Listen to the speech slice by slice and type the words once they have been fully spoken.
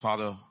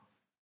Father,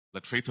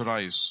 let faith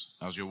arise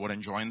as your word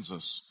enjoins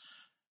us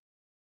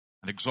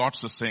and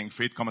exhorts us, saying,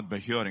 faith cometh by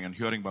hearing, and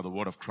hearing by the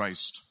word of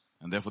Christ.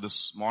 And therefore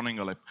this morning,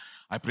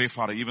 I pray,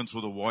 Father, even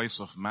through the voice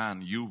of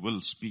man, you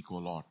will speak, O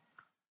Lord.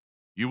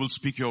 You will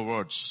speak your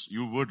words.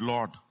 You would,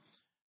 Lord,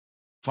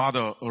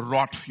 Father,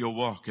 wrought your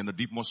work in the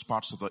deepmost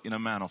parts of the inner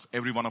man of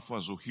every one of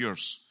us who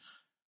hears.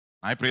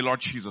 I pray, Lord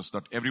Jesus,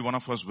 that every one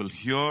of us will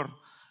hear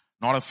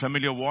not a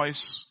familiar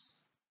voice,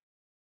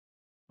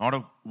 not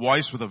a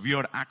voice with a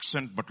weird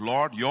accent, but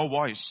Lord, your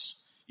voice,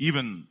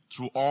 even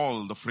through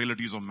all the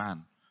frailties of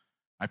man.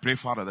 I pray,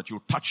 Father, that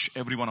you touch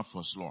every one of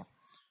us, Lord.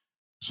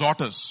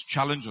 Exhort us,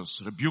 challenge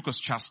us, rebuke us,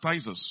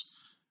 chastise us.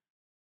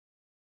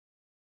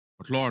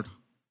 But Lord,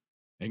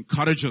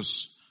 encourage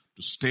us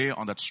to stay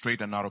on that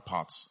straight and narrow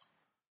path.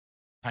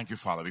 Thank you,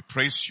 Father. We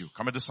praise you.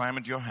 Commit this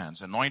assignment to your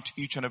hands. Anoint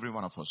each and every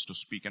one of us to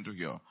speak and to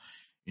hear.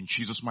 In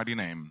Jesus' mighty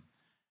name.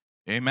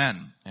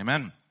 Amen.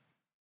 Amen.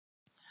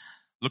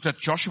 Look at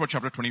Joshua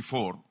chapter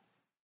 24.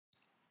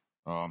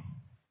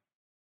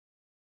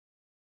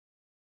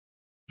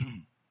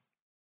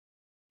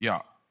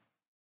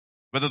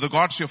 Whether the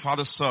gods your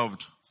fathers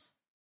served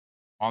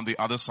on the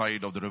other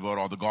side of the river,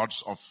 or the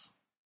gods of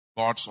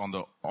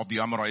the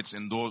Amorites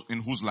in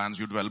whose lands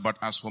you dwell. But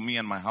as for me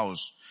and my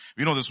house,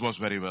 we know this verse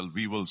very well.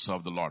 We will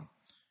serve the Lord.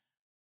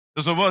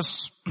 There's a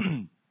verse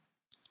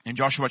in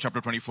Joshua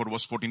chapter 24,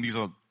 verse 14. These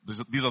are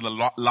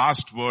the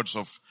last words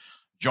of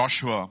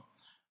Joshua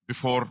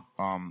before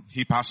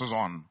he passes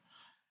on.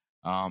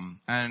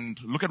 And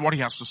look at what he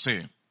has to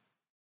say.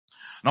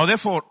 Now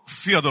therefore,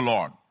 fear the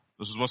Lord.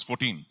 This is verse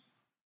 14.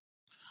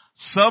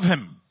 Serve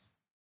him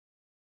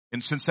in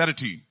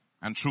sincerity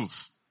and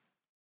truth.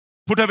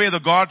 Put away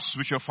the gods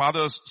which your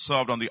fathers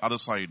served on the other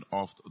side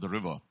of the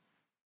river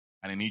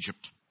and in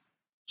Egypt.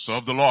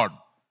 Serve the Lord.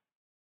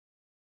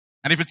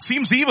 And if it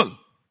seems evil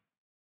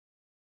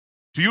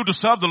to you to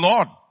serve the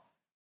Lord,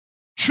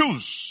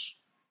 choose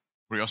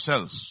for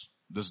yourselves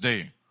this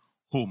day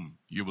whom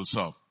you will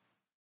serve.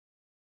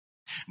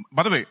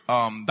 By the way,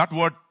 that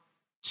word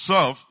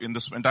serve in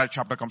this entire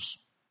chapter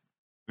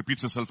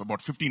repeats itself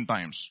about 15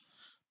 times.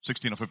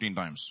 16 or 15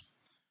 times.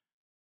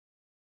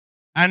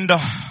 And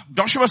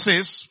Joshua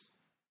says,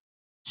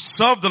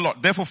 serve the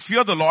Lord. Therefore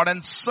fear the Lord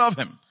and serve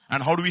him.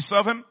 And how do we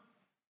serve him?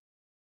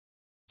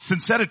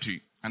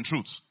 Sincerity and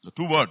truth. The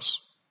two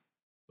words.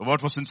 The word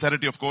for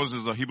sincerity, of course,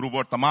 is the Hebrew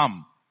word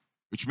tamam,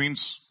 which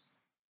means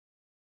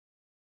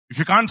if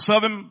you can't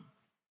serve him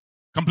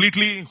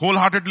completely,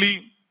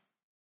 wholeheartedly,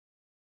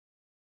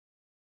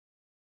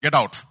 get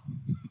out.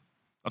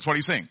 That's what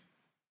he's saying.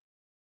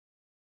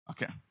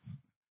 Okay.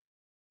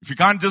 If you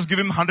can't just give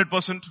him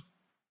 100%,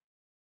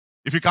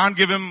 if you can't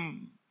give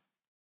him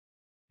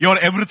your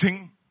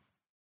everything,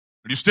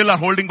 but you still are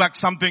holding back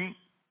something,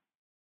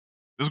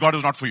 this God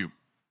is not for you.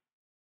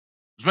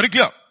 It's very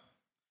clear.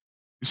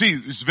 You see,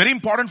 it's very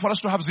important for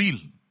us to have zeal.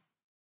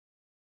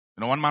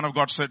 One man of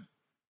God said,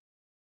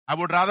 I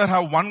would rather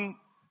have one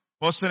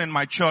person in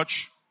my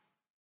church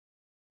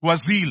who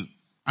has zeal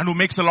and who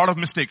makes a lot of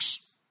mistakes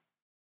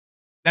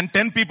than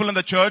 10 people in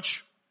the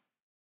church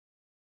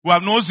who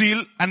have no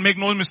zeal and make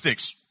no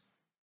mistakes.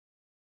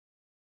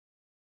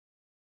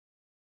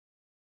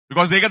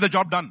 Because they get the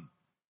job done.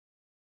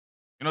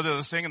 There's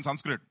a saying in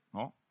Sanskrit,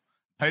 no?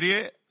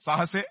 Dhairye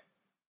sahase.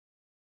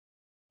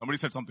 Somebody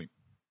said something.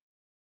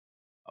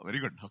 Oh, very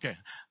good. Okay.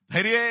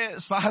 Dhairye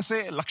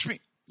sahase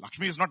Lakshmi.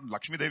 Lakshmi is not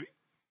Lakshmi Devi.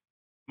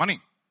 Money.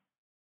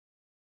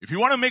 If you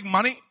want to make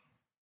money,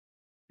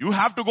 you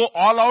have to go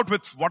all out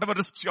with whatever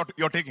risks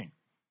you're taking.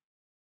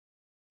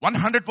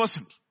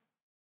 100%.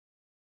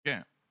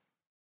 Okay.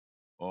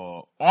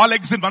 All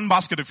eggs in one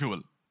basket, if you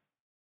will.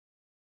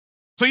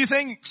 So he's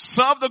saying,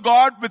 serve the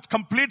God with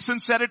complete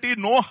sincerity,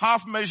 no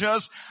half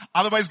measures,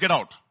 otherwise get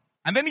out.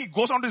 And then he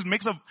goes on to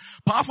makes a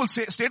powerful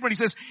statement. He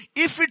says,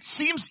 if it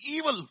seems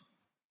evil,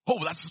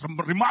 that's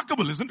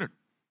remarkable, isn't it?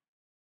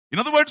 In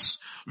other words,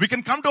 we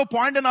can come to a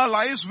point in our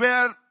lives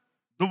where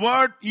the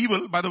word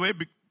evil, by the way,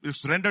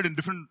 is rendered in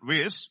different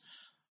ways.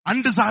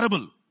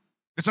 Undesirable.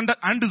 It's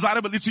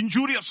undesirable. It's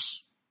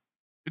injurious.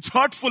 It's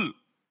hurtful.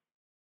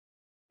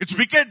 It's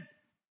wicked.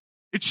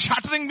 It's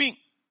shattering me.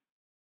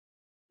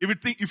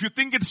 If you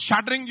think it's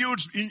shattering you,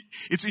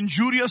 it's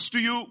injurious to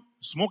you.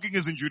 Smoking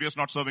is injurious,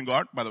 not serving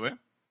God, by the way.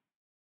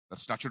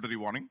 That's statutory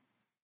warning.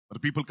 But the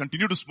people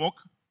continue to smoke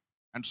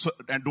and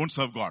don't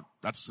serve God.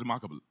 That's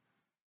remarkable.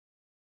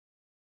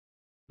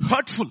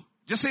 Hurtful.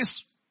 Just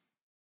says,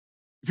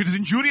 if it is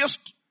injurious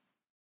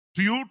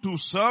to you to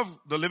serve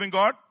the living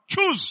God,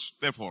 choose,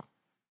 therefore.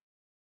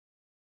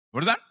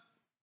 What is that?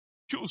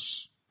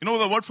 Choose.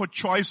 The word for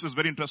choice is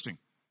very interesting.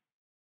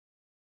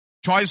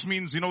 Choice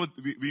means, we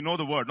know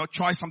the word, not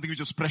choice, something which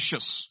is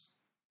precious.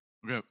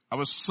 Okay. I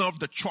was served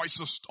the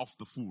choicest of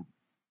the food.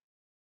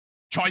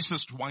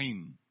 Choicest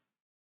wine.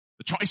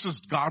 The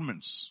choicest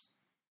garments.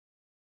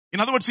 In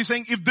other words, he's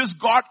saying, if this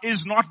God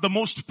is not the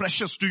most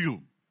precious to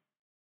you,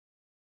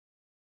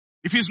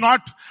 if he's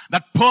not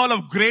that pearl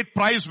of great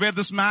price where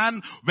this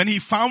man, when he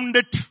found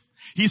it,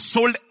 he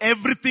sold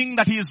everything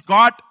that he's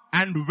got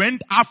and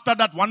went after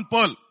that one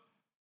pearl.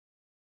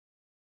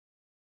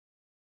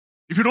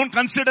 if you don't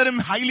consider him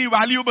highly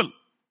valuable,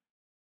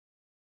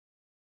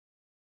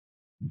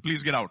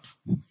 please get out.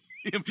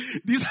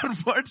 These are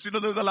words,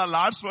 those are the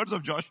last words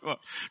of Joshua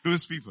to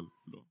his people.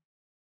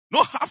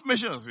 No half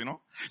measures,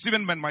 See,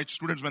 when my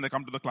students, when they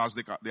come to the class,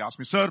 they ask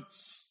me, sir,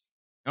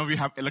 we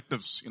have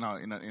electives in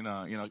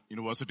a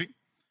university.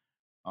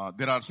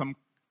 There are some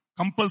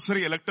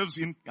compulsory electives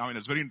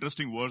it's very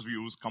interesting words we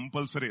use.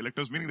 Compulsory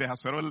electives, meaning they have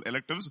several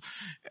electives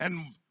and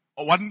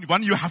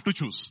one you have to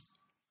choose.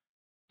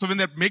 So when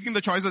they're making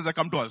the choices, they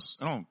come to us,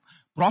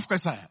 prof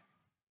kaisa hai?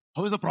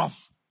 How is the prof?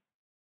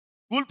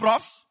 Cool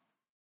prof?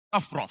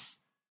 Tough prof.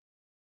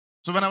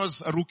 So when I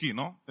was a rookie,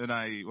 then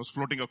I was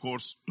floating a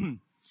course in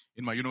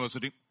my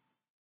university.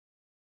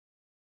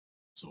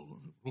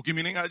 So rookie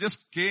meaning I just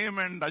came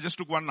and I just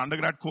took one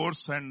undergrad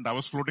course and I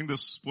was floating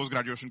this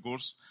post-graduation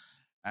course.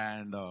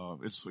 And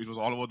it was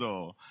all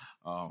over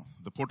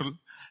the portal.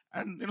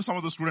 And some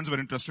of the students were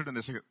interested and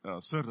they say,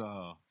 sir,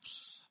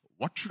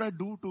 what should I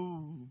do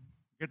to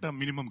get a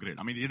minimum grade?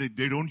 I mean,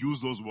 they don't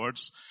use those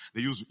words.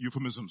 They use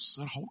euphemisms.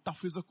 Sir, how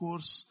tough is the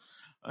course?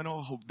 There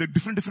are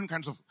different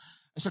kinds of.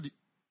 I said,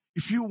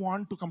 if you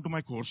want to come to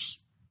my course,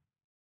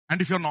 and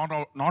if you're not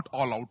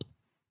all out,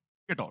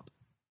 get out.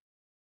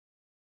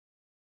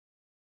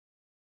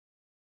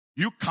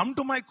 You come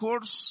to my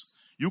course,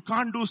 you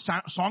can't do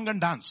song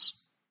and dance.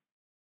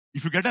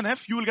 If you get an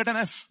F, you will get an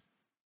F.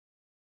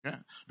 Yeah?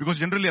 Because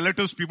generally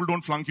electives, people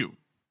don't flunk you.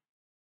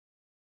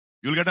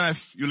 You'll get an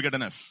F, you'll get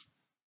an F.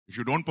 If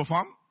you don't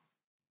perform,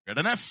 get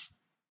an F.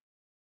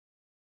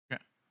 Yeah.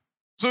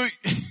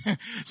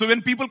 So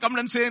when people come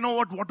and say,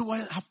 what do I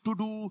have to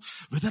do?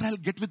 Whether I'll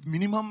get with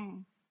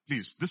minimum?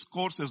 Please, this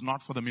course is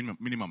not for the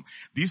minimum.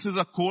 This is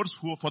a course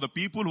for the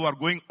people who are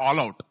going all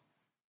out.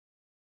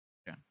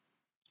 Yeah.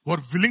 Who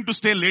are willing to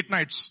stay late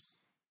nights,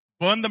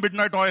 burn the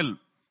midnight oil,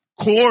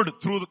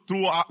 code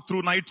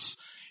through nights.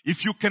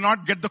 If you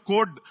cannot get the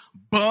code,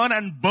 burn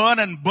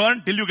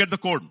till you get the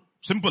code.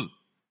 Simple.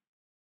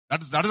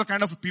 That is the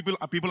kind of people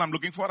I'm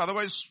looking for.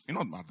 Otherwise,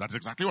 that's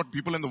exactly what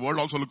people in the world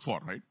also look for,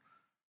 right?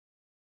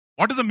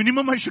 What is the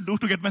minimum I should do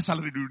to get my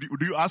salary?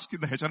 Do you ask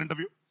in the HR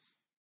interview?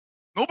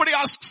 Nobody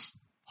asks.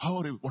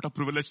 What a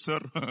privilege, sir,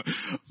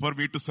 for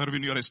me to serve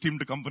in your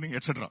esteemed company,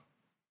 etc.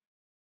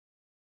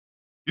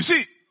 You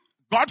see,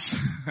 God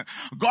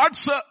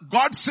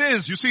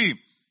says,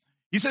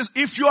 He says,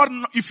 if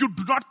you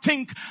do not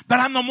think that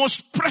I'm the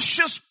most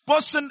precious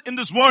person in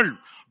this world,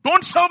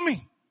 don't serve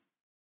me.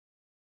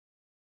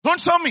 Don't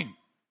serve me.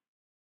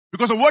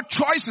 Because the word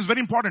choice is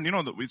very important.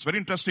 It's very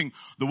interesting.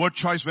 The word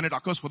choice, when it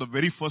occurs for the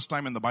very first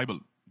time in the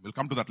Bible. We'll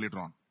come to that later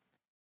on.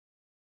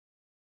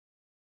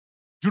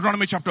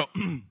 Deuteronomy chapter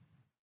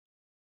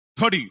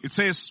 30, it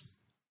says,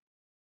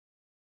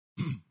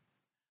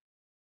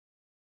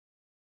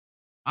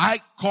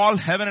 I call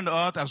heaven and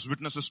earth as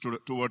witnesses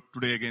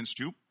today against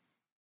you,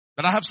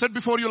 that I have set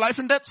before you life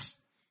and death,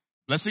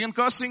 blessing and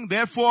cursing.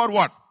 Therefore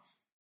what?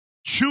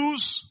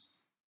 Choose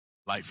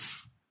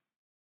life.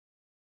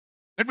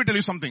 Let me tell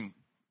you something.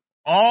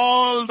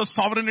 All the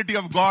sovereignty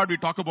of God we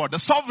talk about, the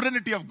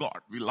sovereignty of God.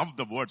 We love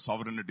the word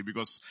sovereignty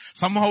because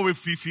somehow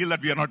if we feel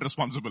that we are not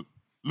responsible.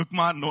 Look,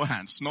 man, no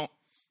hands, no.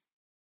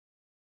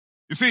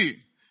 You see,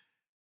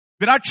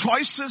 there are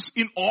choices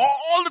in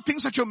all the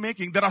things that you're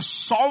making. There is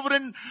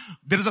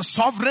a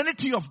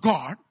sovereignty of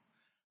God.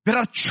 There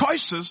are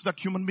choices that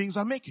human beings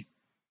are making.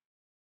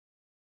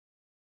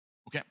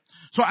 Okay.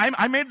 So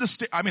I made this,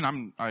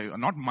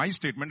 not my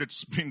statement.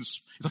 It's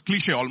a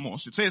cliche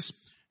almost. It says,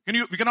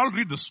 we can all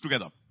read this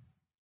together.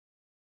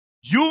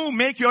 You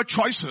make your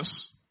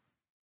choices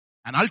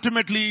and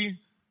ultimately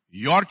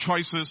your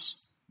choices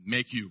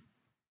make you.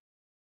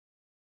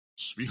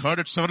 We heard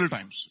it several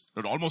times.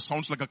 It almost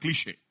sounds like a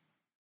cliche.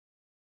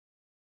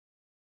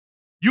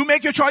 You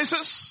make your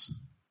choices,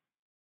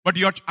 but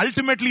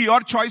ultimately your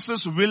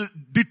choices will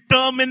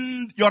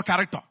determine your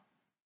character.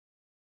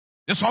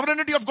 The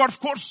sovereignty of God, of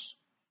course.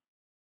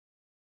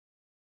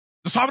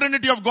 The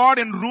sovereignty of God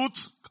in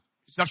Ruth,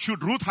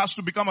 Ruth has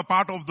to become a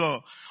part of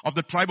the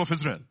tribe of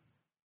Israel.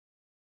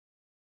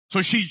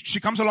 So she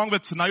comes along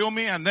with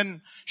Naomi and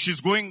then she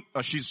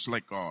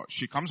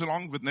comes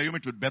along with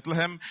Naomi to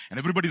Bethlehem and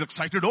everybody's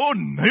excited. Oh,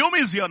 Naomi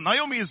is here.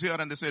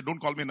 And they say,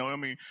 don't call me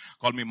Naomi,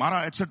 call me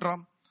Mara, etc.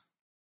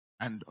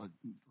 And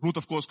Ruth,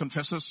 of course,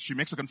 confesses. She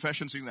makes a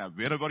confession saying that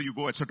wherever you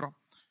go, etc.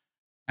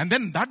 And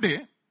then that day,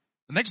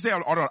 the next day,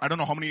 or I don't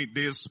know how many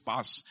days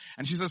pass.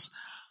 And she says,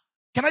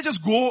 can I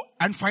just go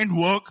and find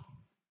work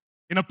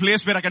in a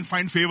place where I can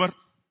find favor?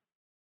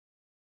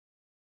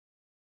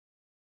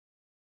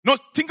 No,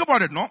 think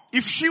about it, no?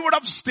 If she would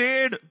have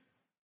stayed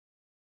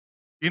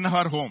in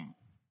her home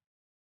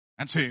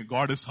and say,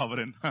 God is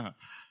sovereign,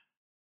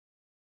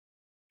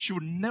 she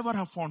would never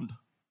have found.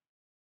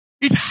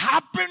 It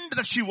happened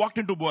that she walked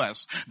into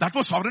Boaz. That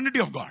was sovereignty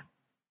of God.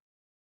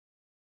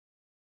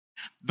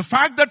 The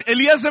fact that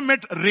Eliezer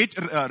met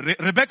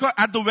Rebecca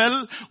at the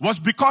well was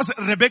because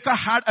Rebecca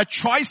had a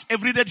choice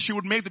every day she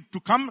would make to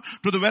come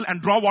to the well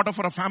and draw water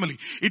for her family.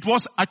 It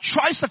was a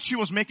choice that she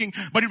was making,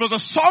 but it was a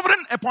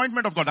sovereign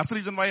appointment of God. That's the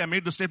reason why I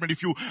made the statement.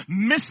 If you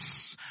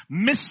miss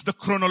miss the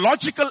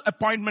chronological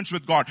appointments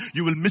with God,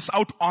 you will miss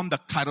out on the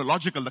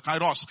chirological, the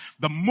kairos,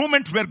 the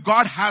moment where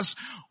God has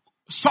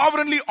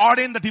sovereignly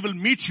ordained that He will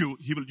meet you,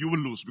 you will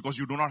lose because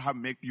you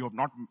have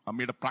not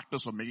made a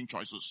practice of making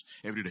choices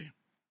every day.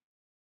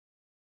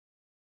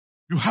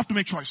 You have to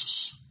make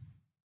choices.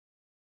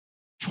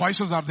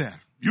 Choices are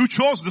there. You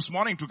chose this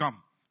morning to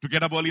come, to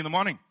get up early in the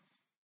morning.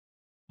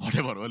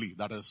 Whatever early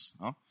that is.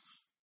 Huh?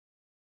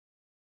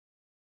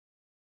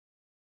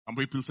 Some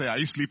people say,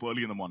 I sleep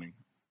early in the morning.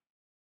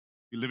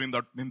 We live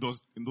in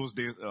those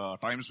days,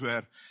 times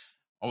where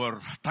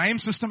our time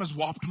system is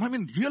warped. I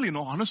mean, really,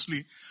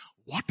 honestly,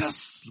 what a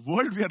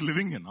world we are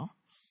living in. Huh?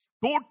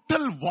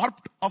 Total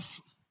warped of,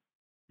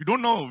 we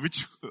don't know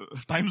which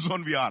time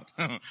zone we are.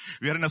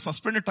 We are in a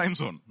suspended time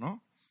zone. No?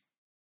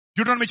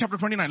 Deuteronomy chapter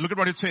 29, look at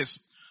what it says.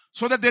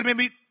 So that there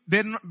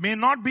may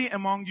not be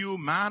among you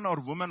man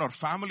or woman or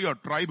family or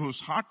tribe whose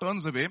heart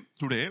turns away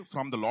today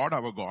from the Lord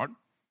our God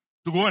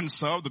to go and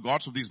serve the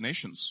gods of these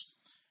nations.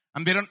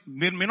 And there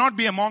may not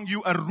be among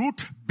you a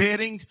root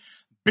bearing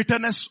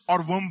bitterness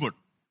or wormwood.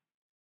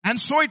 And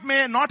so it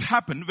may not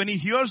happen when he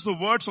hears the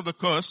words of the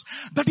curse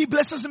that he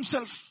blesses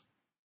himself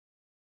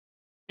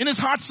in his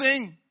heart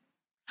saying,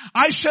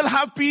 I shall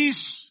have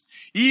peace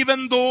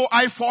even though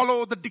I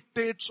follow the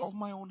dictates of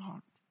my own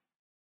heart.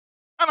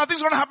 And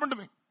nothing's going to happen to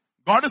me.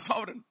 God is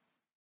sovereign.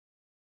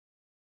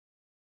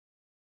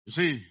 You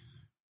see,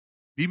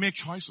 we make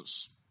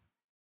choices.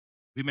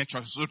 We make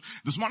choices. So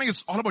this morning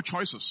it's all about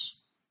choices.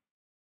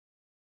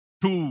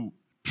 To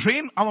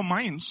train our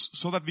minds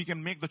so that we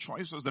can make the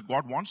choices that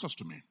God wants us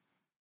to make.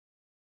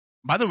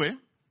 By the way,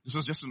 this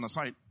is just an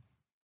aside.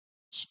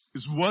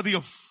 It's worthy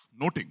of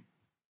noting.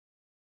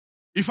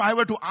 If I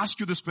were to ask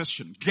you this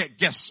question,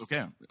 guess,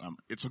 okay?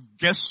 It's a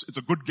guess, it's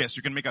a good guess.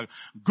 You can make a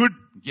good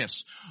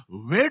guess.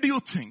 Where do you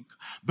think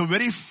the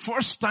very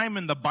first time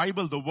in the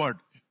Bible the word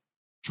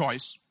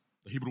choice,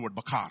 the Hebrew word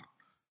bakar,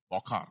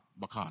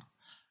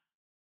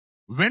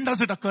 when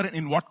does it occur?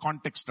 In what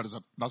context does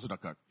it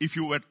occur? If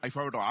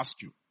I were to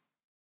ask you,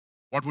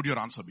 what would your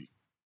answer be?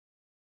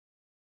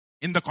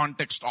 In the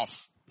context of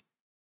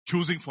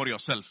choosing for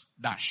yourself,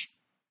 dash.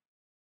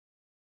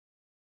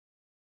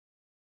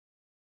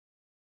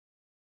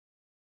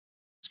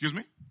 Excuse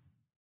me?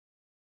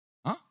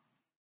 Huh?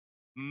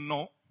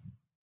 No.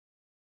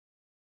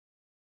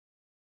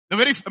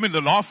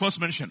 The law first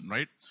mentioned,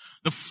 right?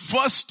 The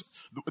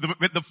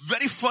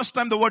very first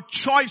time the word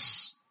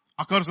choice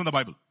occurs in the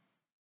Bible.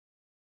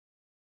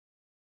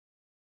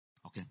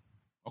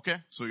 Okay.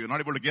 So you're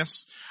not able to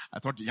guess. I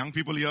thought young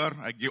people here,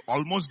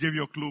 almost gave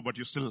you a clue, but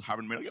you still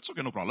haven't made it. It's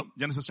okay, no problem.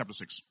 Genesis chapter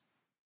 6.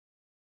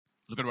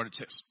 Look at what it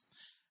says.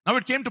 Now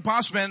it came to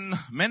pass when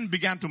men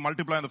began to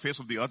multiply on the face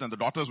of the earth and the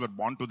daughters were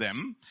born to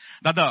them,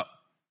 that the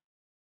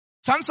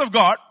sons of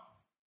God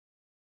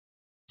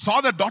saw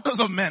the daughters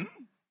of men,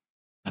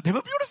 that they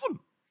were beautiful.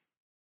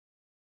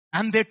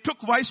 And they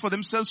took wives for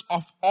themselves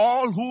of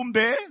all whom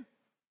they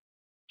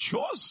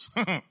chose.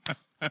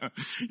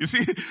 You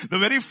see, the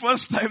very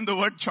first time the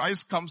word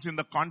choice comes in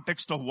the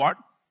context of what?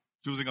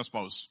 Choosing a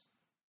spouse.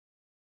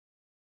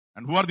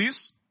 And who are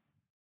these?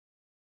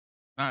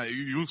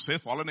 You say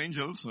fallen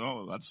angels.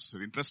 Oh, that's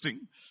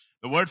interesting.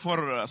 The word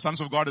for sons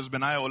of God is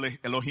Benai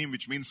Elohim,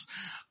 which means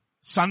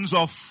sons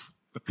of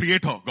the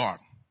Creator God.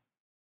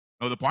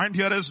 Now the point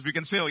here is, we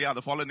can say, oh yeah,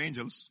 the fallen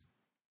angels.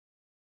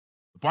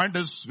 The point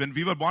is, when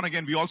we were born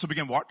again, we also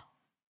became what?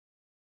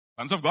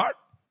 Sons of God.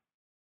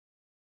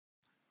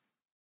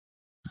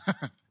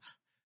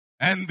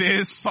 And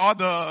they saw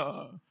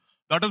the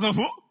daughters of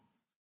who?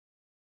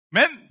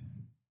 Men.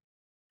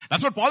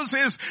 That's what Paul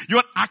says. You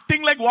are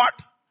acting like what?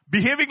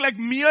 Behaving like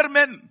mere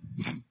men.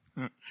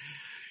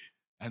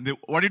 And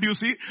what did you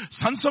see?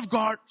 Sons of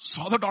God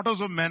saw the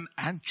daughters of men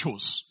and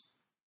chose.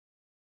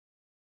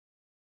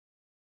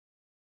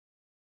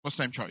 First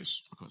time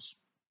choice occurs.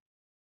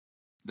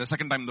 The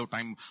second time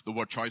the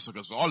word choice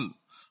occurs. All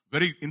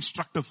very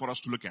instructive for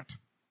us to look at.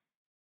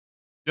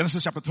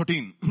 Genesis chapter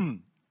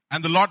 13.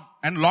 And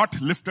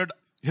Lot lifted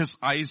his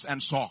eyes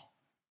and saw.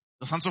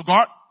 The sons of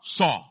God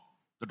saw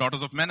the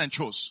daughters of men and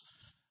chose.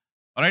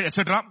 Alright,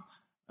 etc.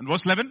 And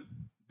verse 11.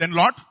 Then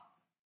Lot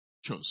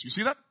chose. You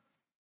see that?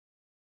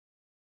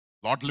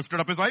 Lot lifted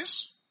up his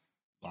eyes.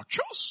 Lot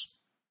chose.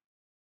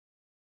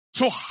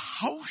 So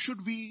how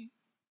should we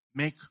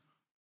make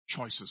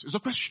choices? Is a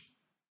question.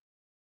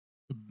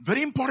 A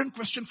very important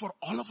question for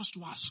all of us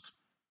to ask.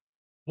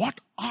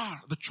 What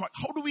are the choices?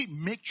 How do we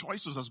make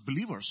choices as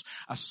believers,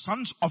 as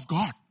sons of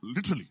God,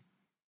 literally?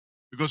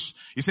 Because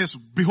he says,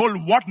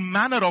 behold, what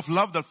manner of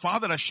love the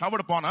Father has showered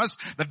upon us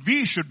that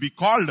we should be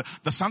called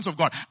the sons of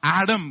God.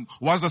 Adam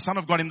was the son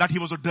of God in that he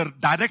was a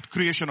direct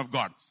creation of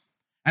God.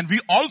 And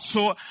we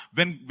also,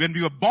 when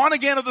we were born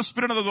again of the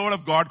Spirit of the Word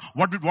of God,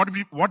 what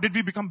did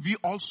we become? We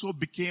also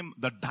became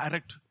the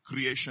direct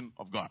creation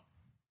of God.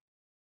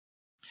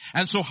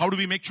 And so how do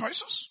we make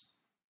choices?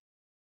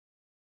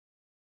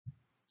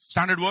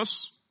 Standard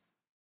verse,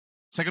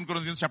 2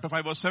 Corinthians chapter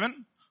 5 verse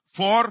 7.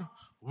 For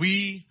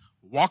we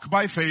walk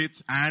by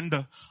faith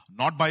and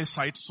not by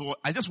sight. So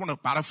I just want to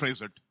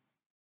paraphrase it.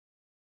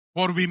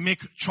 For we make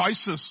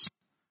choices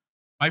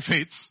by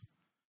faith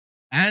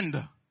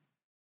and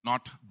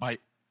not by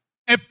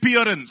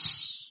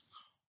appearance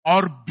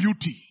or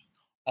beauty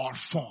or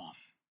form.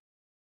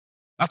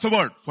 That's a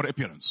word for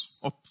appearance,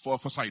 or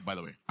for sight, by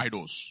the way,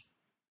 eidos.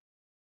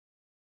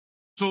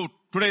 So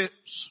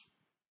today's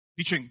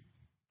teaching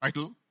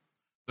title,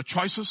 The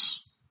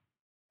Choices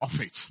of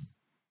Faith.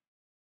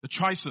 The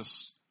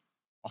choices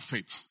of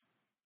faith.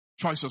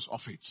 Choices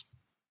of faith.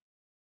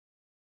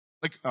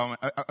 Like,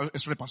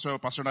 yesterday,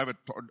 Pastor and I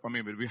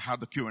we had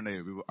the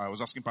Q&A. I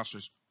was asking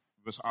pastors,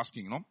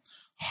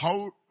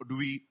 how do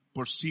we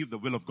perceive the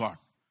will of God?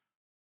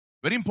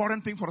 Very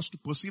important thing for us to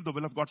perceive the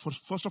will of God.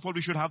 First of all,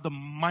 we should have the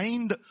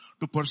mind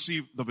to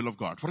perceive the will of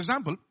God. For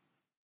example,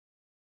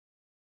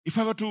 if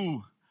I were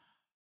to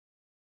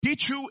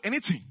teach you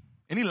anything,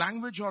 any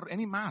language or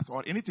any math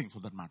or anything for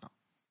that matter,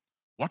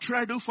 what should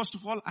I do? First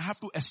of all, I have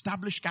to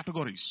establish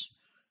categories.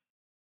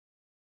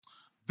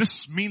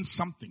 This means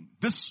something.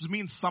 This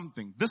means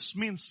something. This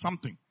means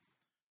something.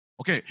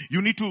 Okay,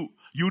 you need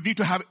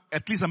to have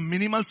at least a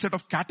minimal set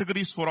of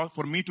categories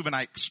for me to, when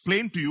I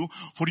explain to you,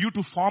 for you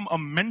to form a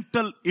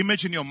mental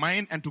image in your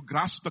mind and to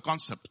grasp the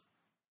concept.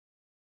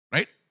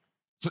 Right?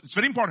 So it's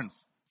very important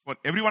for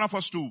every one of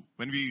us to,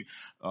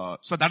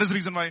 so that is the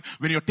reason why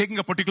when you're taking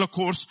a particular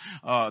course,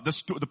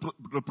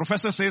 the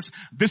professor says,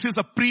 this is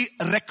a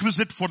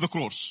prerequisite for the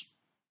course.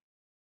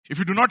 If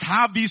you do not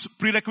have these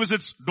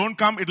prerequisites, don't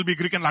come, it'll be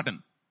Greek and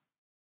Latin.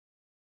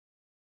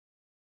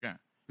 Okay.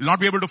 You'll not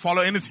be able to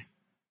follow anything.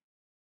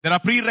 There are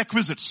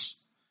prerequisites.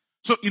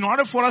 So in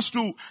order for us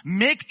to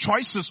make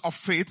choices of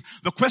faith,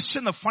 the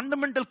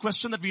fundamental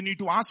question that we need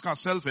to ask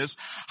ourselves is,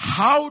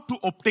 how to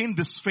obtain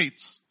this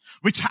faith,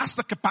 which has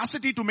the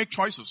capacity to make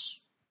choices.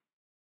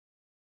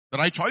 The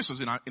right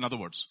choices, in other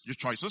words, just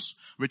choices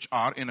which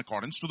are in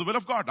accordance to the will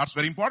of God. That's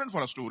very important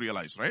for us to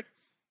realize, right?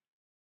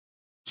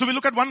 So we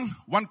look at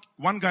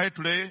one guy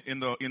today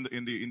in the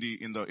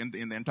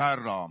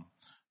entire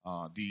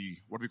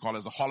what we call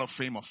as the Hall of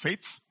Fame of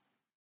Faith.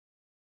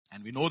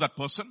 And we know that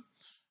person.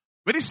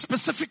 Very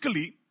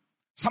specifically,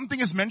 something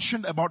is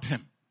mentioned about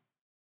him.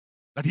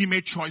 That he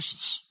made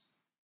choices.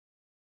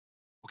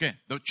 Okay,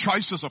 the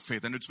choices of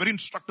faith. And it's very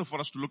instructive for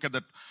us to look at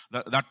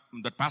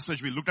that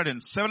passage. We looked at it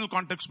in several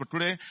contexts, but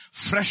today,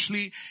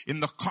 freshly in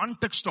the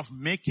context of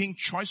making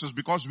choices,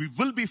 because we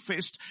will be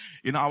faced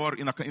in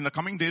the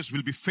coming days,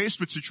 we'll be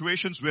faced with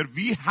situations where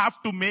we have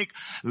to make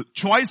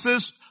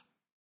choices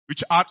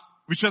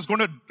which is going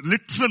to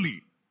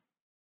literally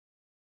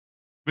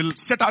will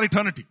set our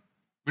eternity,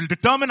 will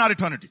determine our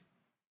eternity.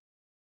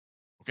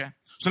 Okay,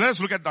 so let us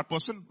look at that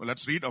person.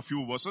 Let's read a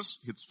few verses.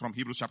 It's from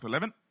Hebrews chapter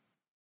 11.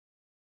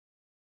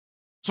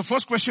 So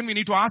first question we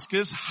need to ask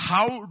is,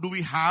 how do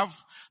we have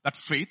that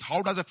faith?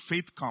 How does that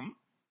faith come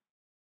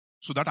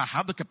so that I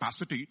have the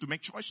capacity to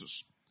make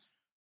choices?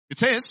 It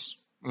says,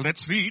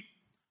 let's read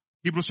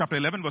Hebrews chapter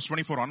 11 verse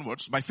 24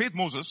 onwards. By faith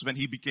Moses, when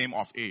he became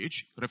of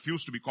age,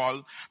 refused to be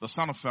called the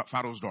son of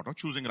Pharaoh's daughter,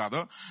 choosing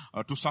rather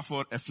to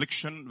suffer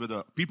affliction with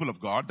the people of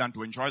God than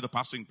to enjoy the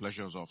passing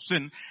pleasures of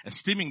sin,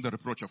 esteeming the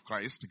reproach of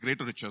Christ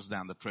greater riches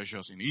than the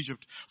treasures in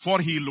Egypt, for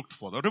he looked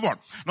for the reward.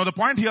 Now the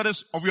point here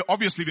is,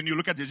 obviously when you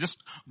look at it,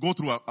 just go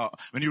through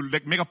when you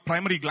make a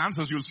primary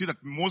glances, you'll see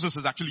that Moses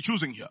is actually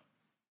choosing here.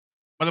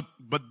 But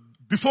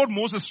before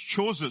Moses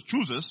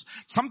chooses,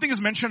 something is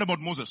mentioned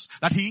about Moses,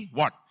 that he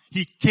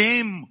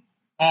came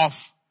of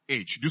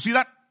age. Do you see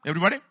that,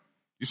 everybody?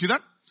 You see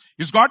that?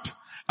 He's got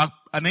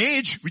an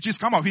age which is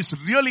come of. He's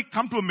really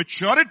come to a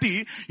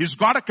maturity. He's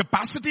got a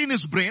capacity in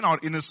his brain, or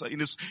in his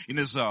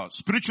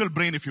spiritual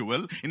brain, if you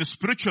will, in his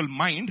spiritual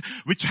mind,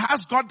 which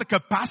has got the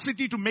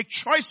capacity to make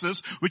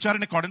choices which are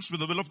in accordance with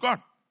the will of God.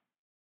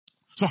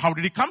 So how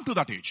did he come to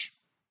that age?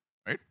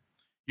 Right?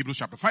 Hebrews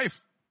chapter 5.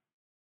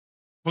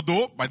 For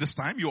though by this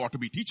time you ought to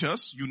be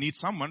teachers, you need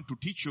someone to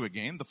teach you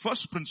again the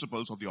first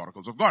principles of the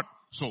oracles of God.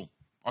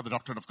 Or the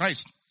doctrine of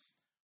Christ.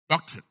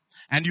 Doctrine.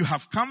 And you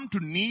have come to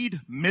need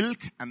milk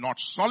and not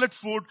solid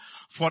food,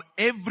 for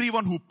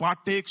everyone who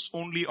partakes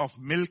only of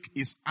milk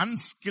is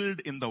unskilled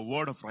in the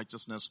word of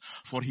righteousness,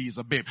 for he is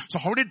a babe. So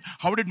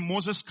how did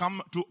Moses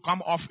come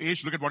of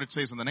age? Look at what it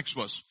says in the next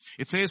verse.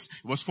 It says,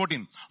 verse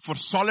 14, for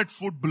solid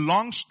food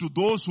belongs to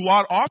those who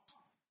are of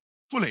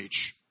full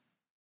age.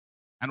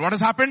 And what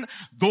has happened?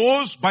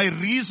 Those by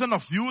reason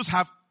of use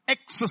have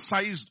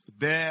exercised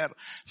their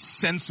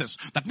senses.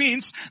 That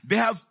means they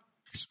have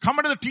come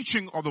under the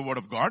teaching of the word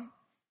of God.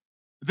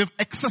 They've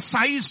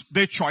exercised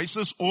their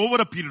choices over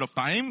a period of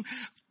time,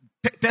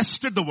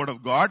 tested the word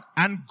of God,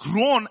 and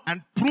grown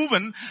and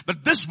proven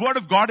that this word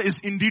of God is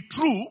indeed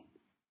true.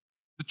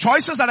 The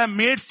choices that I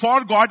made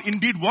for God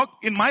indeed work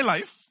in my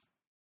life.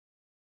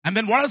 And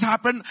then what has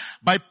happened?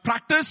 By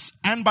practice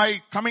and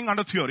by coming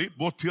under theory,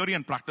 both theory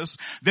and practice,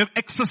 they've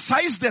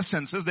exercised their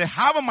senses, they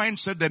have a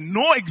mindset, they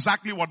know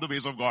exactly what the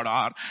ways of God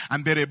are,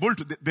 and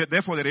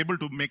therefore they're able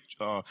to make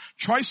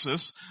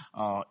choices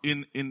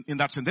in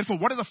that sense. Therefore,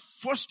 what is the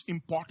first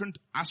important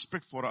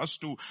aspect for us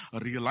to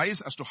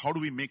realize as to how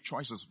do we make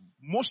choices?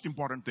 Most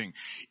important thing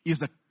is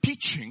the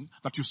teaching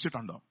that you sit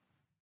under.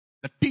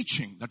 The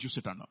teaching that you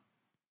sit under.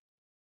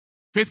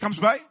 Faith comes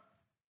by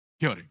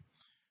hearing.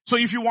 So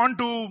if you want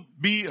to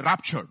be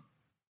raptured,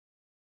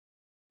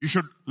 you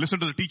should listen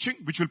to the teaching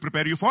which will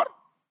prepare you for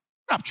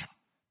rapture.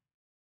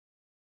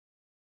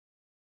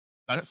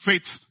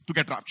 Faith to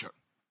get raptured.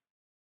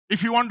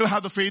 If you want to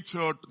have the faith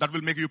that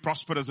will make you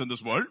prosperous in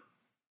this world,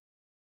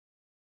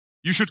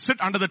 you should sit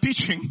under the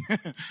teaching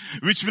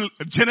which will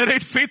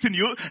generate faith in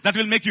you that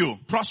will make you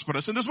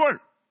prosperous in this world.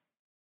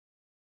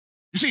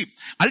 You see,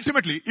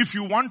 ultimately, if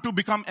you want to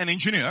become an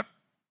engineer,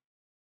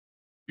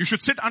 you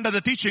should sit under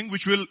the teaching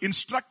which will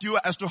instruct you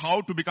as to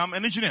how to become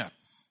an engineer.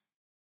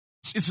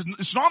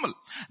 It's normal.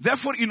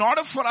 Therefore, in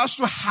order for us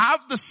to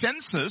have the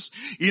senses,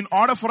 in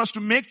order for us to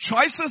make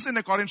choices in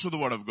accordance to the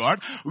Word of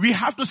God, we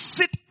have to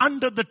sit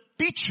under the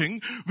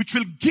teaching which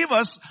will give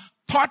us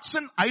thoughts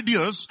and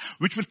ideas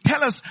which will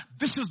tell us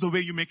this is the way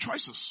you make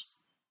choices.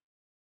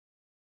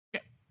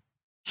 Okay.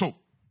 So,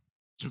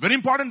 it's very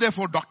important,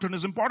 therefore, doctrine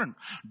is important.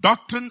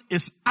 Doctrine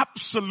is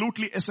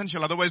absolutely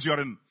essential. Otherwise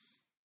you'll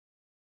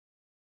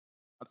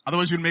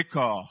make,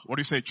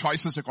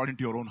 choices according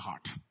to your own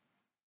heart.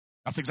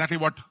 That's exactly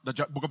what the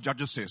book of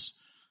Judges says.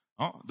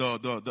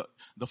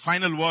 The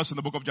final verse in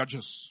the book of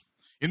Judges.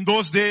 In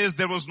those days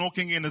there was no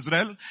king in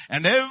Israel,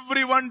 and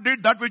everyone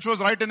did that which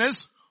was right in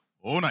his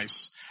own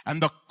eyes.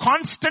 And the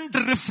constant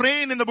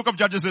refrain in the book of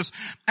Judges is,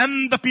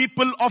 and the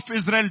people of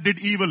Israel did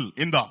evil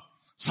in the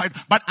sight.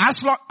 But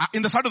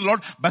in the sight of the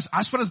Lord, but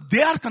as far as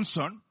they are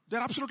concerned, they're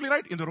absolutely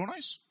right in their own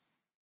eyes.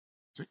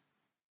 See?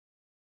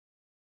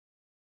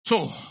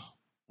 So,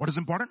 what is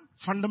important?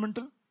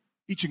 Fundamental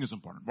teaching is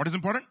important. What is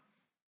important?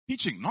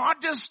 Teaching.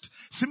 Not just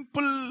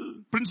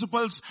simple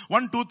principles,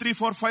 1, 2, 3,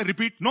 4, 5,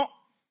 repeat. No.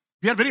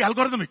 We are very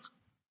algorithmic.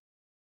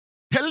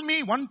 Tell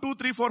me 1, 2,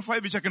 3, 4,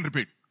 5 which I can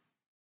repeat.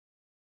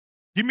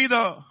 Give me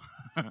the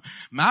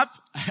map.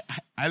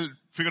 I'll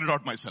figure it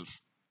out myself.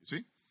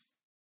 You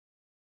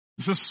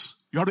see?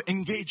 You have to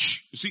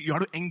engage. You see, you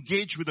have to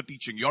engage with the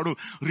teaching. You have to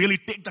really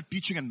take that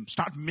teaching and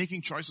start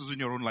making choices in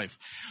your own life.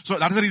 So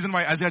that's the reason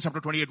why Isaiah chapter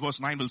 28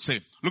 verse 9 will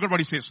say, look at what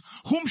he says.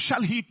 Whom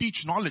shall he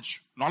teach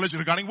knowledge? Knowledge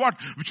regarding what?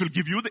 Which will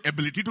give you the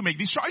ability to make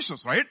these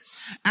choices, right?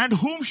 And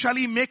whom shall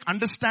he make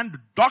understand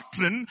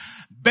doctrine?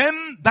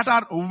 Them that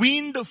are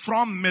weaned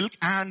from milk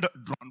and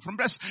drawn from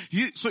breast.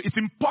 So it's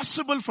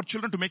impossible for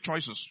children to make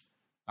choices.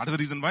 That is the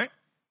reason why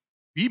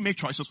we make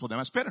choices for them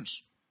as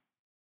parents.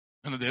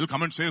 And they'll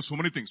come and say so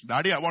many things.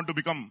 Daddy, I want to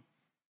become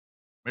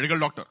medical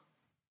doctor.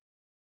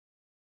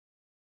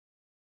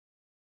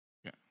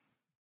 Yeah.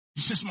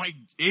 This is my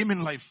aim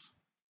in life.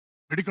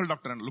 Medical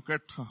doctor. And look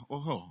at,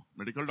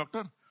 medical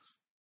doctor.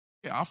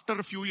 Okay, after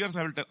a few years,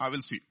 I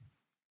will see.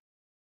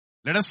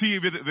 Let us see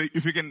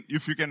if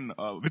you can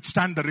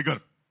withstand the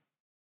rigor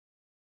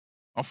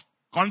of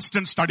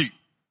constant study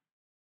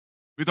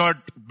without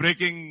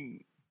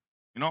breaking,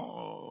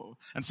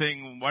 and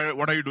saying,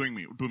 what are you doing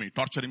to me,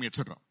 torturing me,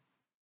 etc.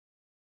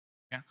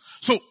 Yeah.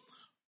 So,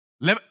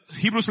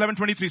 Hebrews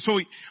 11:23. So,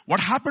 what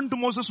happened to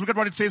Moses? Look at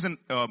what it says in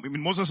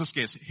Moses'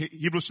 case.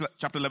 Hebrews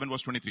chapter 11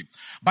 verse 23.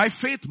 By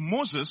faith,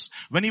 Moses,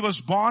 when he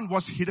was born,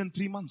 was hidden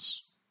 3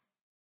 months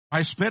by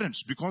his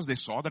parents because they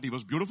saw that he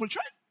was a beautiful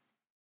child.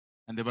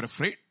 And they were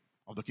afraid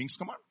of the king's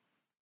command.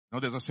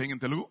 There's a saying in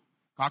Telugu,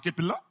 Kake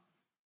pilla,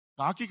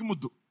 Kake ki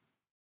muddu.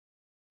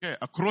 Okay,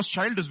 a crow's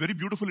child is very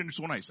beautiful in its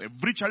own eyes.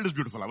 Every child is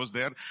beautiful. I was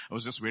there. I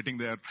was just waiting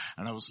there.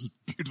 And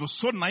it was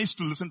so nice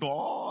to listen to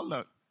all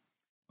the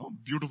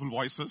beautiful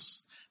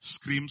voices,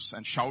 screams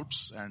and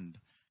shouts and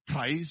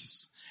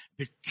cries.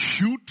 They're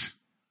cute.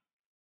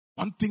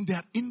 One thing they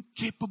are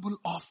incapable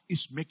of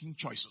is making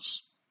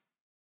choices.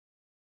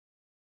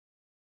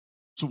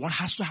 So what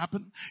has to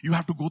happen? You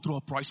have to go through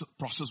a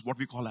process, what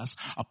we call as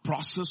a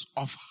process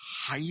of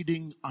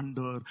hiding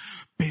under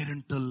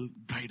parental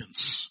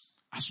guidance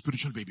as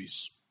spiritual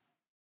babies.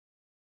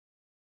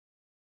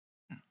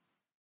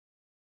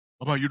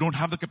 Baba, you don't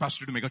have the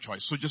capacity to make a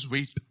choice. So just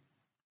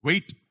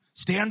wait.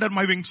 Stay under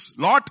my wings.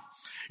 Lord,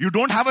 you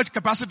don't have a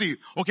capacity.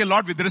 Okay,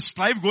 Lord, there is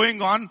strife going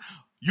on.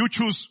 You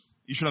choose.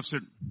 You should have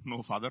said,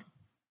 no, Father.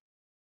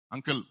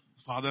 Uncle,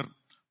 Father,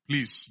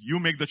 please, you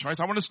make the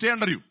choice. I want to stay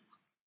under you.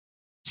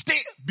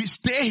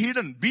 Stay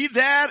hidden. Be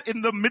there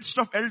in the midst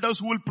of elders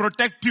who will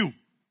protect you.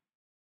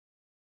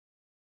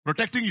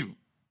 Protecting you.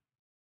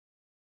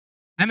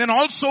 And then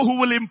also who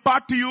will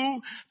impart to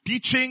you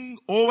teaching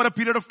over a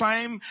period of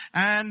time,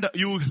 and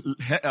you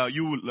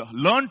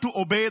learn to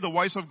obey the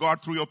voice of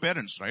God through your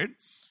parents, right?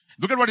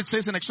 Look at what it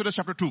says in Exodus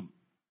chapter 2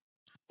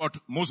 about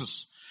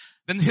Moses.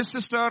 Then his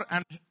sister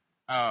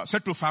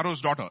said to Pharaoh's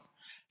daughter,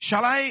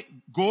 shall I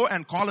go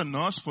and call a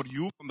nurse for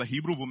you from the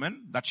Hebrew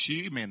woman that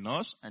she may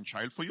nurse the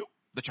child for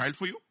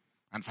you?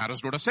 And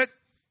Pharaoh's daughter said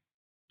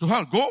to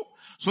her, go.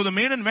 So the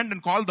maiden went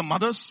and called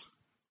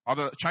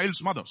the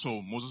child's mother.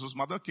 So Moses'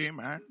 mother came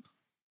and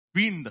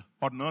weaned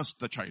or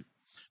nursed the child.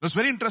 That's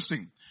very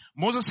interesting.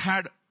 Moses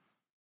had,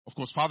 of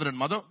course, father and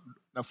mother.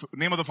 The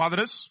name of the father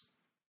is?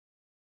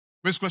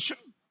 Quiz question?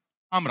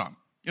 Amram.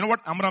 You know what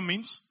Amram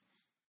means?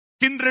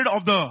 Kindred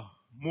of the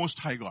Most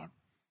High God.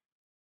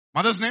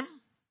 Mother's name?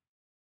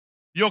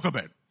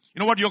 Jochebed. You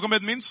know what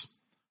Jochebed means?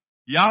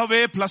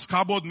 Yahweh plus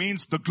Kabod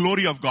means the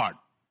glory of God.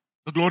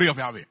 The glory of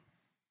Yahweh.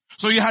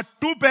 So he had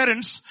two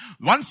parents.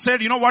 One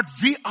said, you know what?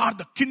 We are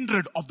the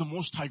kindred of the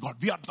Most High God.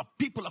 We are the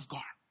people of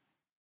God.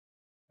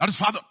 That is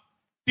father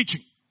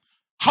teaching.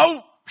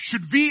 How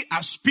should we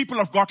as people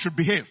of God should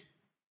behave?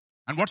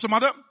 And what's the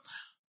mother?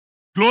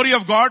 Glory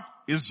of God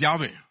is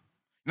Yahweh.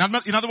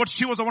 In other words,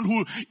 she was the one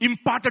who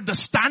imparted the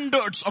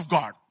standards of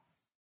God.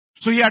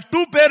 So he had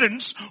two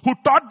parents who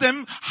taught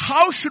them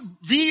how should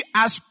we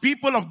as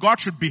people of God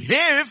should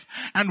behave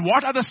and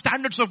what are the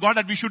standards of God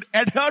that we should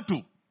adhere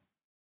to.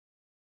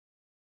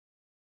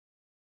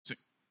 See?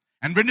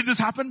 And when did this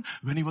happen?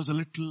 When he was a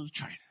little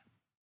child.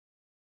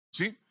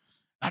 See?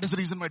 That is the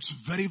reason why it's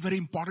very, very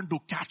important to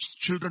catch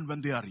children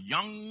when they are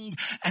young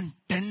and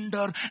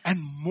tender and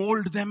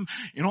mold them.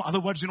 Other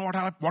words,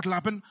 what will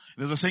happen?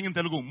 There's a saying in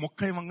Telugu,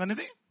 Mokkai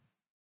vanganide.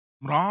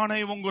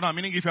 Mranai vanguna,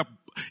 meaning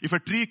if a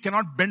tree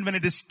cannot bend when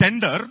it is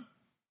tender,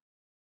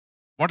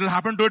 what will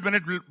happen to it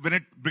when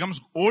it becomes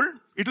old?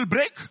 It will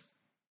break.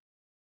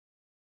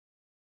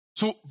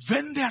 So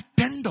when they are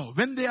tender,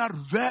 when they are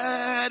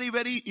very,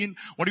 very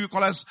what do you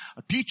call as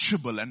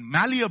teachable and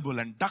malleable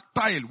and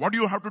ductile, what do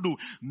you have to do?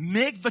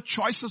 Make the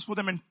choices for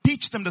them and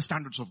teach them the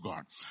standards of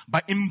God.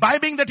 By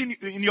imbibing that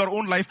in your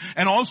own life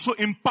and also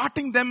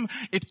imparting them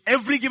at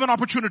every given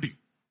opportunity.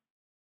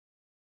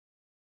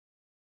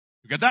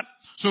 You get that?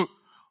 So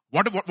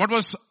what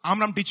was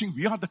Amram teaching?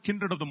 We are the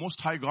kindred of the Most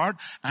High God.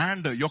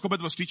 And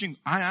Jochebed was teaching,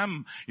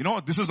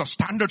 this is the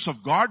standards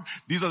of God.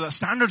 These are the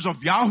standards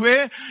of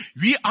Yahweh.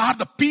 We are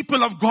the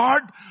people of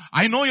God.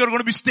 I know you're going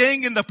to be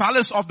staying in the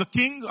palace of the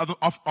king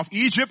of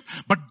Egypt,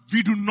 but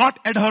we do not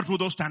adhere to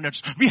those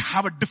standards. We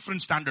have a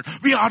different standard.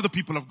 We are the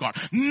people of God.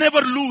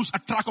 Never lose a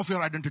track of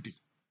your identity.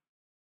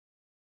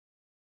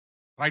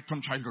 Right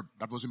from childhood,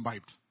 that was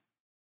imbibed.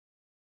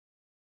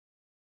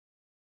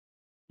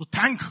 So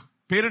thank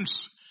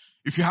parents.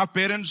 If you have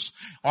parents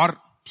or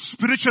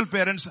spiritual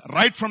parents,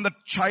 right from the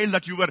child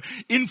that you were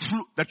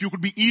that you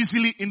could be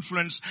easily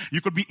influenced,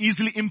 you could be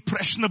easily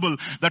impressionable,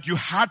 that you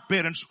had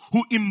parents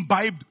who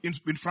imbibed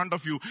in front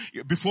of you,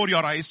 before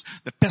your eyes,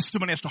 the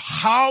testimony as to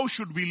how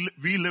should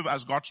we live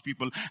as God's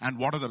people and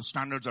what are the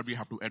standards that we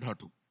have to adhere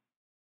to.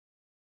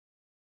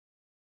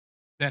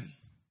 Then,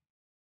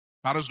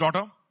 Pharaoh's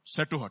daughter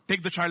said to her,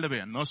 take the child away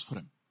and nurse for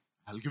him.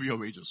 I'll give you your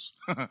wages.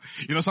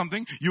 You know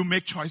something? You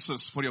make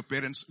choices for your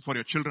parents, for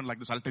your children like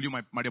this. I'll tell you,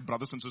 my dear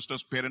brothers and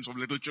sisters, parents of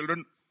little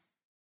children,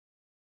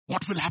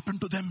 what will happen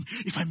to them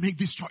if I make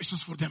these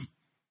choices for them?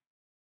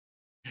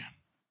 Yeah.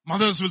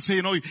 Mothers will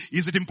say,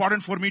 is it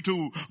important for me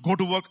to go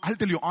to work? I'll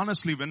tell you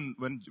honestly, when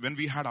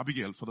we had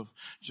Abigail,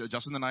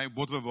 Justin and I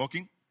both were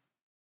working,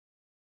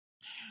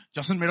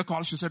 Justin made a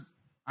call. She said,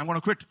 I'm going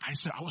to quit. I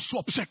said, I was so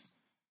upset.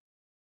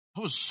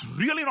 I was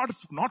really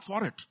not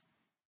for it.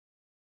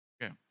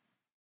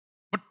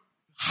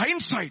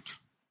 Hindsight,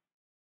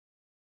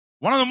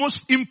 one of the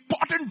most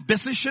important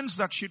decisions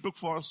that she took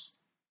for us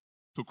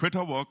to quit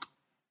her work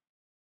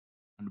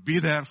and be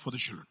there for the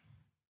children.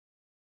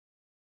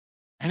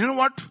 And you know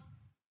what?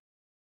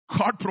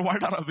 God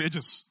provided our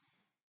wages.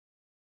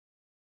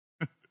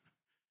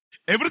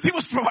 Everything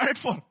was provided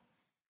for.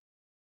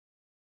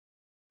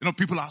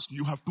 People ask,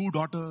 you have two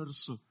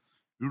daughters,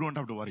 you don't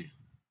have to worry.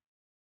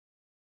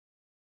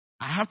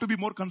 I have to be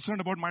more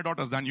concerned about my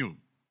daughters than you.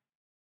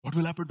 What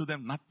will happen to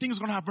them? Nothing is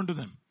going to happen to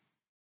them.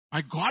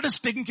 My God is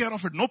taking care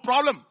of it. No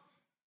problem.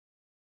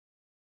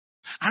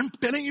 I'm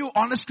telling you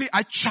honestly,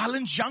 I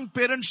challenge young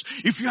parents,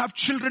 if you have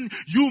children,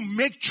 you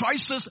make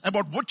choices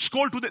about what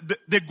school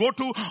they go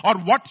to or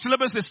what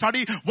syllabus they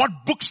study, what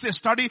books they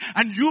study,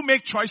 and you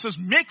make choices,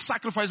 make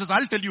sacrifices.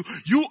 I'll tell you,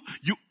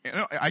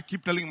 I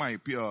keep telling my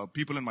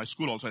people in my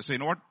school also, I say, you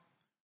know what?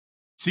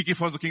 Seek ye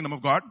first the kingdom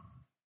of God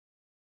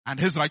and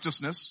His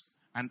righteousness,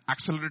 and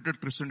accelerated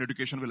Christian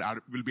education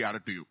will be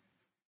added to you.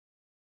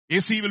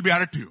 AC will be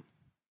added to you.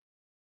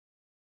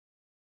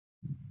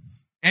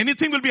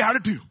 Anything will be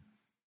added to you.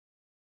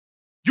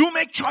 You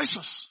make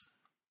choices.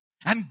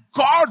 And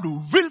God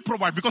will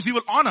provide, because He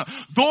will honor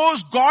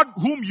those God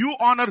whom you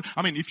honor.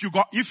 I mean, if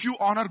you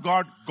honor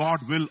God,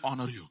 God will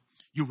honor you.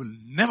 You will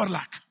never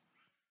lack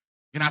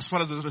in as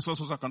far as the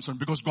resources are concerned,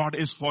 because God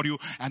is for you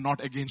and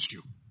not against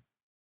you.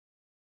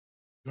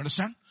 You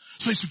understand?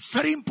 So it's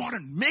very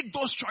important. Make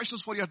those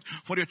choices for your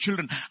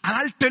children. And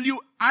I'll tell you,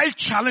 I'll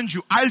challenge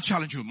you.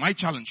 My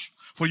challenge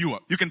for you.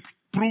 You can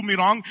prove me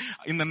wrong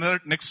in the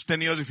next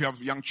 10 years if you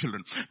have young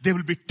children. They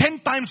will be 10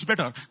 times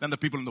better than the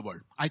people in the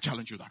world. I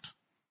challenge you that.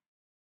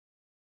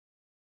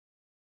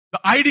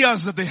 The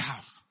ideas that they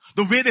have,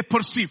 the way they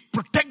perceive,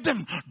 protect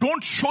them.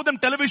 Don't show them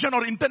television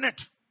or internet.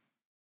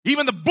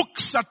 Even the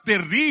books that they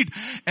read,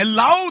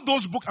 allow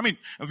those books. I mean,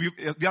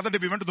 the other day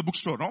we went to the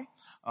bookstore, no?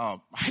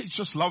 I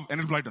just love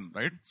Enid Blyton,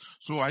 right?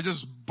 So I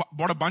just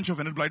bought a bunch of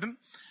Enid Blyton.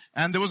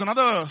 And there was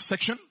another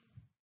section.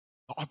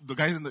 The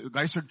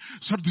guy said,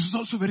 sir, this is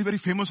also very, very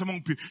famous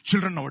among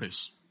children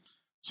nowadays.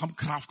 Some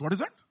craft. What is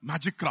that?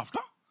 Magic craft,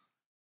 huh?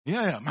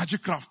 Yeah,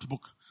 magic craft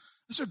book.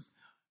 He said,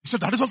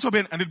 that is also by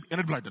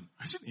Enid Blyton.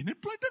 I said,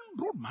 Enid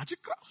Blyton wrote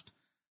magic craft?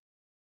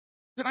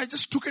 Then I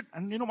just took it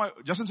and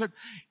Justin said,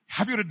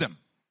 have you read them?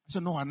 I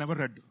said, no, I never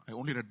read. I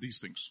only read these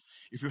things.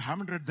 If you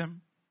haven't read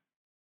them,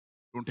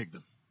 don't take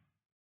them.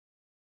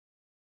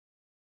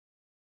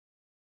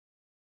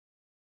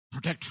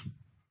 Protect.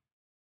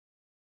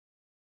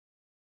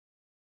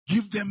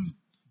 Give them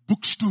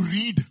books to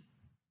read.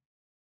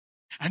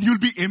 And you'll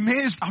be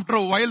amazed after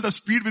a while the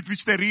speed with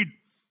which they read.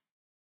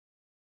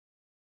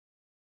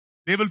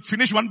 They will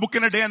finish one book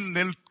in a day and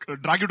they'll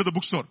drag you to the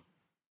bookstore.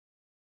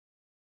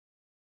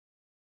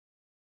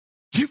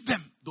 Give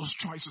them those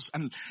choices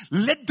and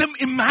let them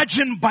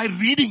imagine by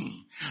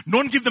reading.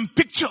 Don't give them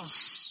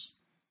pictures.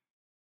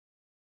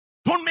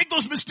 Don't make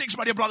those mistakes,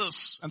 my dear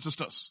brothers and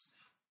sisters.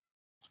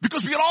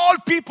 Because we are all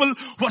people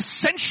who are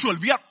sensual.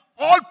 We are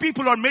all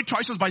people who are made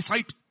choices by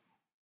sight.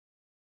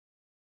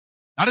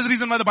 That is the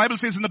reason why the Bible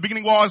says in the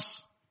beginning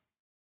was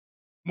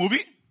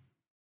movie?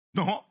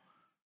 No.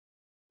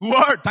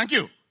 Word. Thank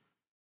you.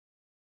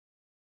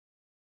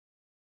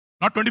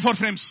 Not 24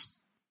 frames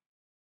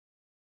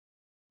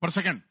per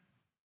second.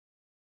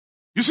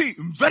 You see,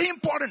 very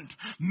important.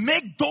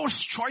 Make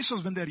those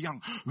choices when they're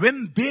young.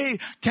 When they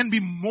can be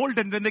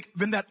molded,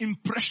 when they're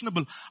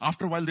impressionable,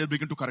 after a while they'll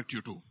begin to correct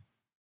you too.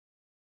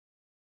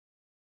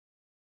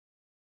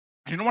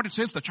 And you know what it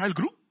says? The child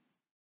grew.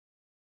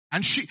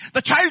 And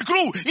the child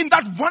grew. In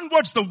that one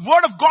word, the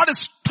word of God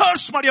is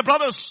thirst, my dear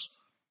brothers.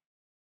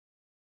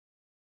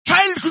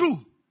 Child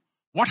grew.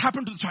 What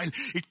happened to the child?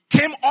 It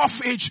came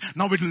off age.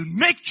 Now it will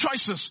make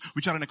choices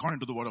which are according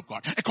to the word of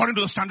God, according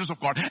to the standards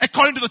of God,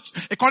 according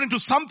to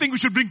something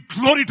which will bring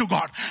glory to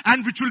God,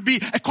 and which will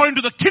be according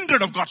to the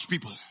kindred of God's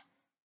people.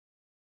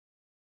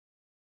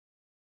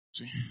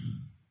 See?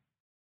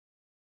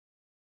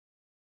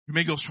 You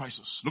make those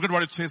choices. Look at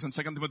what it says in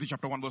 2 Timothy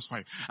chapter 1 verse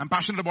 5. I'm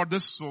passionate about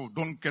this, so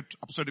don't get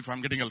upset if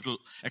I'm getting a little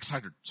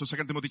excited. So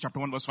 2 Timothy chapter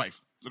 1 verse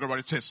 5. Look at what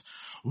it says.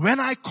 When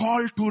I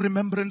call to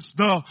remembrance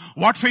the,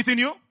 what faith in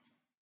you?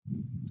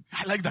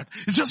 I like that.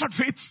 It's just not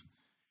faith.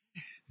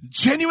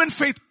 Genuine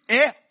faith.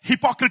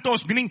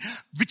 Hypocritos, meaning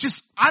which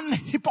is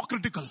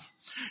unhypocritical.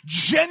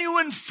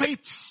 Genuine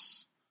faith.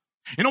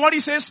 You know what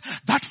he says?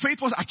 That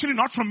faith was actually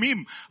not from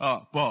me,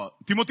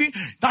 Timothy.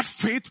 That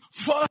faith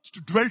first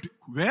dwelt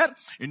where?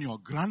 In your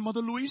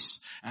grandmother Louise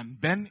and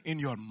then in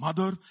your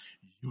mother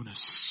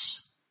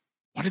Eunice.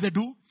 What did they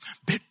do?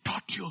 They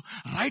taught you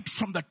right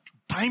from the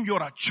time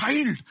you're a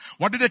child.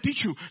 What did they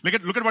teach you? Look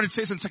at what it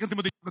says in 2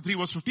 Timothy 3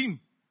 verse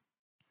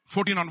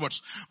 14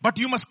 onwards. But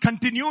you must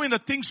continue in the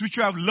things which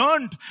you have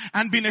learned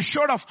and been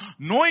assured of,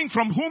 knowing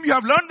from whom you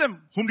have learned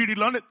them. Whom did you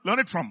learn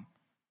it from?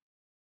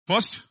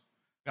 First,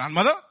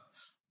 grandmother,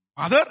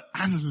 mother,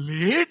 and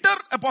later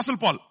Apostle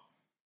Paul.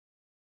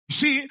 You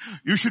see,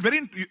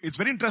 it's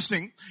very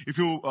interesting if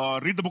you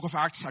read the book of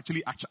Acts,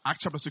 actually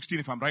Acts chapter 16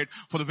 if I'm right,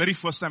 for the very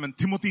first time when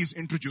Timothy is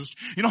introduced.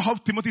 You know how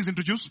Timothy is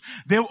introduced?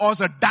 There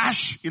was a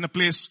dash in a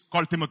place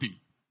called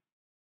Timothy.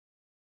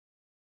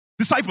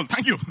 Disciple,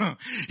 thank you.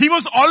 He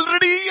was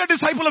already a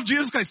disciple of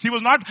Jesus Christ. He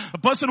was not a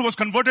person who was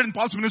converted in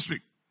Paul's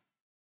ministry.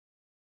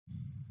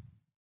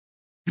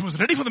 He was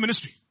ready for the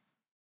ministry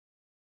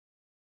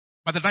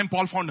by the time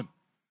Paul found him.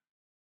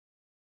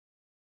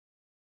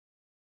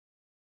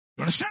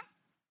 You understand?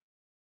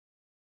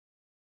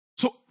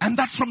 So, and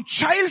that from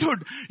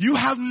childhood, you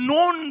have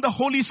known the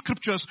holy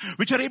scriptures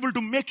which are able to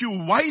make you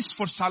wise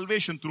for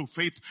salvation through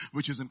faith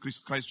which is in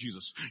Christ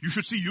Jesus. You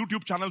should see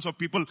YouTube channels of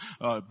people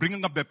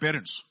bringing up their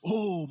parents.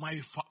 Oh,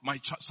 my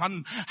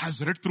son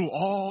has read through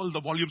all the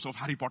volumes of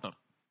Harry Potter.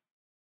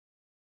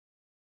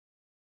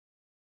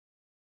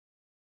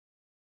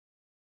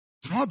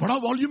 इतना बड़ा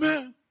volume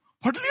है,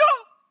 पढ़ लिया.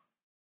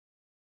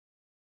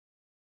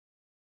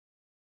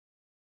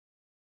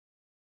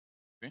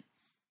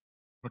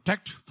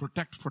 Protect. Look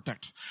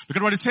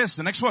at what it says,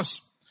 the next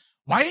verse.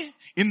 Why?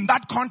 In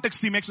that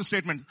context, he makes a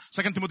statement.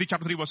 2 Timothy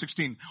chapter 3 verse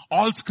 16.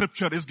 All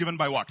scripture is given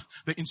by what?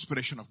 The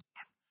inspiration of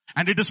God.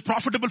 And it is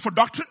profitable for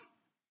doctrine,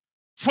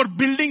 for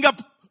building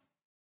up,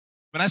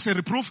 when I say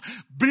reproof,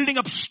 building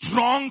up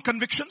strong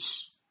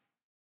convictions,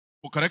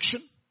 for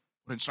correction,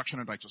 for instruction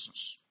in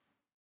righteousness.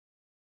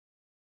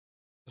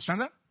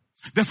 Understand that?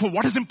 Therefore,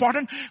 what is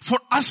important? For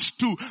us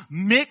to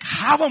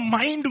have a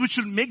mind which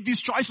will make these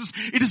choices.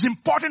 It is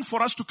important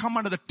for us to come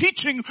under the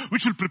teaching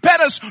which will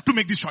prepare us to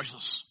make these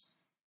choices.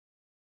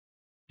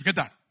 You get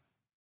that?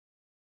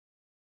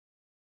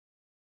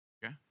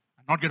 Okay?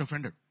 And not get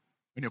offended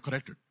when you're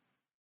corrected.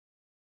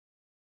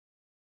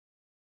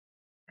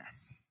 Okay.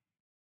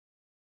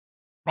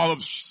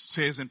 Proverbs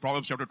says in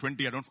Proverbs chapter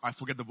 20, I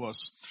forget the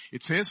verse.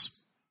 It says,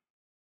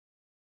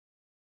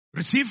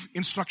 receive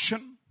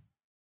instruction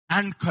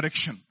and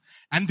correction,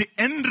 and the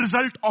end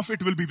result of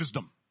it will be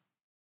wisdom.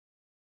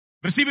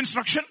 Receive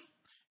instruction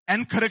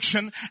and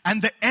correction,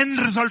 and the end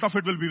result of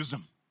it will be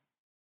wisdom.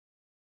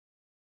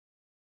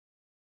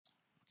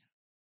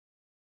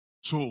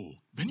 So,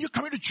 when you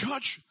come into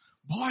church,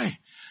 boy,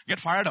 get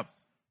fired up.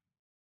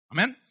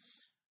 Amen?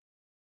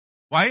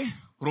 Why?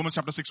 Romans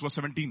chapter 6 verse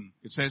 17.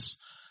 It says,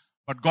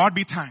 but God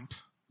be thanked,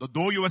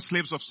 though you were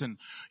slaves of sin,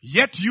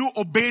 yet you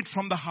obeyed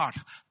from the heart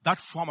that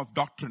form of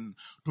doctrine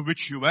to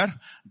which you were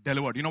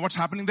delivered. You know what's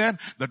happening there?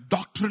 The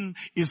doctrine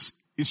is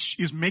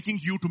making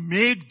you to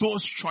make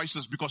those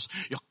choices because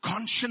your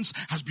conscience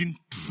has been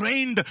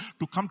trained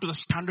to come to the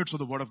standards of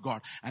the Word of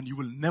God, and you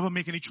will never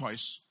make any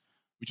choice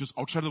which is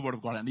outside of the Word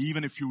of God. And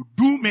even if you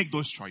do make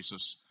those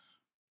choices,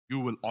 you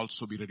will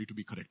also be ready to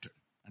be corrected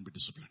and be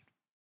disciplined.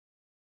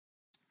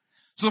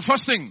 So the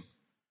first thing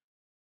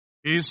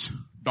is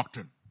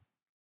doctrine.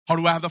 How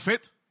do I have the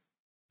faith?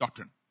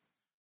 Doctrine.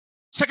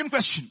 Second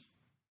question.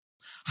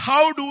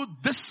 How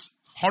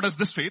does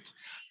this faith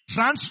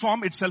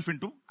transform itself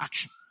into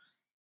action?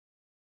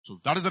 So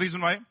that is the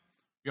reason why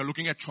we are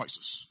looking at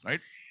choices,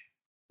 right?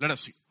 Let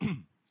us see.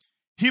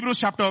 Hebrews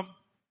chapter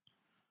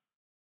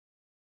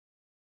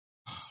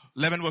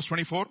 11 verse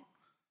 24.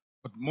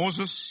 But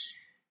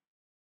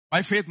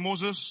by faith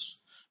Moses,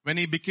 when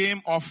he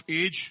became of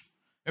age,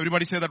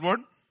 everybody say that word.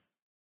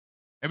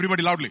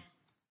 Everybody loudly.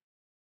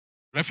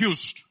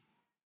 Refused.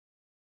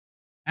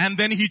 And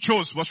then he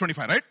chose, verse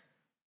 25, right?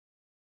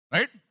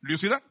 Right? Do you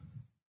see that?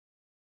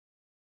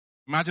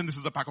 Imagine this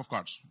is a pack of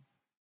cards.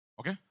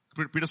 Okay?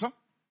 Peter sir?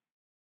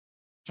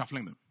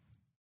 Shuffling them.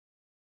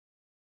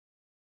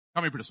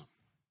 Come here, Peter sir.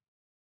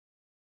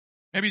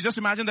 Maybe just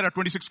imagine there are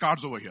 26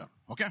 cards over here.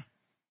 Okay?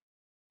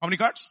 How many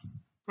cards?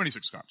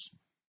 26 cards.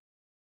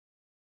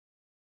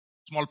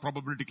 Small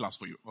probability class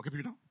for you. Okay,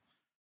 Peter?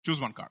 Choose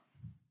one card.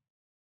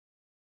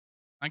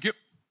 Thank you.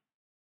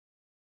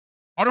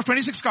 Out of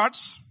 26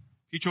 cards,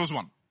 he chose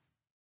one.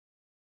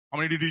 How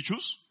many did he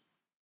choose?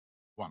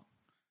 One.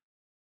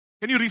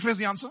 Can you rephrase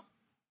the answer?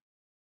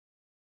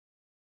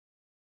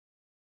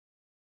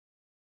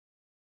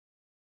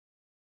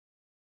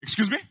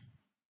 Excuse me?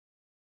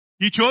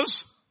 He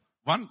chose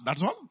one,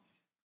 that's all.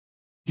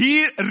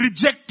 He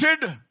rejected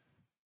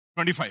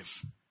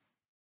 25.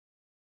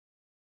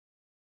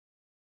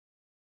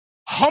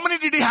 How many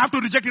did he have to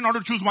reject in order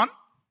to choose one?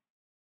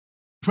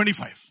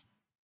 25.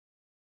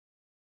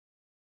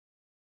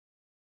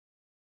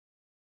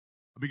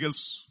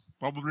 Abigail's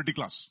probability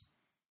class.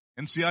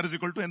 NCR is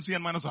equal to NCN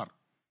minus R.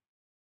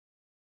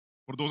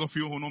 For those of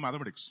you who know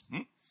mathematics.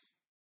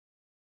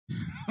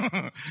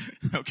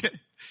 Okay.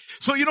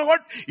 So you know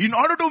what? In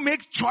order to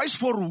make choice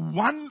for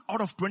 1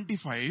 out of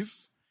 25,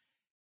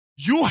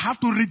 you have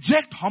to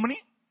reject how many?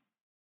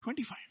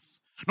 25.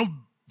 Now,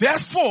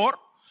 therefore,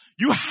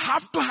 you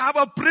have to have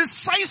a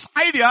precise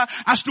idea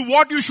as to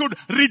what you should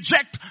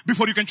reject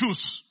before you can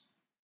choose.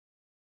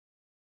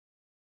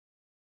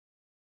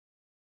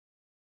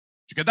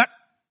 Did you get that?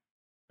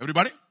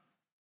 Everybody?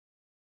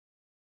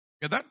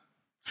 Get that?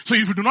 So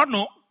if you do not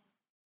know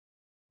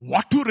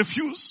what to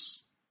refuse,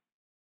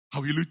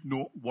 how will you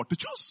know what to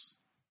choose?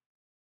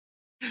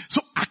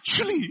 So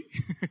actually,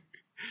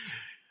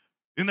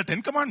 in the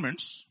 10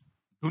 commandments,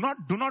 do not.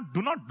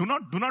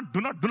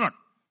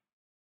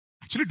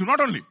 Actually, do not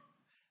only.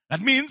 That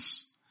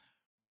means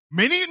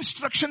many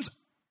instructions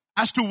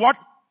as to what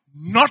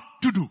not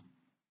to do.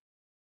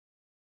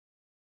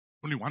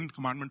 Only one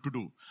commandment to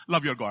do.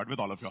 Love your God with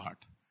all of your heart.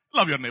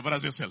 Love your neighbor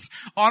as yourself.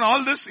 On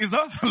all this is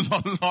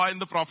the law in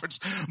the prophets.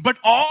 But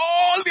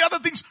all the other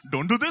things,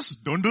 don't do this,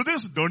 don't do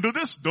this, don't do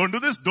this, don't do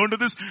this, don't do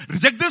this.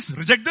 Reject this,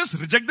 reject this,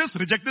 reject this,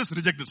 reject this,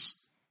 reject this.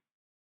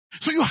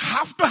 So you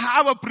have to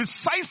have a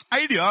precise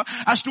idea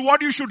as to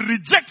what you should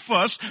reject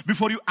first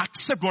before you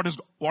accept what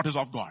is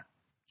of God.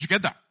 Did you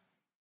get that?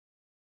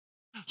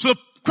 So the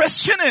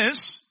question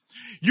is,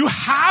 you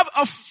have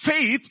a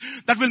faith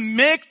that will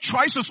make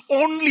choices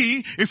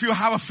only if you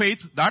have a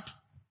faith that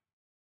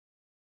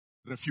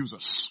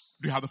refuses.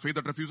 Do you have the faith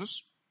that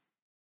refuses?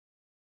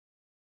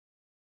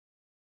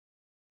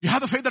 You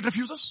have the faith that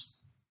refuses?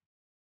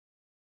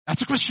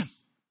 That's a question.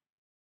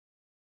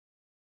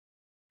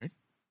 Right?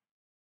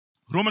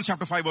 Romans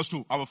chapter 5 verse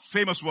 2, our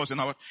famous verse in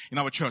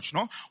our church,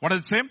 no? What does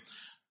it say?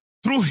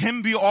 Through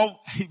him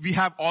we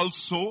have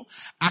also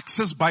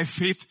access by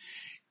faith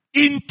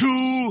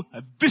into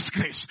this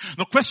grace.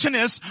 The question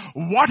is,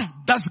 what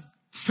does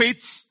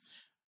faith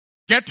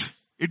get?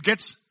 It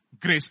gets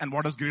grace. And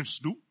what does grace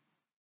do?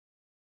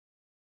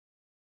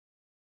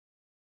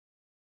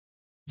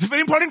 It's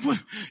very important.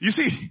 You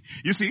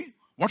see,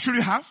 what should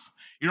you have?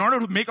 In order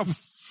to make a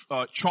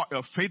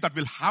faith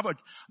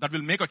that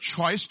will make a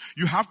choice,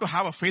 you have to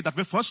have a faith that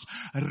will first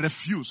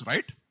refuse,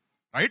 right?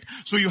 Right?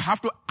 So you have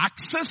to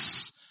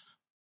access,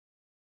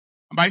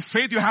 by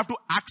faith you have to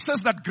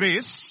access that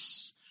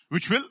grace,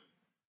 which will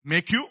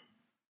make you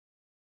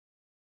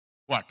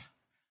what?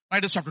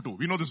 Titus chapter 2.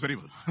 We know this very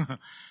well.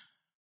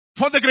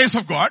 For the grace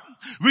of God,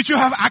 which you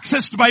have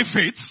accessed by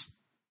faith.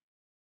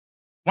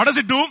 What does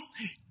it do?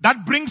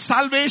 That brings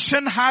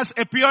salvation has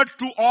appeared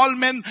to all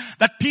men,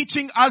 that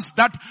teaching us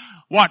that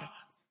what?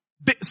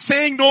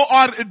 Saying no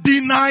or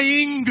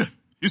denying.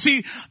 You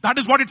see, that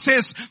is what it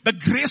says. The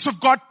grace of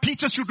God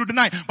teaches you to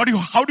deny. But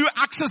how do you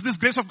access this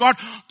grace of God?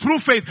 Through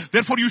faith.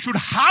 Therefore you should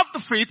have the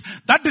faith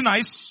that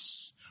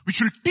denies, which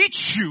will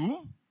teach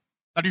you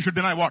that you should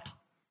deny what?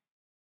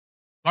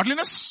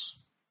 Godliness,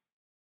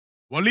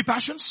 worldly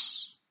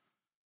passions,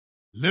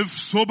 live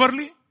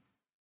soberly,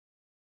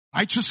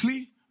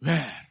 Righteously,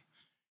 where?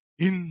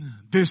 In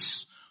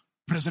this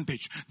present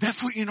age.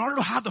 Therefore, in order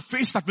to have the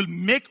faith that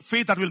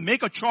will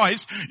make a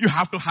choice, you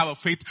have to have a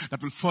faith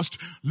that will first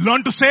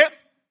learn to say,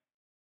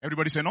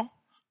 everybody say no?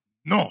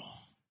 No.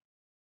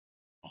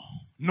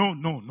 No,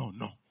 no, no,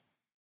 no.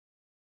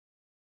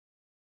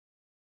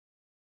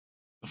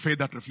 The faith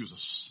that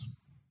refuses.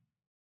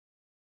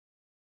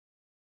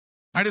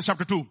 Titus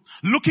chapter 2.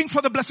 Looking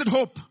for the blessed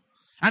hope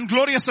and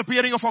glorious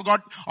appearing of our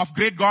God, of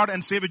great God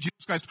and Savior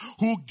Jesus Christ,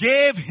 who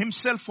gave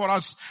himself for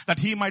us that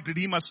he might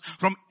redeem us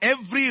from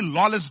every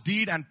lawless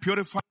deed and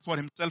purify for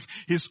himself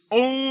his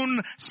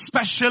own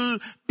special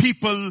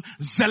people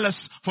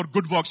zealous for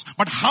good works.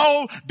 But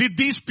how did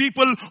these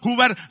people who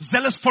were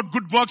zealous for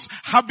good works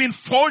have been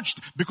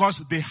forged?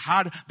 Because they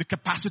had the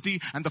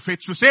capacity and the faith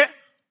to say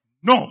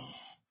no,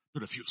 to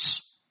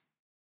refuse.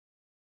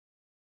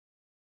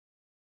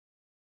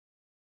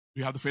 Do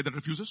you have the faith that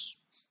refuses?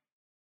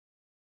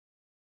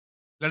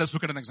 Let us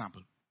look at an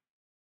example.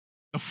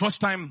 The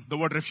first time the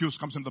word refuse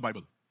comes in the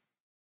Bible.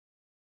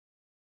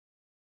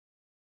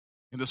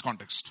 In this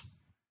context.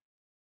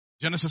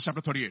 Genesis chapter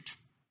 38.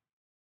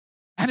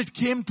 And it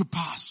came to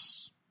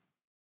pass.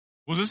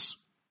 Who's this?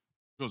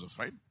 Joseph,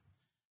 right?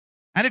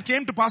 And it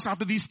came to pass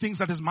after these things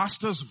that his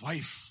master's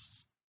wife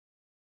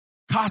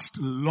cast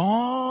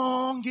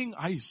longing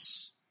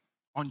eyes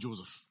on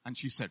Joseph. And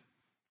she said,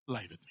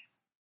 lie with me.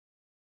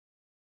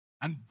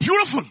 And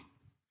beautiful.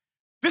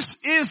 This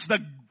is the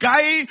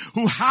guy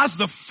who has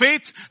the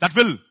faith that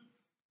will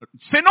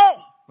say no,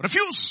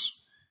 refuse.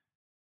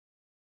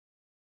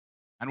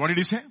 And what did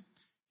he say?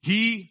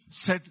 He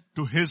said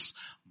to his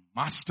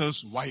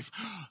master's wife,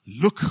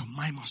 look,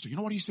 my master. You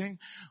know what he's saying?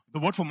 The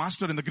word for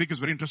master in the Greek is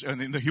very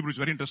interesting, in the Hebrew is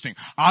very interesting.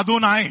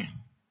 Adonai.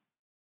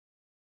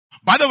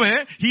 By the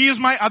way, he is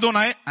my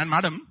Adonai, and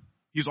madam,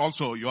 he's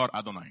also your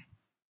Adonai.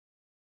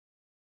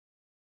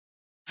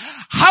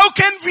 How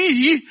can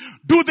we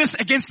do this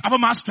against our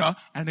master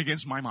and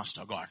against my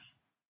master, God?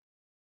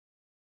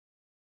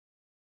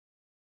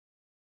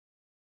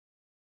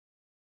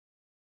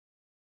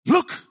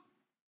 Look,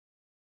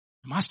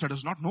 the master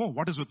does not know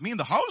what is with me in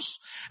the house,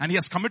 and he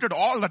has committed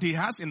all that he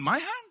has in my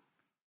hand.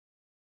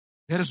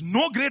 There is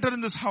no greater in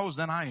this house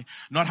than I,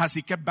 nor has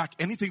he kept back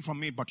anything from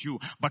me but you,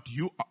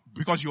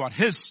 because you are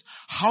his.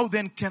 How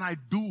then can I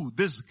do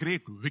this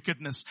great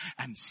wickedness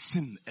and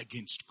sin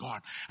against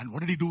God? And what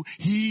did he do?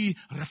 He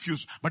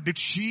refused. But did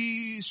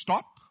she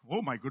stop?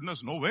 Oh my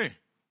goodness, no way.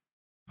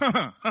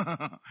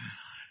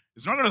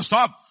 It's not going to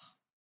stop.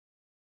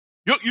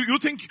 You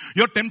think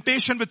your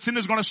temptation with sin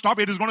is going to stop?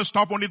 It is going to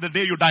stop only the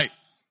day you die.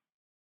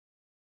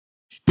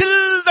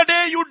 Till the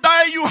day you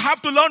die, you have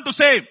to learn to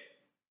say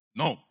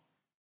no.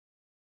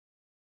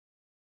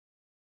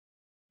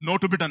 No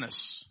to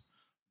bitterness.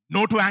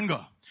 No to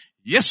anger.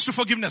 Yes to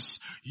forgiveness.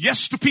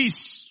 Yes to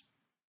peace.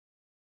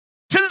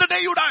 Till the day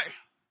you die.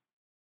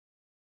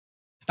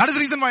 That is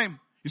the reason why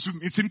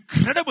it's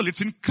incredible. It's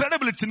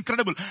incredible. It's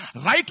incredible.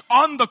 Right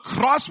on the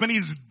cross when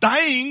he's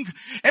dying,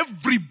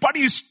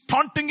 everybody is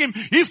taunting him.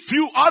 If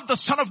you are the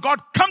Son of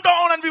God, come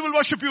down and we will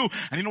worship you.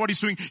 And you know what he's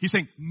doing? He's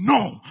saying,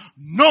 no,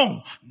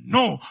 no,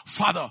 no,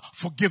 Father,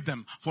 forgive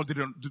them, for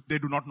they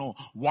do not know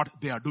what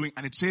they are doing.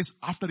 And it says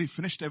after he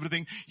finished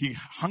everything, he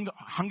hung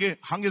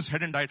his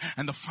head and died.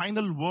 And the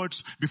final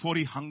words before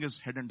he hung his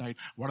head and died,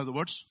 what are the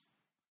words?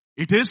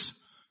 It is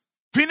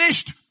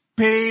finished.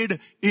 Paid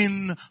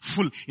in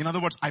full. In other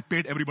words, I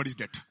paid everybody's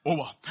debt.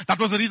 Over. That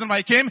was the reason why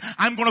I came.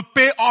 I'm going to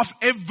pay off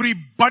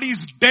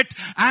everybody's debt.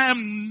 I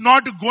am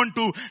not going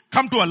to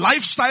come to a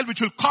lifestyle which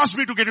will cause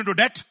me to get into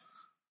debt.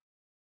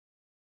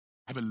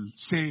 I will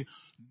say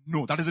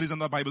no. That is the reason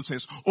the Bible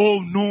says, oh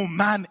no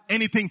man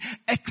anything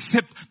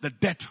except the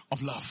debt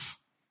of love.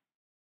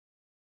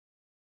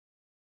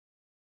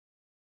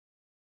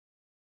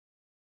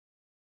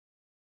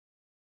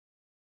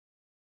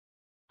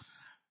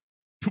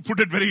 To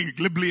put it very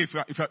glibly, if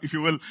you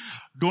will,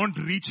 don't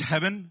reach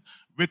heaven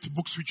with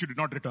books which you did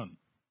not return.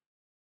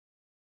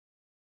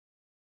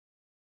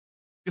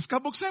 Kiska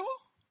books hai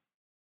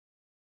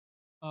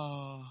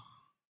wo?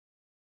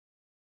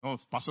 No,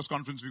 pastor's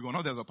conference we go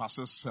now. There's a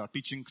pastor's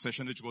teaching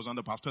session which goes on.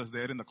 The pastor is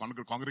there in the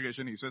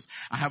congregation. He says,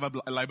 I have a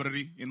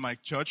library in my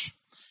church.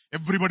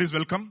 Everybody is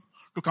welcome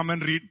to come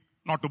and read,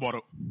 not to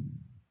borrow.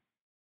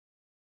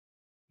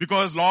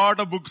 Because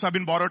lot of books have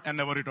been borrowed and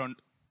never returned.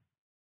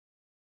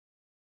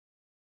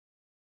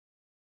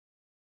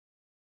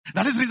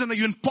 That is the reason that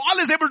even Paul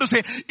is able to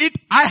say,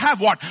 I have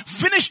what?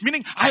 Finished,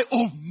 meaning I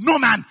owe no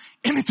man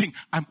anything.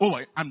 I'm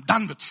over. I'm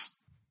done with.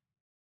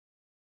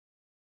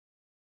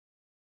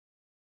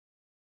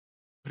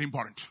 Very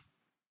important.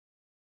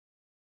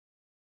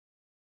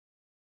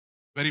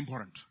 Very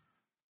important.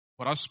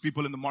 For us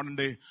people in the modern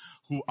day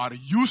who are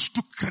used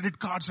to credit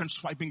cards and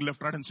swiping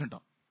left, right and center.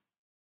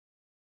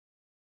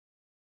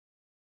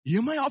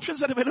 EMI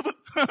options are available.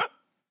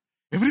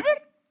 Everywhere.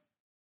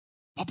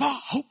 Papa,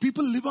 how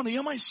people live on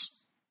EMIs?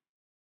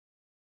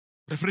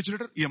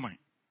 Refrigerator, EMI.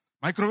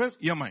 Microwave,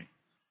 EMI.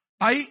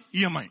 Tie,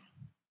 EMI.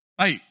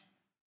 Tie,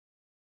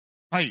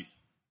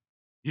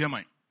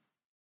 EMI.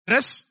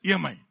 Dress,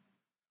 EMI.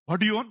 What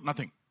do you own?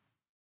 Nothing.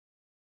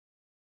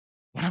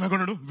 What am I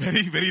going to do?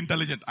 Very, very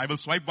intelligent. I will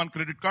swipe one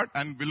credit card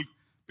and will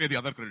pay the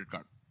other credit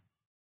card.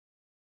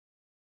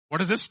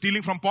 What is this?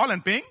 Stealing from Paul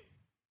and paying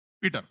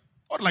Peter.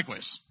 Or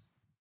likewise.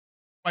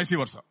 Vice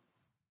versa.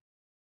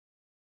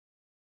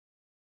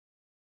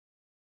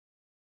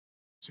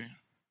 See?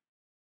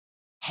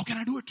 How can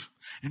I do it?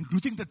 And do you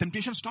think the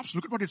temptation stops?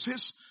 Look at what it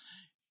says.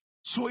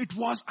 So it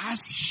was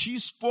as she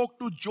spoke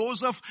to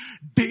Joseph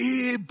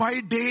day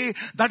by day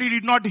that he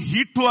did not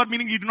heed to her,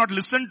 meaning he did not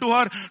listen to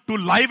her, to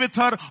lie with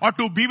her or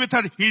to be with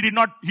her. He did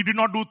not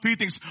do three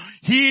things.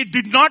 He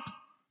did not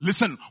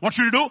listen. What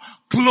should he do?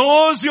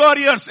 Close your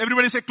ears.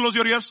 Everybody say close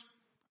your ears.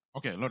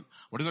 Okay, Lord,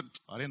 what is it?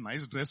 Are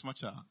nice dress,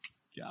 macha.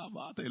 Kya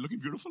baat hai? Looking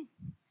beautiful.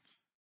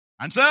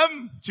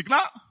 Handsome, chikna.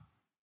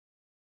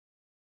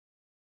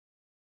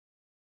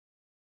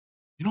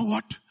 You know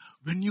what?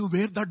 When you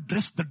wear that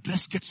dress, the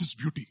dress gets its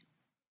beauty.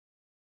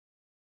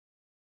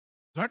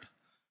 That?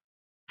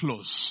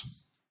 Close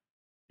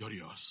your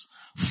ears.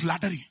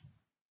 Flattery.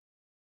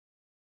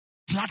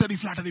 Flattery.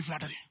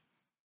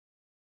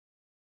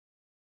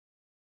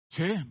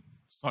 Say,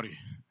 sorry.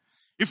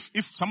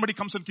 If somebody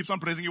comes and keeps on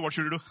praising you, what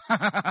should you do?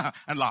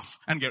 And laugh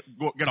and get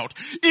out.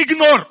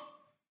 Ignore.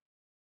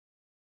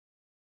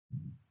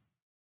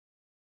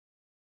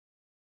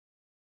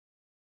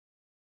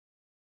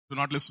 Do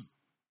not listen.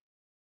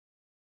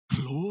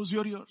 Close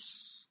your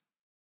ears.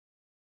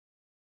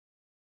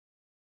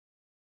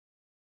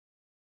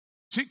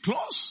 See,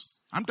 close.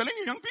 I'm telling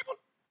you, young people.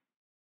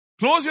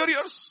 Close your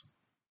ears.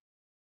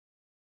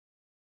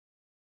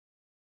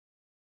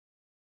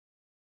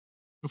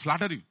 To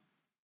flattery.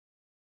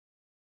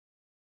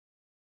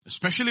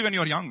 Especially when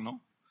you're young, no?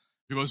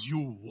 Because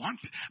you want,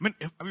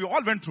 we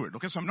all went through it,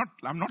 okay? So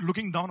I'm not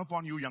looking down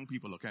upon you young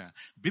people, okay?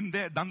 Been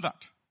there, done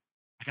that.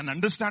 I can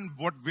understand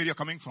where you're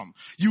coming from.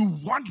 You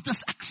want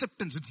this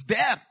acceptance. It's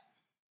there.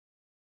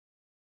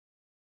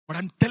 But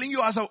I'm telling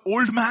you as an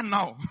old man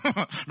now,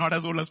 not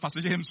as old as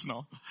Pastor James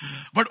now,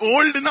 but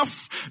old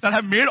enough that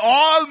I've made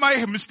all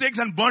my mistakes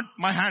and burnt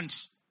my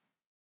hands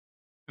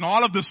in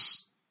all of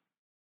this.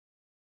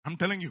 I'm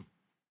telling you,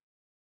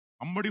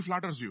 somebody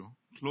flatters you,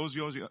 close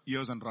your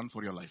ears and run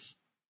for your life.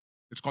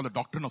 It's called the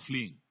doctrine of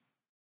fleeing.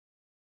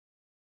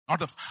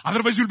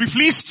 Otherwise you'll be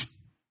fleeced.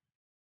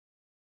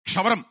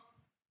 Kshawaram.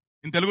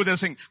 In Telugu they're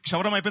saying,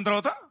 Kshawaram ayipin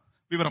tarvata,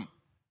 vivaram.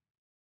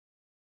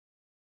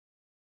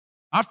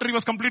 After he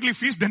was completely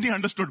fleeced, then he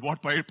understood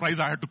what price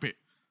I had to pay.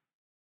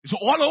 It's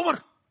all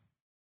over.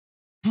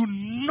 Do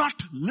not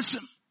listen.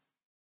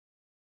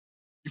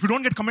 If you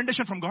don't get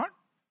commendation from God,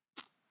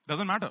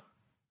 doesn't matter.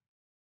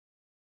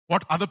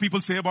 What other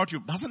people say about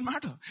you, doesn't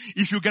matter.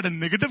 If you get a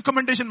negative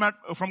commendation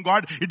from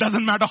God, it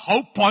doesn't matter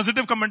how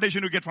positive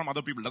commendation you get from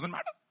other people, doesn't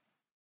matter.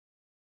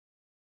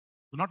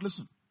 Do not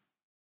listen.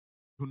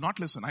 Do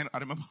not listen. I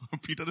remember,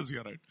 Peter is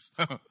here,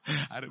 right?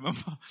 I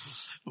remember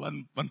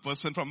one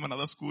person from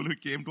another school who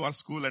came to our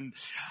school and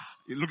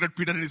he looked at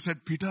Peter and he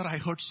said, Peter, I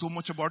heard so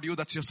much about you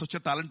that you're such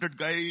a talented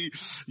guy.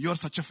 You're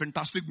such a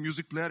fantastic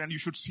music player and you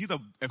should see the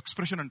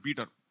expression on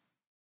Peter.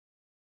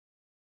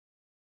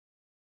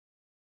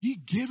 He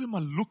gave him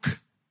a look.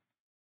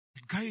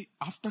 The guy,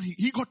 after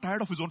he got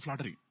tired of his own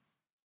flattery.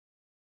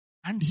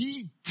 And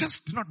he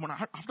just did not want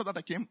to. After that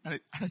I came and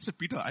I said,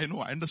 Peter, I know,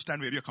 I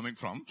understand where you're coming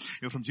from.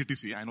 You're from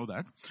GTC, I know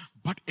that.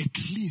 But at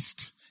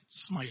least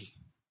smile.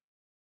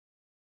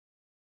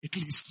 At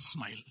least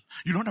smile.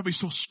 You don't have to be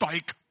so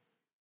stoic.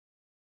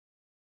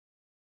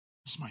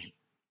 Smile.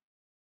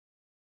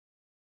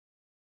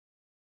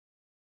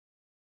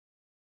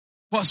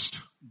 First,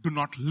 do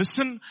not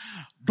listen.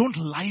 Don't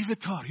lie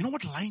with her. You know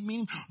what lie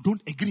means?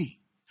 Don't agree.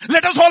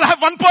 Let us all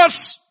have one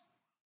purse.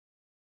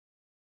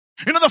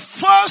 You know, the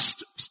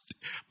first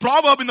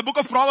proverb in the book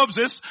of Proverbs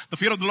is, the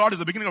fear of the Lord is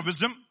the beginning of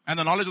wisdom, and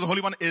the knowledge of the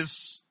Holy One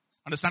is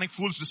understanding.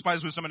 Fools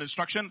despise wisdom and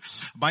instruction.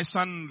 My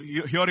son,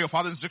 hear your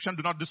father's instruction.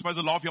 Do not despise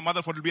the law of your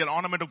mother, for it will be an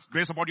ornament of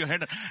grace about your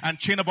head and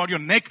chain about your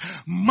neck.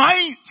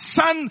 My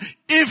son,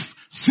 if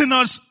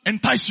sinners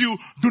entice you,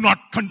 do not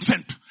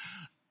consent.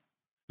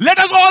 Let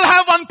us all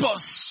have one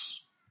purse.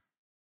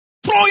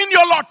 Throw in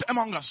your lot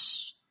among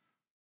us.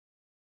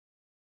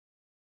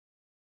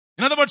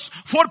 In other words,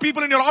 4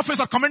 people in your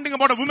office are commenting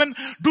about a woman.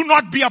 Do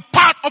not be a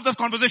part of the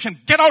conversation.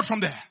 Get out from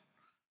there.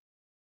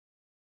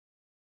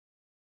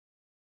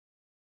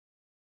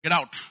 Get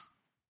out.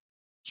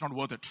 It's not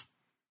worth it.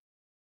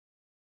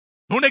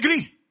 Don't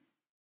agree.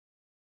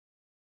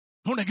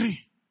 Don't agree.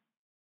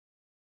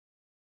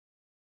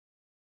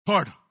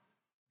 Third,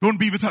 don't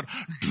be with her.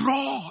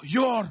 Draw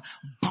your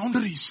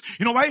boundaries.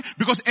 You know why?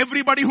 Because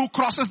everybody who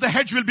crosses the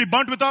hedge will be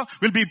burnt with her,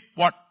 will be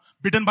what?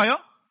 Bitten by a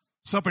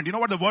serpent. You know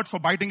what the word for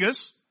biting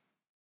is?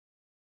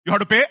 You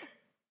have to pay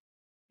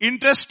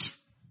interest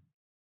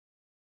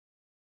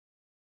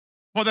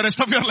for the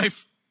rest of your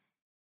life.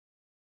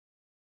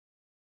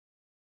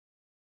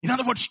 In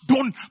other words,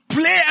 don't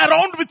play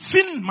around with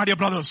sin, my dear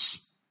brothers.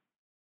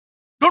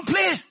 Don't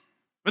play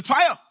with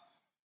fire.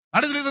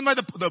 That is the reason why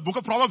the book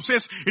of Proverbs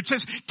says, it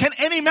says, can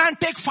any man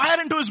take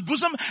fire into his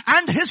bosom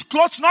and his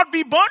clothes not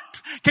be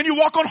burnt? Can you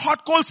walk on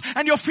hot coals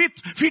and your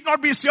feet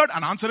not be seared?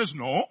 And answer is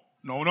no.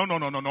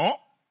 No.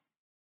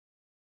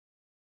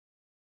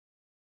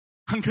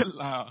 Uncle,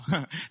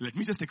 let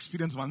me just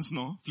experience once,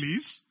 no,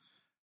 please.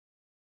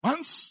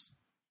 Once.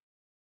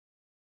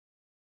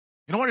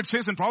 You know what it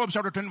says in Proverbs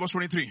chapter 10 verse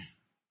 23?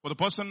 For the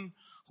person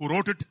who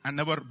wrote it and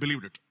never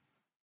believed it.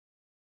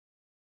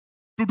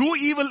 To do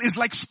evil is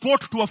like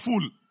sport to a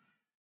fool.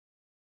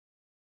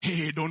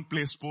 Hey, don't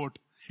play sport.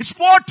 It's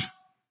sport.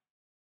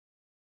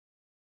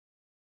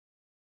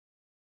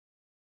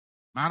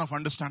 Man of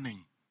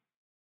understanding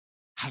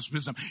has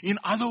wisdom. In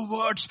other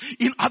words,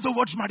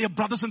 my dear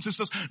brothers and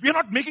sisters, we are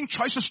not making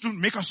choices to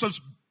make ourselves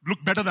look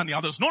better than the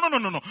others. No.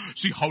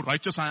 See how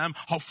righteous I am,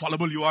 how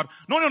fallible you are.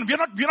 No. We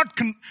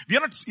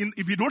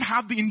don't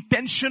have the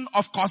intention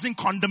of causing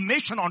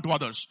condemnation onto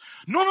others.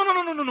 No.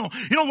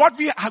 You know what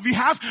we have?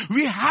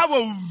 We have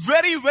a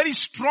very, very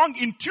strong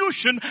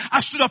intuition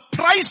as to the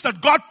price that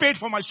God paid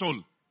for my soul.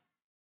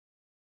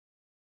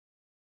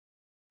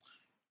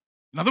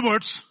 In other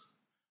words,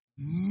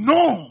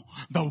 know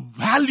the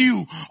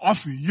value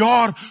of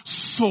your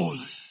soul.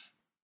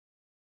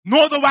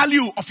 Know the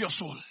value of your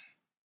soul.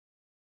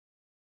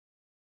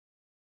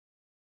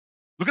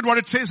 Look at what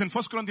it says in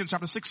 1 Corinthians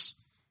chapter 6.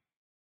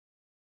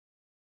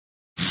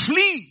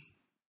 Flee.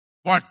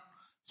 What?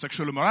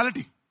 Sexual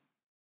immorality.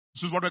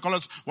 This is what we call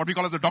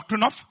as the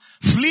doctrine of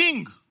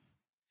fleeing.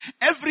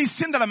 Every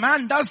sin that a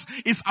man does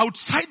is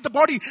outside the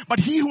body, but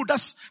he who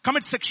does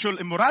commit sexual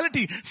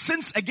immorality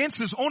sins against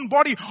his own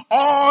body.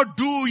 Or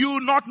do you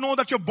not know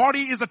that your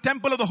body is the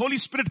temple of the Holy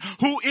Spirit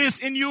who is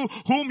in you,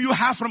 whom you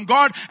have from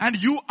God, and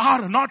you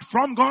are not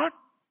from God?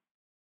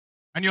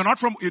 And you're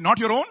not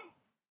your own?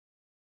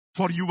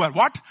 For you were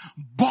what?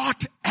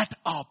 Bought at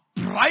a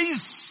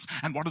price.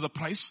 And what is the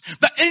price?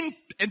 The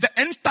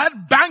entire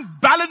bank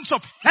balance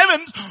of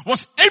heaven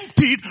was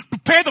emptied to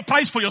pay the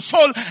price for your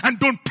soul. And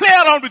don't play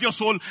around with your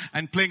soul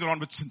and playing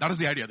around with sin. That is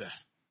the idea there.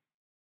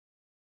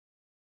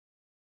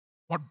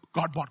 What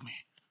God bought me.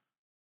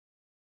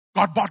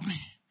 God bought me.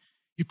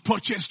 He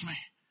purchased me.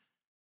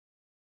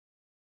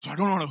 So I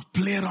don't want to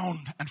play around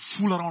and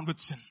fool around with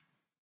sin.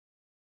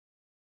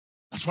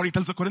 That's what he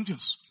tells the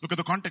Corinthians. Look at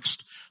the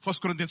context. 1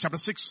 Corinthians chapter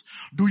 6.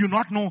 Do you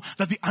not know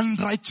that the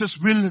unrighteous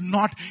will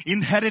not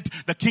inherit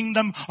the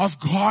kingdom of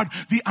God?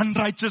 The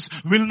unrighteous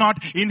will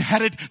not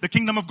inherit the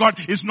kingdom of God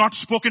is not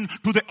spoken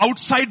to the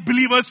outside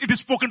believers. It is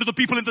spoken to the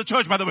people in the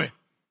church, by the way.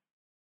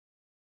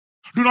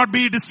 Do not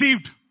be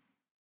deceived.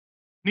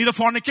 Neither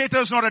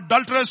fornicators, nor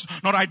adulterers,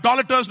 nor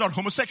idolaters, nor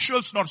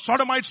homosexuals, nor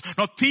sodomites,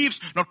 nor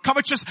thieves, nor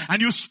covetous.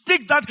 And you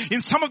speak that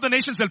in some of the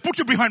nations, they'll put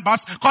you behind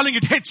bars, calling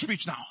it hate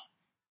speech now.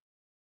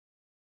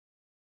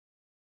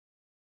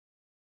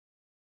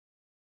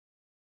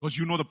 Because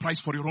you know the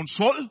price for your own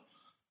soul,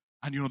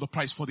 and you know the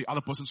price for the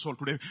other person's soul.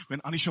 Today, when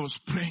Anisha was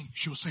praying,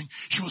 she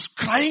was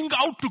crying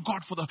out to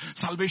God for the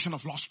salvation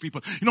of lost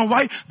people. You know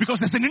why? Because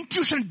there's an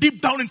intuition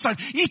deep down inside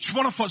each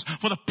one of us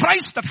for the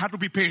price that had to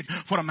be paid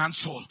for a man's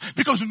soul.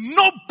 Because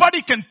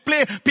nobody can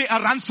pay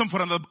a ransom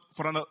for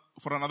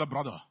another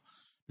brother.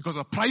 Because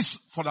the price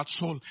for that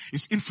soul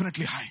is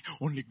infinitely high.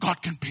 Only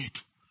God can pay it.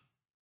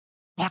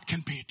 God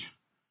can pay it.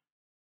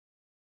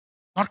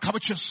 Not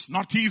covetous,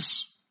 not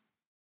thieves.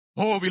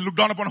 Oh, we look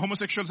down upon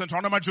homosexuals and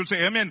sodomites. You'll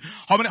say, amen.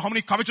 How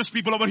many covetous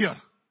people over here?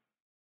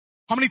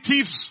 How many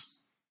thieves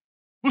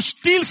who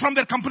steal from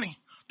their company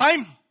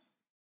time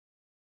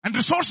and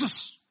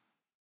resources?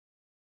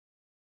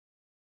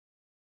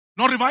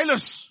 Nor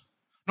revilers,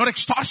 nor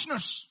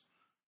extortioners.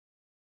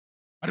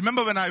 I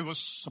remember when I was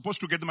supposed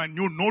to get my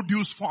new no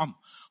dues form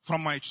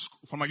from my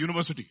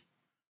university.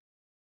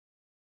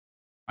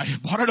 I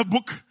borrowed a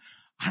book.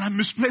 And I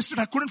misplaced it.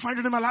 I couldn't find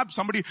it in my lab.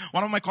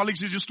 One of my colleagues,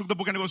 he just took the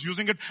book and he was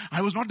using it.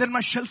 I was not there in my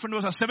shelf and it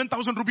was a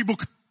 7,000 rupee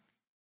book.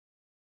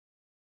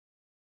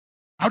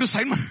 I have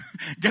to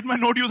get my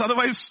no dues,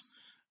 otherwise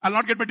I'll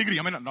not get my degree.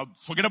 Now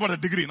forget about the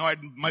degree.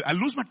 I'll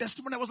lose my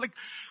testimony. I was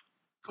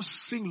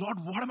saying, Lord,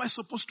 what am I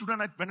supposed to do?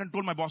 And I went and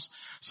told my boss,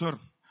 sir,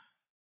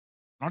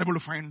 not able to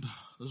find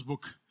this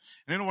book.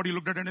 And you know what he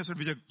looked at and he said,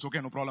 Vijay, it's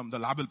okay, no problem. The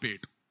lab will pay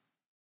it.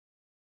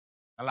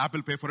 The lab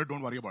will pay for it,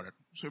 don't worry about it.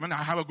 So when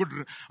I have a good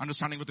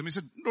understanding with him, he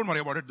said, don't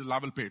worry about it, the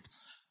lab will pay it.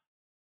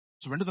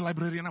 So I went to the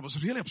librarian, I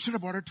was really upset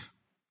about it.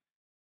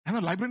 And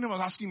the librarian was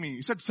asking me,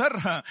 he said, sir,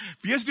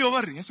 PhD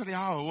over? I said,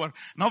 yeah, over.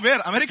 Now where?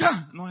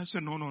 America? No, I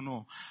said, no,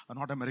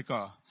 not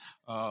America.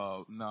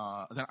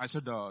 Then I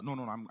said, no,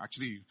 I'm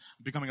actually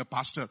becoming a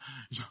pastor.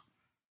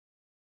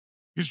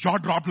 His jaw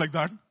dropped like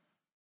that.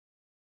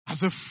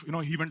 As if,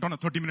 he went on a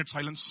 30-minute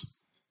silence.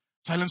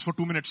 Silence for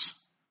 2 minutes.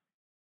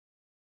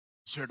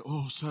 Said,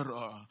 oh sir,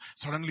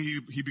 suddenly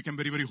he became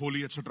very, very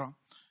holy, etc.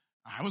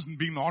 I was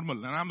being normal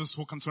and I was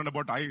so concerned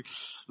about I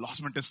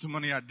lost my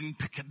testimony, I didn't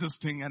get this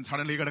thing, and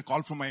suddenly I got a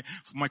call from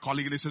my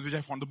colleague and he says, Vijay,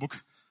 I found the book,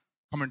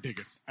 come and take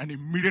it. And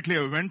immediately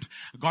I went,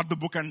 got the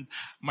book, and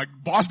my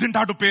boss didn't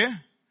have to pay.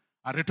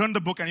 I returned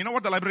the book, and you know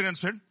what the librarian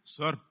said?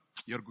 Sir,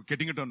 you're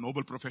getting into a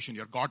noble profession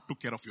here. God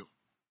took care of you.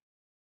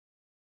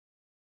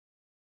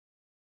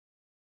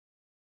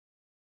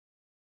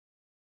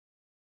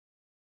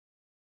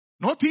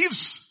 no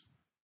thieves,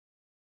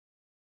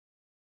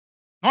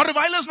 nor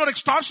revilers, nor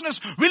extortioners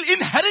will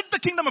inherit the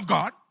kingdom of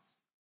God.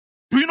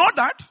 Do you know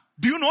that?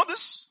 Do you know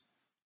this?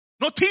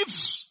 No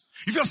thieves.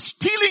 If you're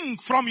stealing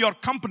from your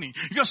company,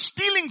 if you're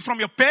stealing from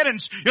your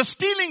parents, you're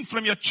stealing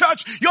from your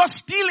church, you're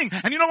stealing.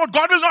 And you know what?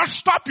 God will not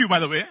stop you, by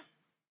the way.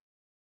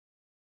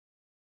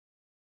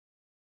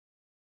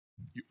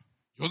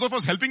 Joseph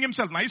was helping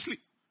himself nicely.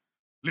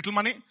 Little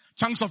money,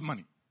 chunks of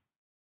money,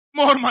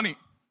 more money.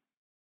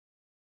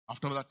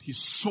 After that, he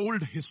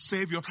sold his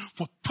Savior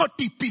for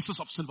 30 pieces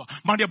of silver.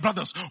 My dear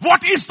brothers,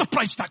 what is the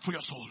price tag for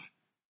your soul?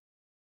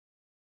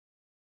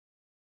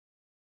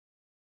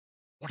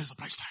 What is the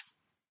price tag?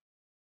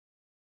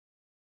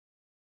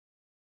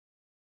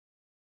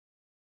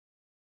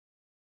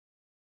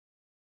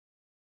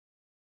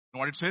 You know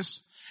what it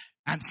says?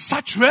 And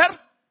such were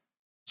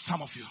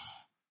some of you.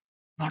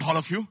 Not all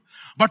of you.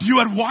 But you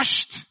were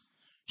washed.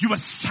 You were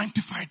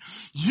sanctified.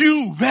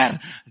 You were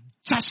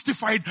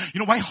justified. You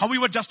know why? How we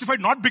were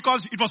justified? Not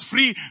because it was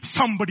free.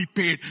 Somebody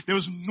paid. There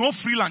was no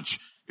free lunch.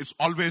 It's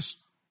always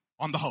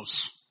on the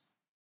house.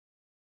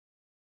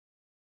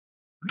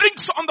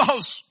 Drinks on the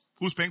house.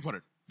 Who's paying for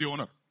it? The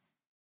owner.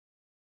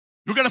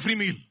 You get a free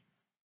meal.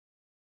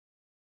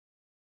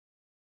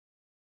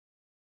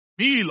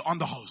 Meal on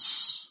the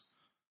house.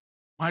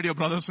 My dear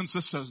brothers and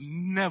sisters,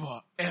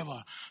 never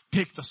ever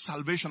take the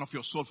salvation of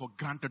your soul for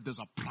granted. There's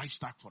a price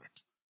tag for it.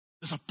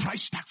 There's a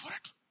price tag for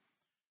it.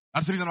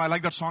 That's the reason why I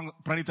like that song,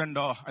 Pranit and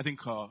I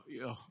think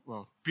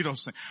Peter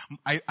was saying.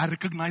 I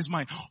recognize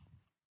my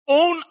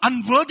own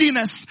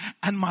unworthiness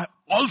and my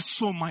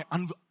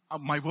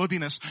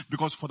worthiness,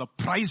 because for the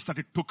price that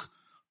it took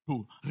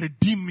to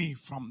redeem me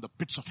from the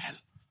pits of hell.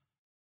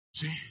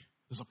 See,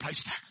 there's a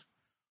price tag.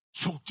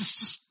 So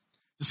just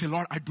say,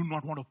 Lord, I do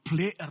not want to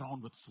play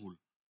around with fool.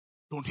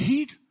 Don't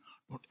heed,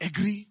 don't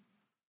agree.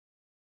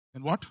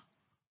 Then what?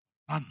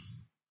 Run,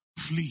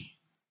 flee.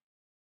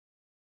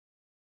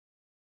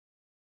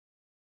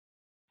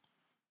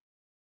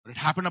 But it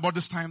happened about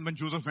this time when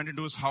Joseph went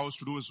into his house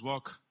to do his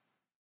work.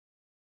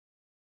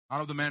 None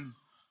of the men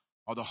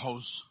or the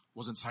house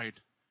was inside,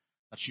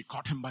 that she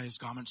caught him by his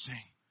garment saying,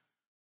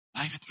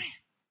 lie with me.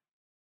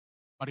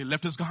 But he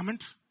left his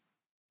garment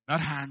in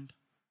her hand,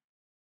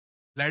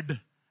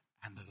 fled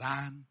and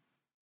ran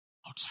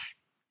outside.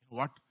 You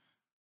know what?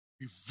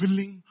 Be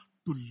willing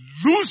to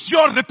lose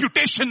your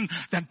reputation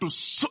than to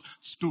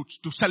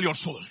sell your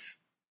soul.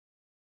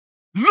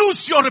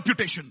 Lose your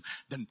reputation,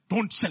 then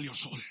don't sell your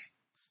soul.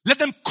 Let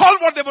them call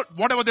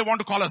whatever they want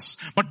to call us,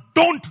 but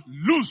don't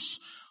lose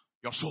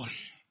your soul.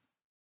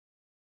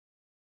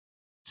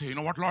 Say, you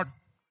know what, Lord?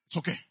 It's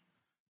okay.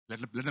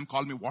 Let them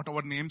call me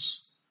whatever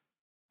names.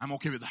 I'm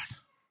okay with that.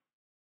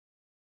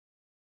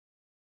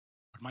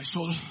 But my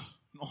soul,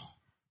 no.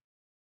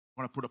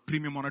 I want to put a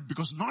premium on it,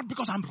 not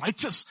because I'm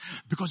righteous,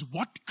 because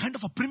what kind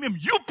of a premium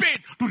you paid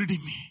to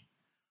redeem me.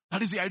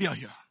 That is the idea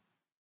here.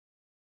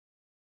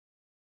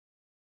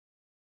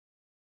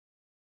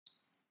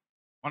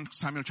 1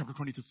 Samuel chapter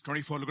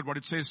 24, look at what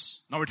it says.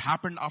 Now it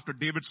happened after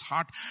David's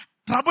heart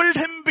troubled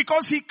him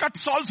because he cut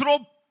Saul's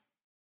robe.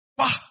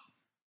 Bah.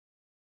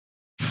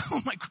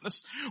 Oh my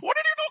goodness. What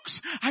did you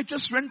do? I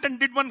just went and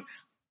did one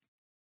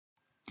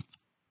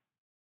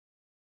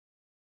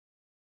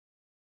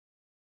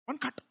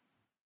cut.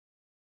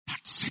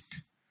 That's it.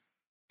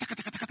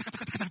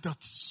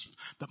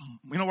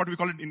 You know what we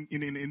call it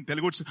in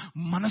Telugu? It's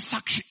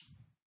manasakshi.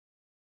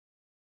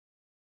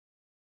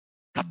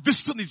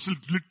 It's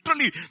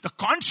literally the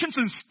conscience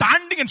is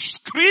standing and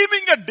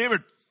screaming at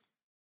David.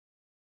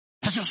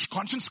 Does your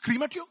conscience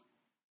scream at you?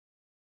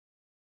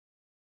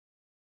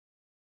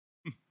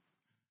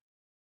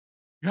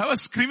 You have a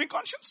screaming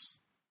conscience?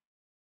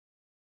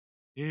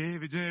 Hey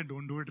Vijay,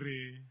 don't do it,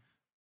 Ray.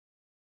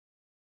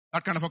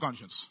 That kind of a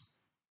conscience.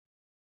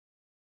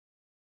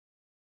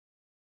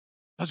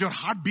 Does your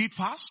heart beat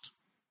fast?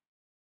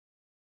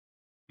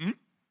 You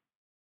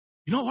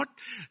know what?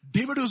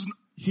 David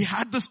he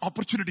had this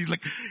opportunity. He's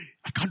like,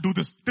 I can't do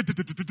this. He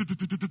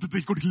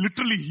could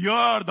literally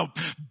hear the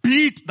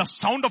beat, the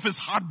sound of his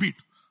heartbeat.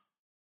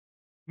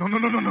 No.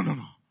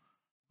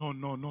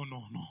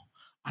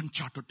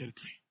 Uncharted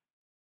territory.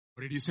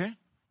 What did he say?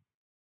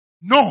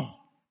 No.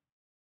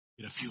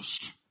 He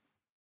refused.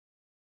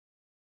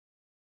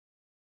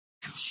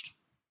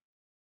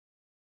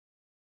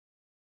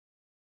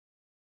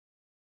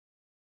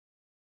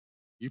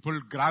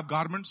 People grab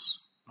garments,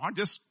 not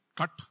just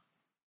cut.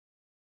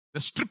 They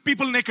strip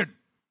people naked.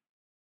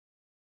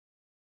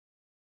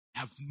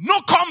 Have no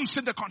qualms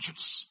in their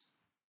conscience.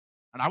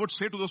 And I would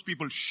say to those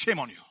people, shame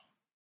on you.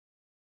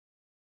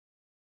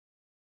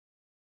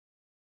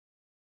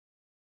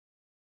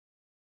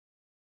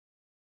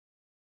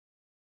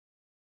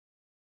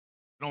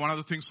 You know, one of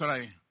the things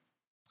that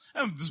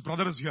this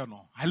brother is here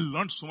now. I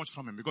learned so much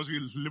from him because we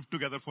lived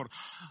together for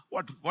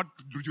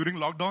during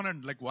lockdown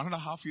and like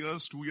 1.5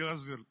 years, 2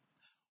 years.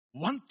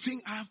 One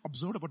thing I have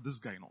observed about this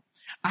guy,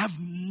 I have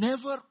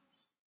never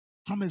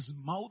from his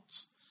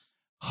mouth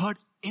heard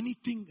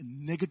anything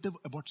negative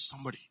about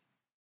somebody.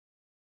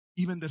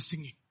 Even their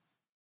singing.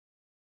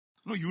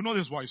 No, you know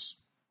this voice.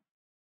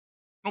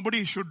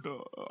 Nobody should,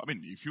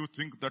 if you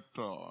think that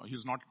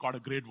he's not got a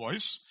great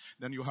voice,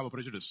 then you have a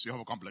prejudice, you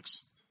have a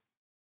complex.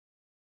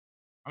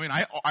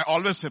 I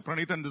always say,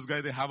 Pranit and this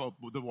guy, they have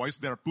the voice,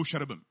 they are two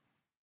cherubim.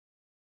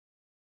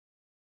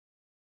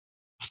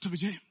 Pastor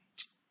Vijay,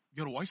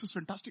 your voice is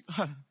fantastic.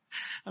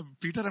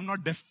 Peter, I'm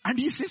not deaf. And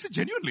he says it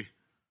genuinely.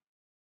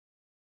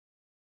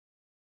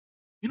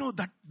 You know,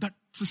 that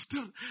sister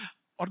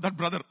or that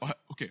brother,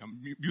 okay, I'm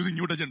using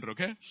neuter gender,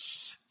 okay?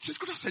 She's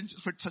got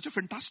such a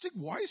fantastic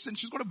voice and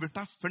she's got a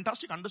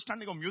fantastic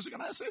understanding of music.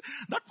 And I say,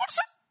 that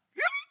person,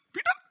 really,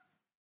 Peter?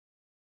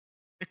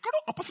 Ekkodo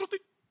apasruti.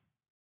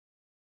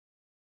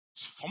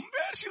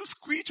 Somewhere she'll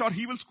screech or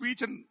he will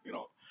screech and,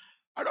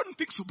 I don't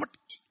think so, but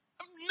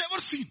I've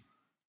never seen.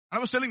 And I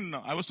was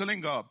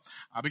telling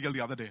Abigail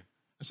the other day,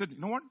 I said, you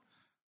know what?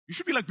 You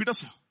should be like Peter,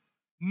 sir.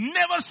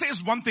 Never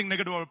says one thing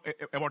negative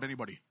about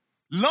anybody.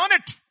 Learn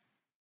it.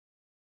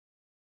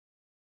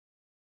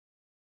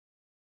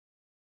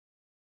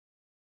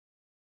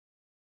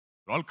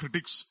 We're all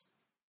critics.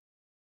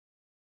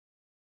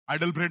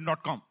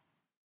 Idlebrain.com.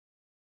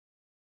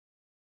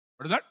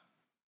 What is that?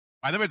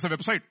 By the way, it's a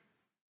website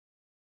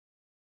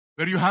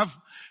where you have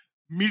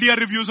media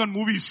reviews on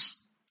movies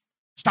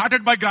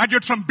started by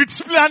graduates from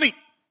BITS Pilani.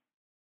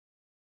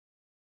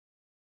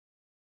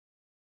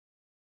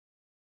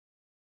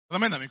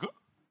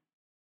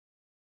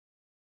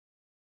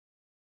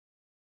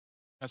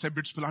 I say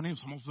BITS Pilani,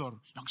 some of the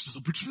youngsters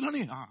of BITS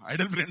Pilani.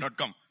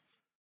 Idlebrain.com.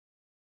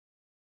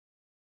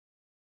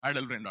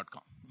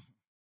 Idlebrain.com.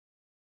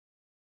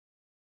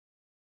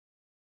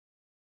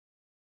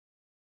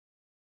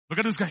 Look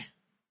at this guy.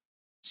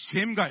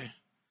 Same guy.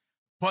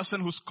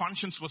 Person whose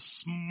conscience was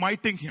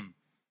smiting him.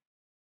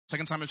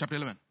 2 Samuel chapter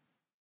 11.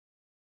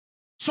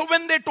 So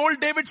when they told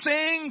David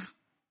saying,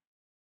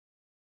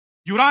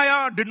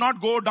 Uriah did not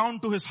go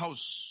down to his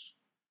house,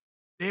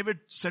 David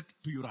said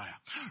to Uriah,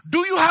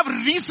 do you have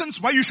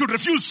reasons why you should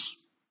refuse?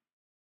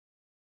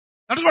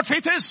 That is what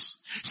faith is.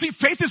 See,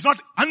 faith is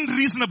not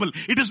unreasonable.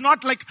 It is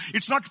not like,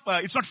 it's not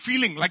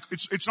feeling like,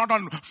 it's not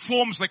on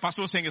forms like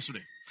Pastor was saying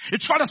yesterday.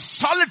 It's got a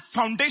solid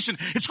foundation.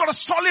 It's got a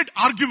solid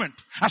argument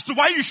as to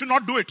why you should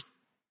not do it.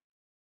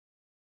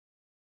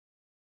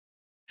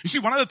 You see,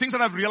 one of the things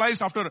that I've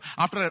realized after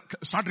I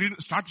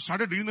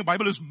started reading the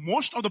Bible is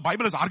most of the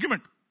Bible is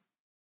argument.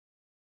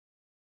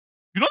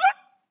 You know that?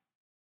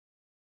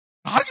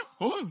 Argument.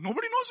 Oh,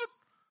 nobody knows it.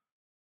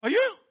 Are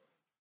you?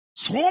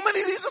 So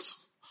many reasons.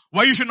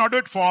 Why you should not do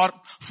it? For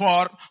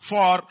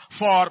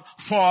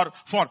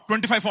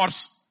 25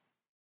 hours.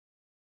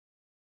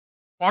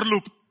 For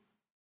loop.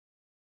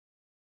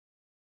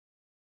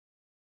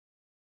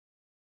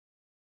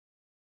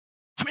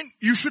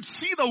 You should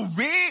see the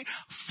way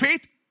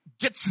faith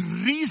gets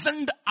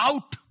reasoned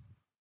out.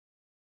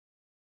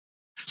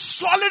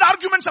 Solid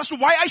arguments as to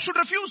why I should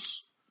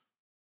refuse.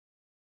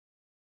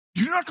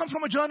 You did not come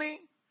from a journey.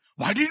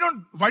 Why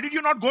did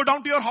you not go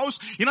down to your house?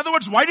 In other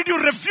words, why did you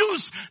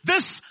refuse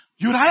this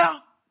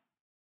Uriah?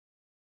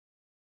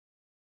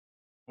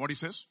 What he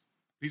says?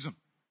 Reason.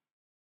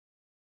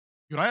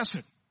 Uriah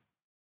said,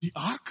 the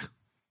ark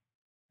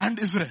and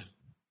Israel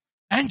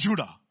and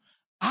Judah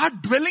are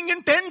dwelling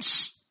in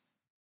tents.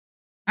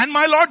 And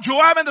my lord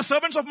Joab and the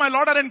servants of my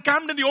lord are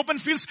encamped in the open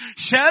fields.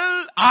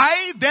 Shall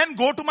I then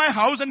go to my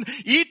house and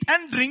eat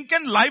and drink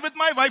and lie with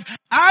my wife?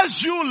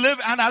 As you live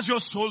and as your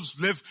souls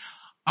live,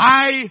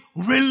 I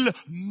will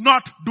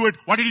not do it.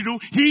 What did he do?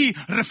 He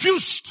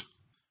refused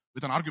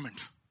with an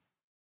argument.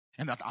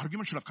 And that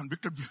argument should have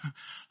convicted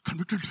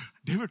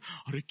David.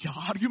 Arey, kya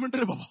argument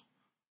hai baba?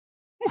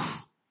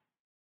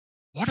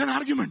 What an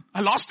argument.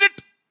 I lost it.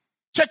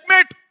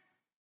 Checkmate.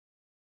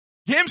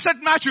 Game,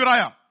 set, match,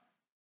 Uriah.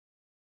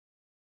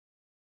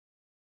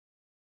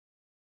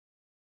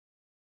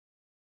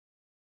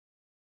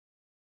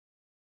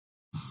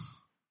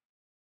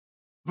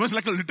 It was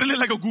literally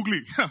like a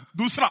googly.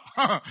 Dusra,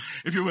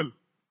 if you will.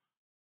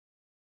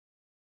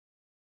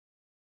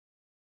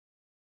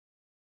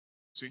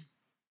 See?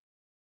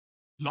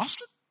 Lost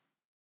it.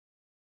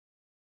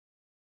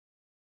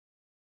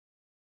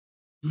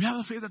 Do you have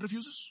a faith that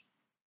refuses?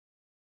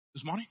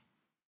 This morning?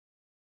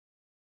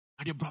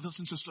 And dear brothers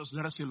and sisters,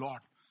 let us say,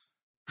 Lord,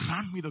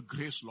 grant me the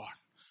grace, Lord,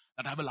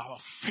 that I will have a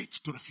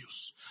faith to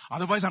refuse.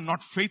 Otherwise, I'm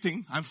not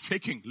faithing, I'm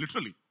faking,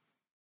 literally.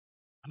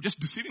 I'm just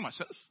deceiving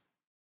myself.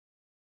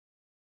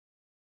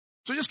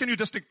 So can you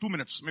just take 2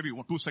 minutes, maybe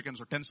 2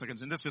 seconds or 10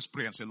 seconds, and let's just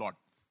pray and say, Lord,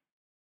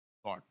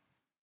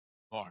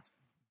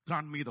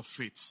 grant me the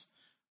faith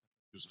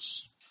that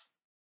refuses.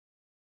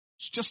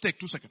 Just take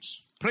 2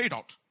 seconds. Pray it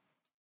out.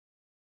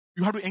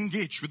 You have to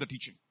engage with the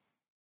teaching.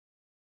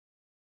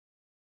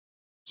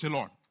 Say,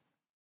 Lord,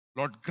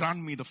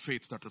 grant me the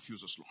faith that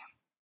refuses, Lord.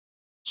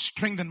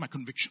 Strengthen my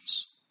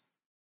convictions.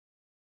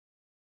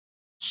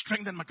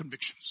 Strengthen my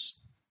convictions.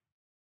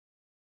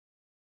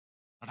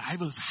 But I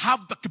will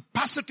have the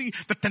capacity,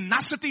 the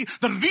tenacity,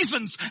 the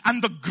reasons,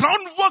 and the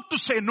groundwork to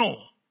say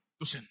no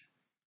to sin.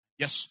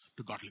 Yes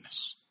to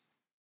godliness.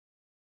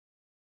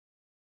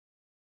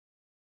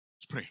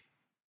 Let's pray.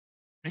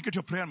 Make it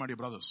your prayer, my dear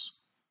brothers.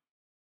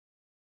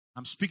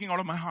 I'm speaking out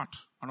of my heart,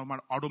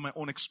 out of my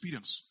own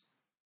experience.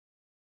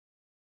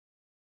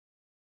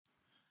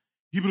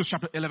 Hebrews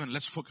chapter 11,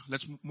 let's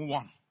move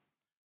on.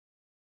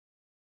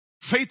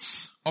 By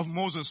faith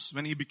Moses,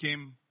 when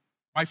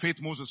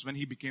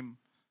he became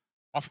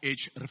of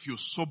age,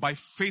 refused. So by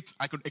faith,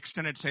 I could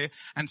extend it, say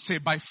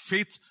by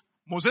faith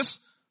Moses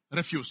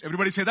refused.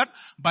 Everybody say that.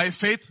 By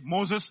faith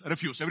Moses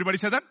refused. Everybody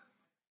say that.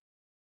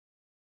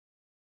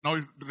 Now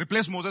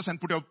replace Moses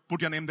and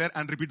put your name there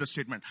and repeat the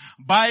statement.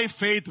 By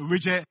faith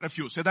Vijay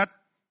refused. Say that.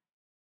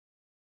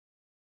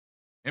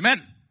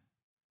 Amen.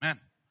 Okay,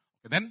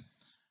 then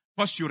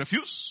first you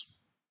refuse.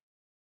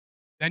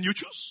 Then you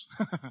choose.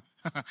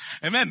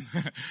 Amen.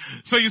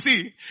 So you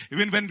see,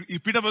 even when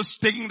Peter was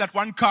taking that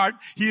one card,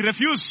 he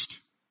refused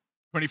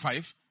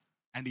 25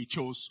 and he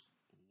chose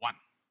one.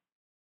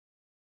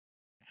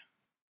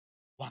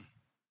 One.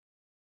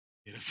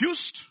 He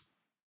refused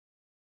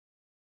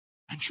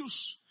and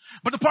choose.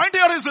 But the point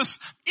here is this: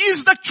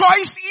 is the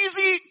choice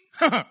easy?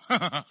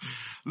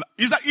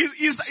 Is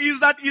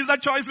that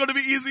choice going to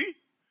be easy?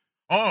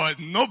 Oh,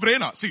 no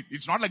brainer. See,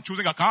 it's not like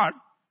choosing a card.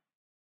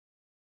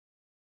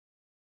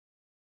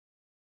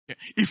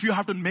 If you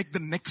have to make the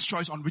next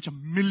choice on which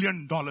 $1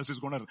 million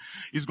is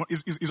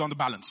on the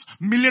balance.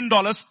 $1 million,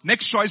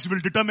 next choice will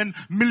determine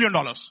 $1 million.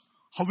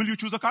 How will you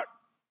choose a card?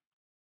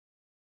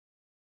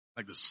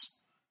 Like this.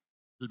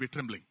 You'll be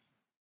trembling.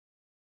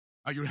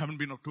 You haven't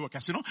been to a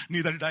casino?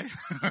 Neither did I.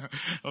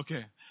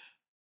 Okay.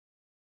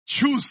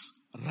 Choose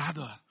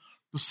rather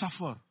to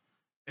suffer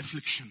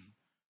affliction,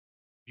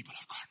 people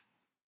of God.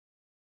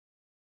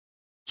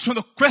 So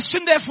the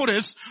question therefore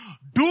is,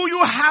 do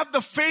you have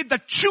the faith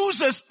that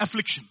chooses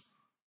affliction?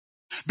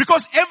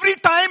 Because every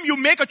time you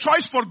make a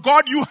choice for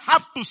God, you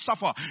have to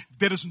suffer.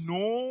 There is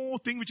no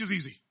thing which is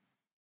easy.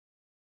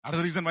 That's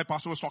the reason my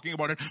pastor was talking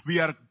about it. We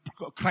are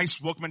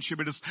Christ's workmanship.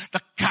 It is the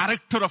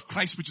character of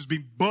Christ which is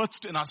being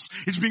birthed in us.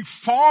 It's being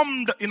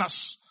formed in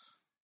us.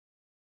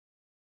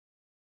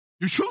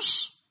 You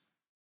choose.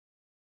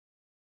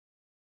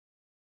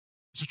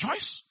 It's a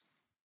choice.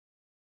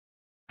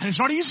 And it's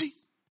not easy.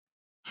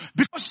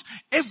 Because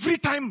every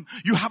time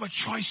you have a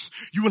choice,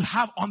 you will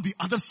have on the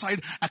other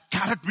side a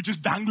carrot which is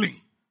dangling.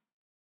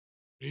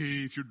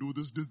 Hey, if you do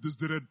this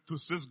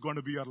is going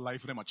to be your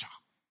life, Remacha.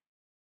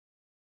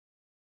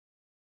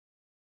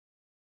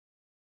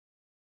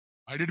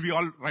 Why did we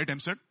all write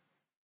MSET?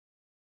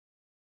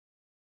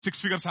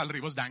 6-figure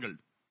salary was dangled.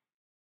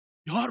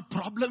 Your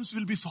problems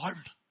will be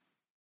solved.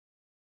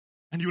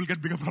 And you will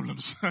get bigger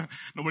problems.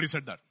 Nobody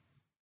said that.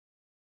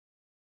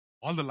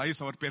 All the lies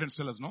our parents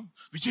tell us, no?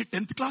 Vijay,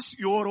 10th class,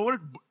 you're over.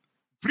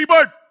 Free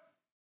bird.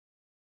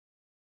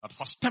 That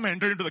first time I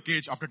entered into the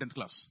cage after 10th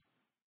class.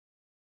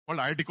 Called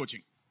IIT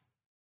coaching.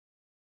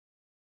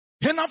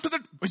 Then after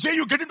that, Vijay,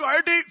 you get into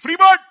IIT, free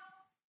bird.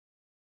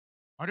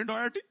 Got into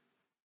IIT.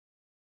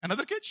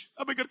 Another cage,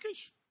 a bigger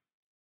cage.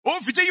 Oh,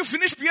 Vijay, you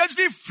finished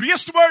PhD,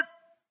 freest bird.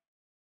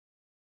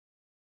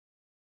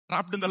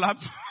 Trapped in the lab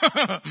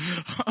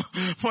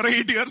for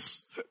 8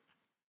 years.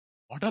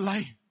 What a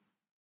lie.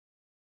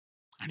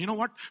 And you know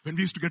what? When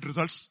we used to get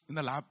results in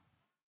the lab,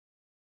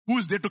 who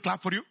is there to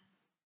clap for you?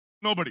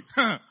 Nobody.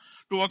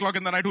 2 o'clock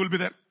in the night, who will be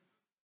there?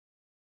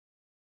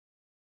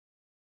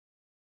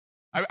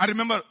 I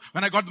remember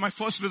when I got my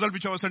first result,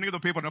 which I was sending to the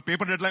paper. Now,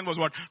 paper deadline was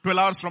what? 12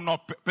 hours from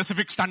now,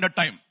 Pacific Standard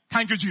Time.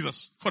 Thank you,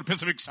 Jesus, for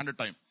Pacific Standard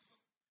Time.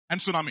 And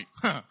tsunami.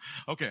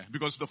 Okay,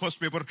 because the first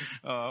paper,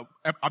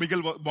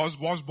 Abigail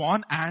was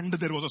born and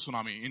there was a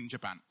tsunami in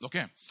Japan.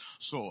 Okay.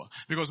 So,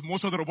 because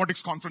most of the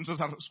robotics conferences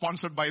are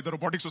sponsored by the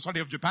Robotics Society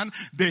of Japan,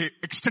 they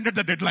extended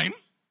the deadline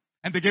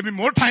and they gave me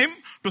more time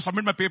to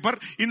submit my paper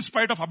in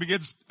spite of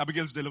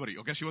Abigail's delivery.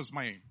 Okay. She was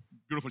my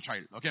beautiful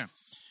child. Okay.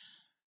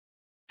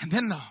 And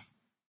then,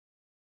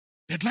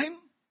 deadline,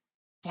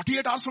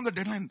 48 hours from the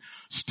deadline,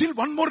 still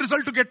one more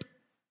result to get.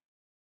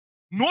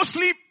 No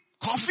sleep.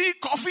 Coffee,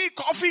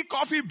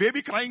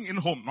 baby crying in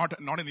home,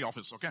 not in the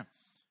office, okay?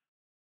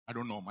 I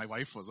don't know, my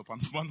wife was the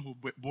one who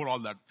bore all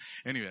that.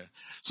 Anyway,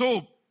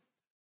 so,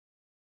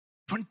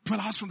 12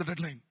 hours from the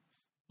deadline,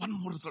 one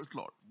more result,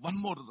 Lord, one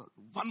more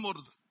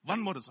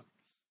result.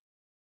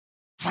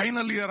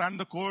 Finally, I ran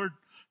the code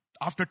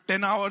after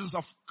 10 hours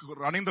of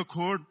running the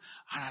code,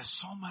 and I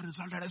saw my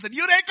result and I said,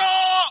 Eureka!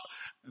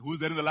 Who's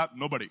there in the lab?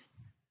 Nobody.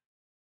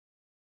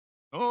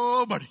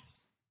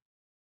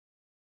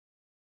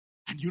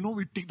 And you know,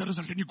 we take the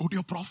result and you go to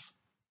your prof.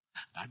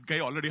 That guy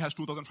already has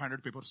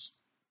 2,500 papers.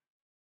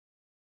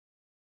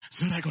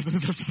 Sir, I got the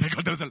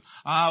result.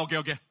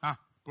 Okay.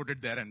 Put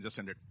it there and just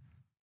send it.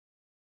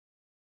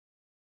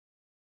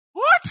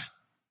 What?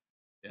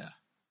 Yeah.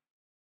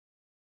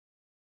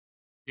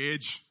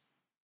 Age.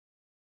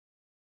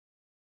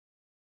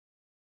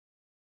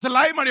 It's a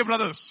lie, my dear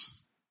brothers.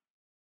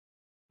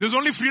 There's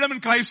only freedom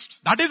in Christ.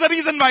 That is the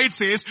reason why it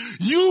says,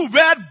 you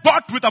were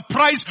bought with a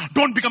price,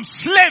 don't become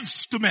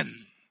slaves to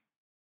men.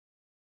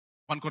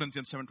 1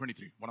 Corinthians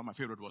 7:23, one of my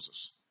favorite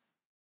verses.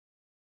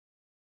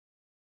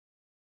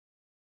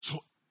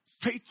 So,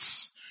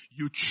 faiths,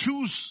 you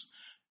choose,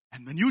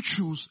 and when you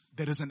choose,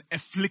 there is an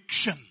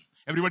affliction.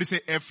 Everybody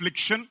say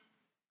affliction.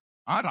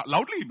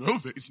 Loudly. No,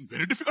 it's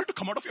very difficult to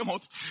come out of your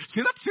mouth.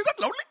 Say that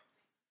loudly.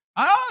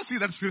 See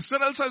that sister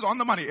Elsa is on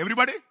the money.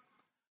 Everybody?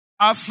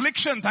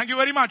 Affliction. Thank you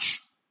very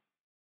much.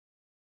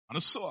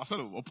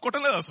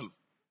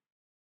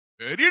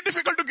 Very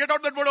difficult to get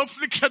out that word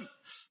affliction.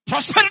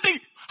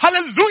 Prosperity.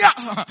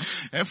 Hallelujah.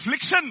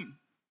 Affliction.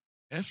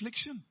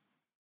 Affliction.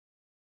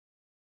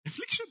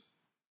 Affliction.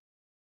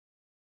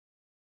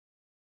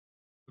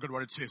 Look at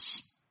what it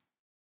says.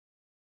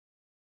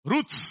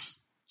 Ruth,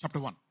 chapter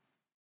 1.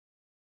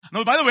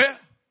 Now, by the way,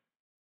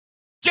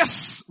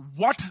 guess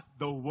what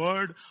the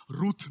word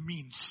Ruth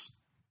means?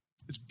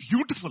 It's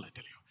beautiful, I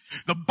tell you.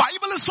 The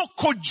Bible is so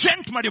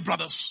cogent, my dear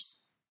brothers.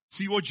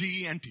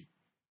 C-O-G-E-N-T.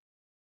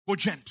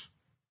 Cogent.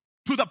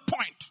 To the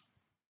point.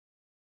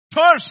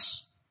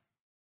 Terse.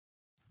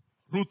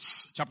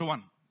 Ruth, chapter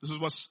 1. This is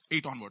verse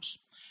 8 onwards.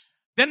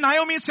 Then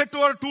Naomi said to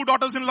her 2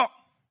 daughters-in-law.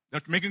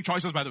 They're making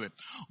choices, by the way.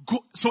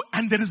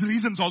 And there is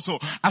reasons also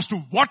as to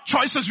what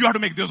choices you have to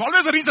make. There's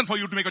always a reason for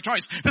you to make a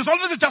choice. There's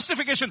always a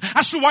justification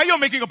as to why you're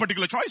making a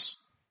particular choice.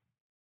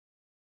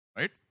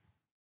 Right?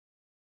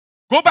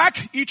 Go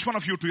back, each one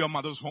of you, to your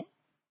mother's home.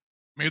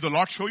 May the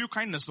Lord show you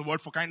kindness. The word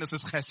for kindness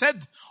is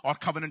chesed, or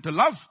covenantal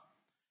love.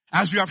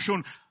 As you have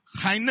shown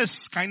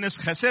kindness,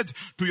 chesed,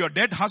 to your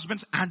dead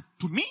husbands and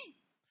to me.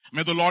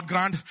 May the Lord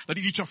grant that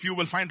each of you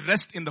will find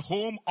rest in the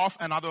home of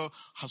another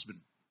husband.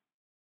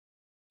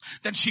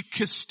 Then she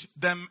kissed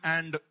them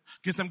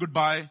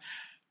goodbye.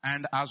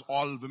 And as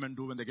all women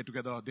do when they get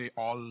together, they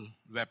all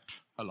wept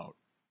aloud.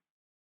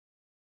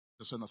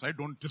 Just an aside,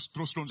 don't just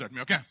throw stones at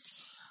me, okay?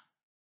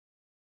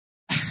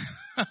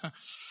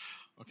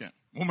 Okay.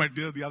 Oh my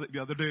dear, the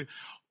other day,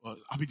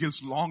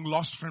 Abigail's long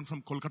lost friend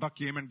from Kolkata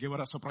came and gave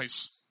her a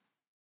surprise.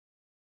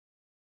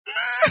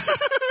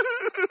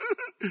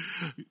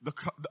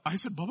 I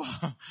said,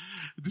 Baba,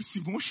 this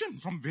emotion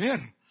from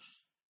where?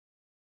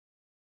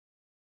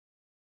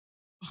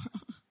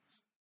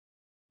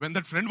 When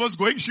that friend was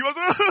going, she was,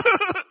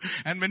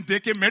 and when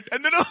they came met,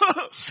 and then,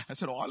 I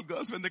said, all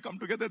girls, when they come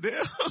together, they,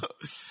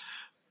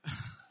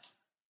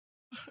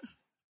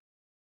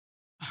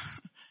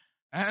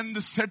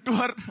 and said to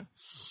her,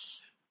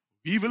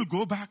 we will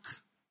go back.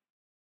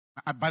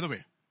 By the way,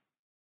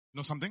 you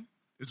know something?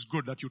 It's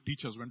good that you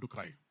teach us when to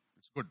cry.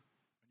 It's good.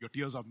 Your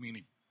tears have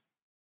meaning.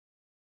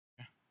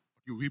 Yeah.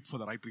 But you weep for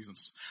the right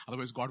reasons.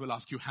 Otherwise, God will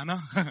ask you,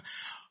 Hannah,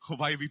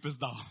 why weepest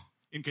thou?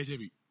 In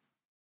KJV.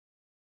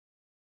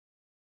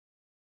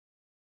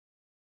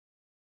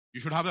 You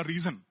should have a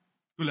reason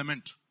to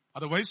lament.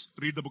 Otherwise,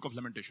 read the book of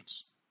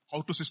Lamentations.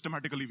 How to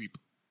systematically weep.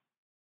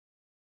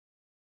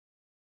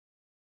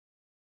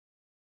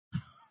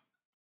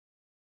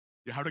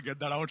 You have to get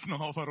that out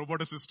now of a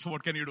roboticist.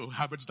 What can you do?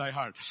 Habits die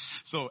hard.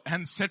 So,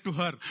 and said to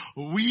her,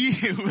 we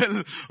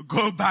will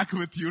go back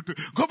with you to,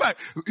 go back.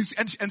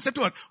 And said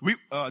to her,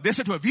 they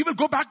said to her, we will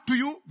go back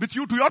with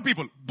you to your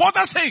people. Both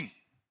are saying.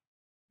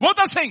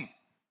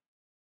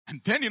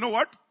 And then you know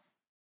what?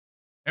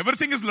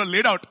 Everything is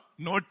laid out.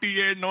 No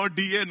TA, no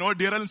DA, no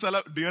dearness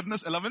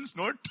allowance,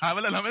 no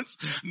travel allowance,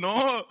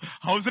 no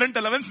house rent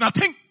allowance,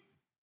 nothing.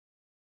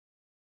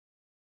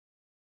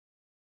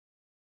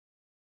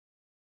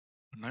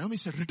 Naomi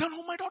said, return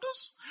home, my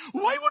daughters.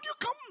 Why would you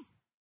come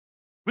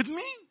with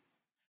me?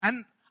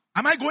 And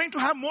am I going to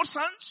have more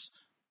sons?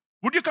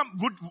 Would you come,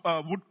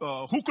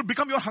 who could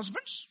become your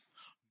husbands?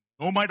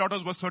 No, my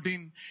daughters, verse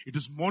 13, it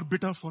is more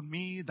bitter for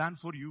me than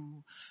for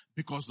you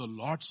because the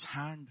Lord's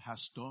hand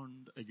has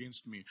turned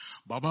against me.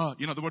 Baba,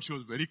 in other words, she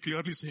was very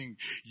clearly saying,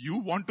 you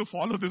want to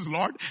follow this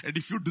Lord, and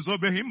if you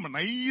disobey him, a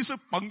nice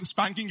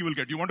spanking you will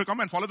get. You want to come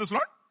and follow this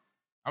Lord?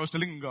 I was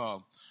telling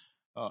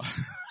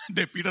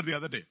Peter the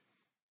other day.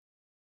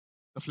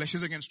 The flesh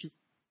is against you.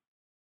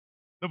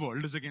 The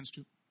world is against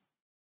you.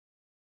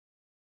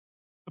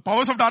 The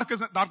powers of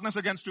darkness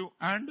against you,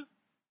 and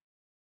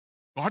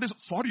God is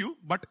for you,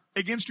 but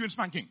against you in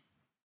spanking.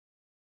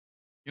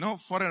 You know,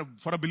 for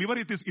a believer,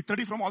 it is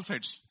ittadi from all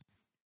sides.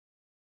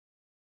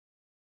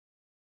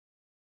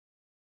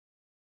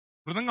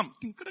 Mridangam,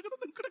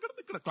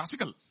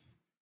 classical.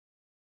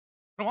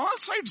 From all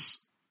sides.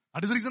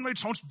 That is the reason why it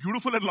sounds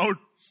beautiful and loud.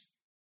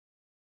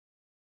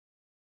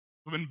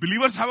 When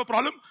believers have a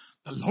problem,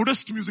 the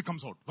loudest music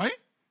comes out. Why?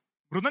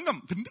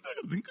 Mridangam.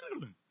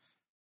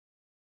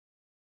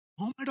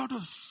 Oh, my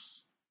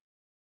daughters.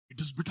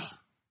 It is bitter.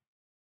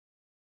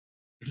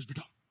 It is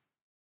bitter.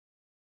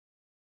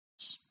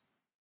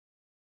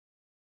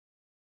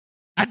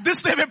 At this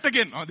they wept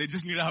again. Oh, they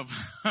just need to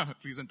have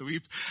reason to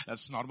weep.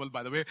 That's normal,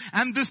 by the way.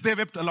 And this they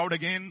wept aloud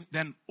again.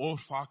 Then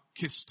Orpah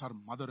kissed her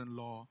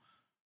mother-in-law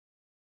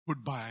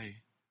goodbye.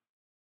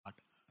 But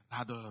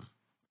rather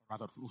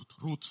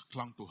Ruth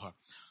clung to her.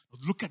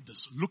 Look at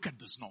this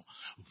now.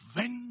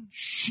 When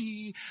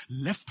she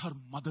left her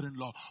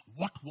mother-in-law,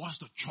 what was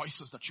the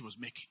choices that she was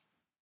making?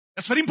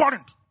 That's very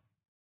important.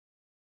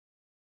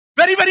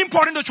 Very, very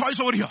important, the choice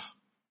over here.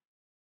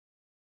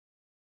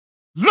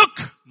 Look,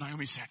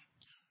 Naomi said,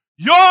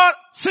 your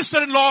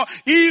sister-in-law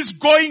is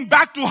going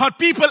back to her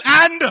people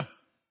and to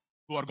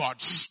her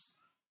gods.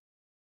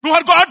 To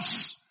her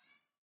gods.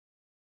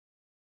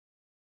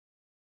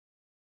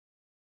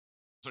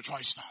 It's a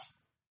choice now.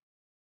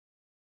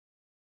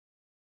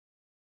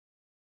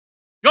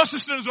 Your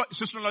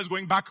sister-in-law is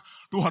going back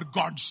to her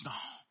gods now.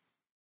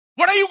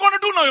 What are you going to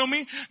do,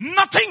 Naomi?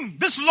 Nothing.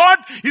 This Lord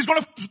is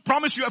going to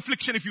promise you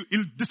affliction if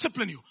he'll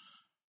discipline you.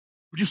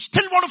 Would you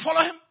still want to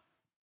follow him?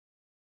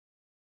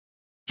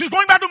 She's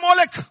going back to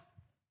Molech.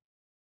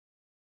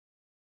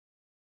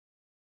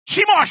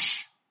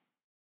 Chemosh.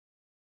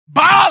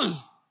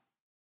 Baal.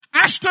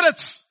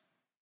 Ashtoreth.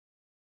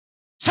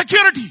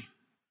 Security.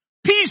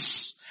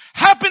 Peace.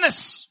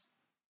 Happiness.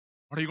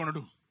 What are you going to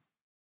do?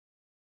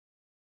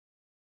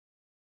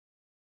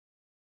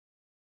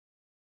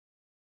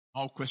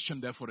 Our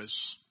question therefore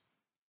is,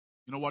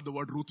 you know what the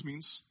word Ruth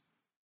means?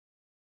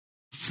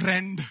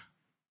 Friend.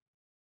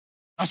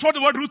 That's what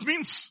the word Ruth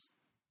means.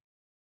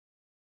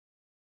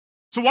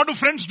 So what do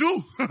friends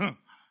do?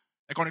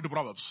 According to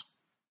Proverbs.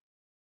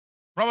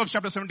 Proverbs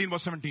chapter 17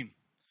 verse 17.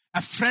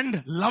 A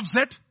friend loves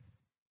at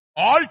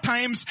all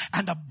times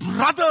and a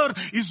brother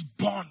is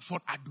born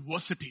for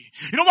adversity.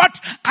 You know what?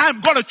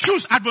 I'm going to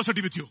choose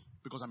adversity with you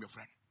because I'm your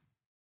friend.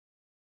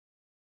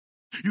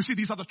 You see,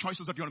 these are the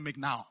choices that you want to make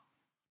now.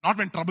 Not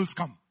when troubles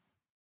come.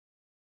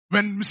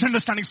 When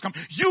misunderstandings come.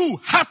 You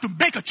have to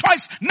make a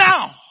choice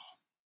now.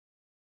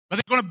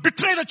 Whether you're going to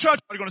betray the church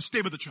or you're going to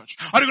stay with the church.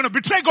 Are you going to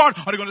betray God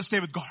or are you going to stay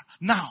with God?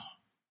 Now.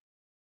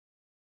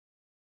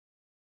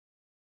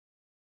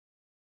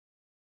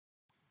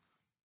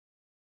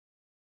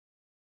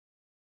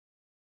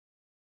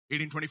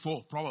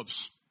 (1824)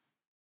 Proverbs.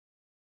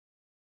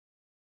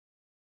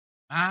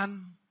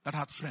 Man that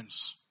hath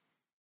friends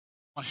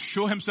must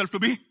show himself to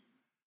be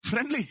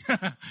friendly.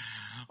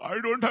 I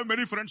don't have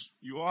many friends.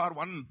 You are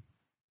one.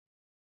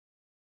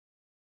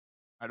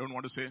 I don't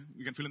want to say.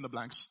 You can fill in the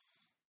blanks.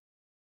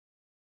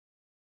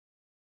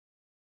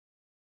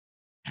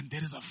 And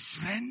there is a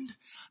friend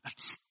that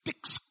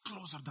sticks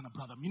closer than a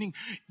brother. Meaning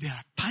there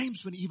are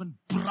times when even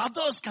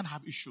brothers can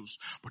have issues.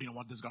 But you know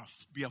what? There's going to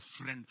be a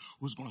friend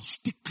who's going to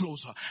stick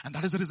closer. And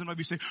that is the reason why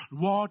we say,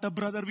 what a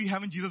brother we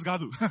have in Jesus,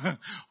 Gadu.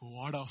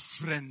 What a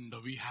friend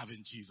we have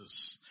in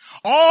Jesus.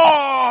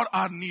 All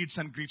our needs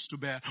and griefs to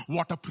bear.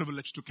 What a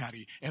privilege to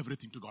carry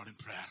everything to God in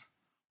prayer.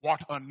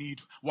 What a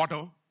need. What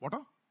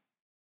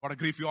a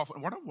grief we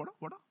often,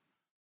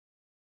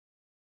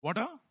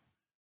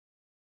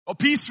 a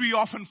peace we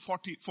often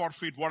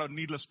forfeit. What a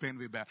needless pain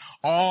we bear.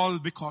 All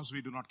because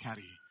we do not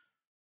carry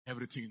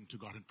everything to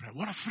God in prayer.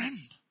 What a friend.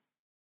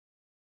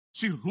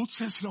 See, Ruth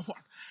says, you know what?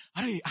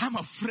 I'm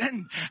a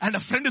friend. And a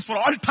friend is for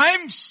all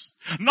times.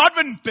 Not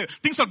when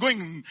things are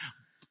going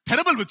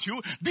terrible with you.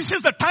 This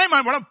is the time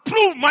I want to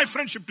prove my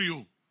friendship to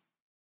you.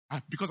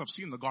 Because I've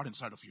seen the God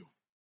inside of you.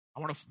 I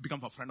want to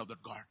become a friend of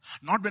that God.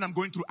 Not when I'm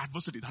going through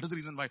adversity. That is the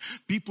reason why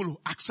people who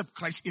accept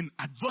Christ in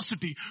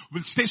adversity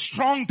will stay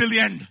strong till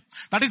the end.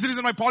 That is the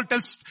reason why Paul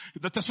tells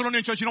the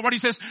Thessalonian church, you know what he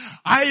says?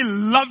 I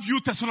love you,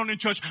 Thessalonian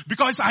church,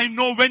 because I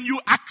know when you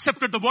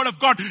accepted the word of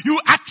God, you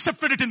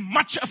accepted it in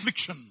much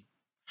affliction.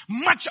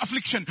 Much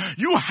affliction.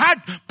 You had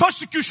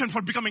persecution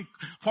for becoming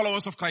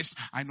followers of Christ.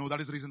 I know that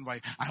is the reason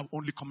why I have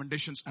only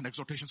commendations and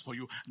exhortations for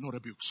you, no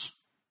rebukes.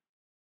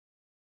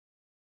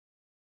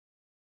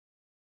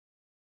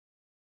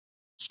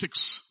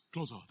 Sticks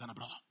closer than a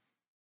brother.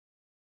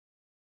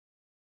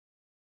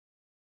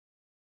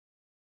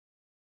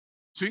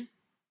 See?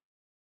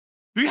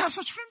 Do you have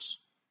such friends?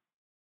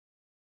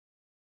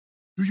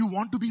 Do you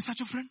want to be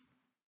such a friend?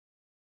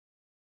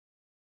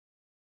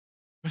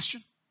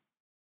 Question.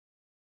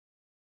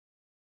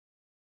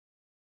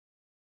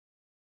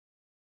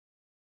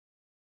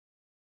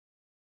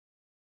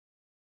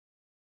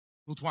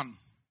 Ruth 1.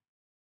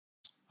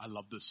 I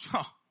love this.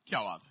 Kya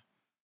baat hai.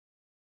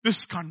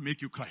 This can't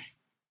make you cry.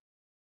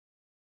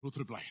 Ruth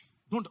replied,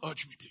 don't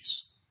urge me,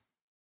 please.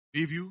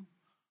 Leave you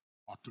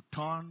or to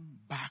turn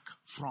back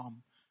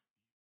from.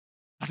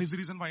 That is the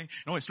reason why,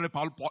 yesterday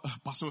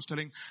Pastor was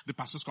telling the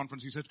pastor's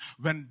conference, he said,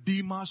 when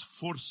Demas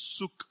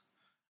forsook,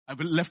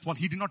 left Paul,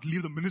 he did not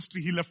leave the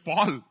ministry, he left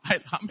Paul. I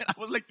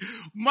was like,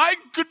 my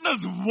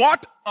goodness,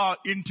 what a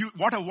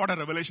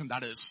revelation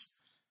that is.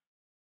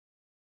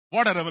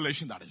 What a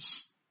revelation that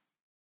is.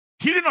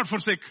 He did not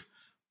forsake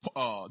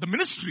the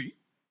ministry.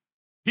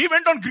 He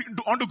went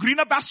on to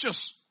greener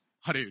pastures.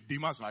 Hare,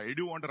 Demas, why do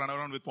you want to run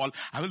around with Paul?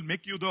 I will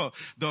make you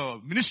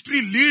the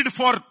ministry lead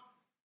for.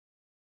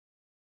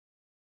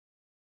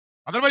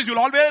 Otherwise, you'll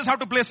always have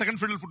to play second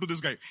fiddle to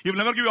this guy. He will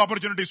never give you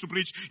opportunities to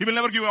preach. He will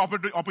never give you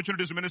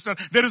opportunities to minister.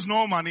 There is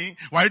no money.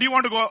 Why do you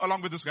want to go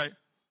along with this guy?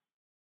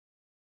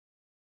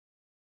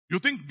 You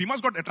think Demas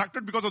got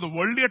attracted because of the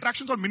worldly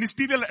attractions or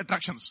ministerial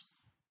attractions?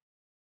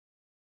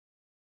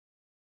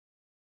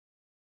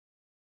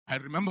 I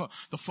remember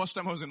the first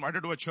time I was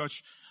invited to a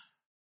church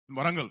in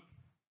Warangal.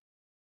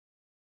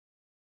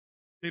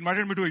 They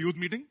invited me to a youth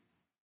meeting.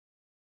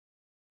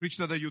 Preached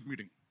at the youth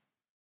meeting.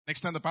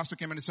 Next time the pastor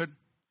came and he said,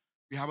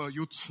 we have a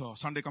youth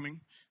Sunday coming.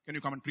 Can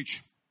you come and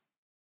preach?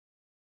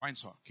 Fine,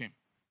 sir. Came.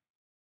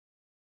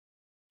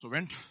 So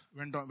went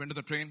to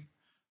the train.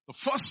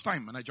 The first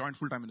time when I joined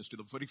full-time ministry,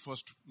 the very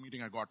first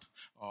meeting I got,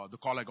 the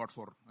call I got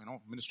for,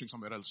 ministering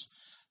somewhere else.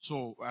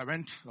 So I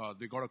went,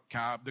 they got a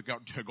cab, they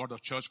got a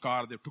church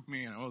car, they took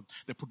me,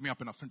 they put me up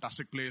in a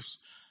fantastic place.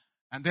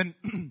 And then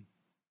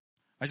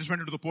I just went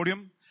into the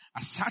podium.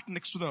 I sat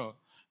next to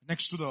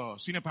the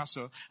senior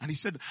pastor, and he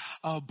said,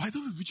 by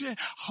the way, Vijay,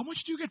 how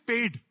much do you get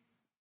paid?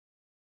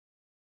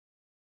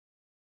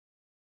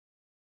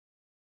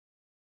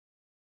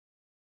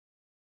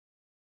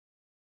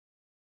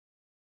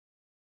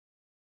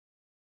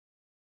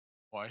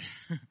 Boy.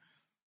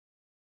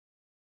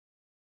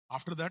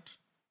 After that,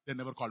 they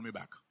never called me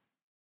back.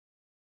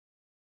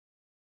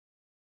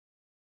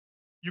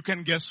 You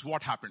can guess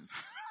what happened.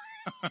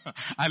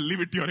 I'll leave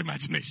it to your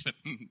imagination.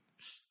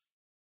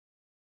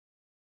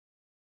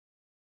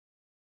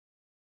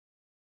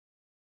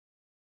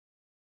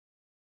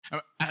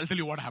 I'll tell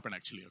you what happened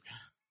actually,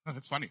 okay?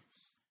 It's funny.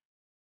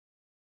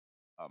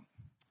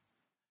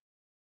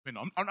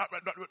 I'm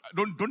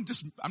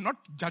not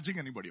judging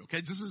anybody,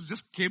 okay? This is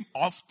just came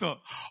off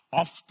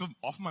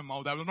my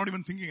mouth. I was not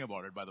even thinking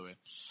about it, by the way.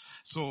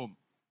 So,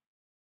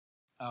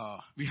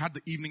 we had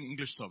the evening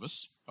English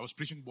service. I was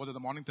preaching both in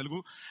the morning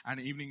Telugu and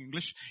evening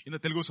English. In the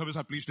Telugu service,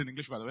 I preached in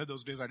English, by the way.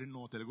 Those days I didn't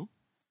know Telugu.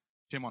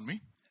 Shame on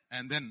me.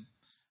 And then,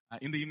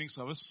 in the evening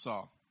service,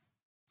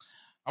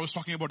 I was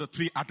talking about the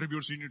 3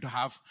 attributes you need to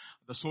have: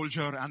 the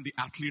soldier and the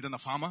athlete and the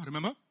farmer,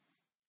 remember?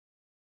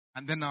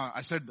 And then,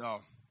 I said,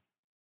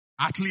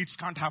 athletes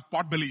can't have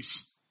pot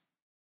bellies.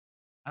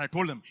 And I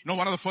told them,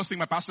 one of the first thing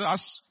my pastor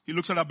asks, he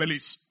looks at our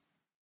bellies.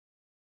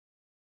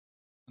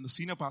 And the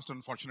senior pastor,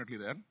 unfortunately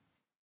there,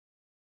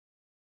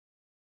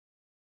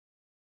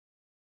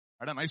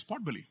 had a nice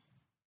pot belly.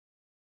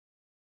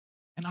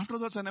 And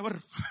afterwards, I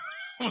never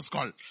was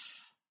called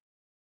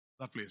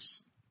that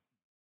place.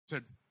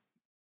 Said,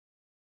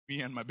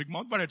 me and my big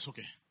mouth, but it's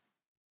okay.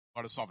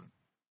 God is sovereign.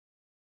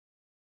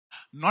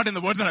 Not in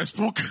the words that I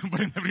spoke, but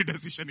in every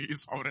decision He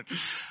is sovereign.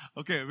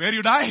 Okay, where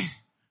you die?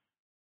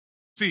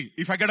 See,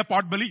 if I get a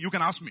pot belly, you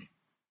can ask me.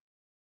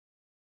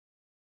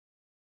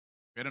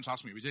 Parents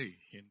ask me, Vijay,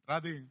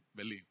 entrade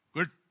belly.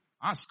 Good.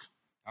 Ask.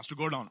 Has to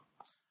go down.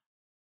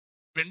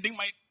 Bending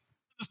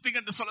this thing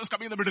and this fellow is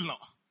coming in the middle now.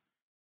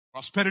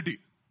 Prosperity.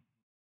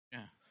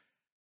 Yeah.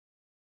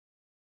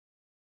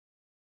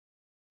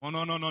 Oh,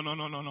 no.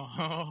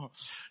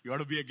 You ought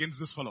to be against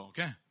this fellow,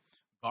 okay?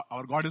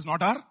 Our God is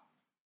not our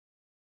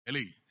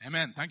Eli.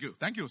 Amen. Thank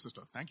you,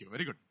 sister. Thank you.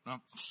 Very good.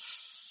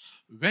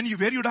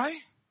 Where you die,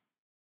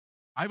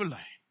 I will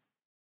die.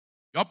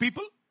 Your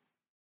people,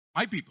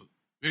 my people.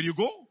 Where you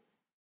go,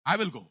 I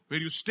will go. Where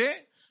you stay,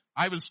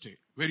 I will stay.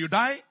 Where you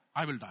die,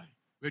 I will die.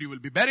 Where you will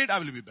be buried, I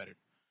will be buried.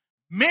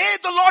 May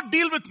the Lord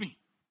deal with me.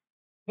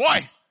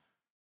 Boy.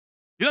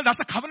 That's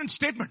a covenant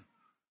statement.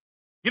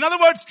 In other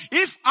words,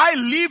 if I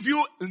leave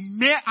you,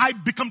 may I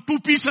become 2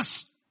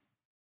 pieces.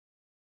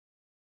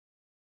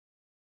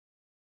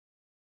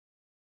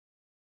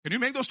 Can you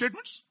make those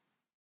statements?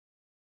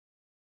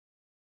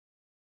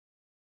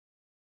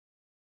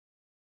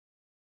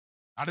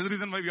 That is the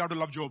reason why we have to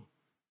love Job.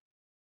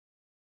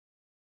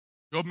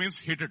 Job means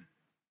hated.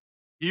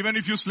 Even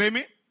if you slay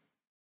me,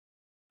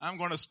 I'm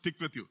going to stick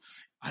with you.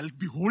 I'll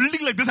be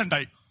holding like this and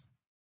die.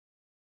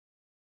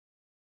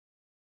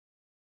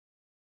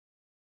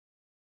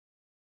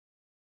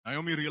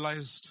 Naomi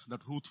realized that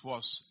Ruth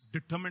was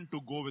determined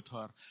to go with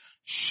her.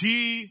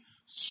 She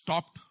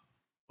stopped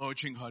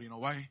urging her. You know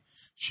why?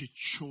 She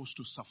chose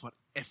to suffer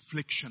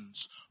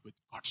afflictions with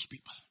God's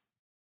people.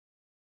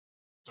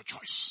 It's a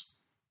choice.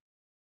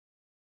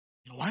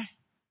 You know why?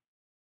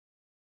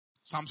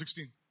 Psalm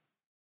 16.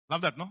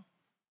 Love that, no?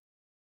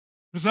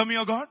 Preserve me,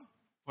 O God,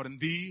 for in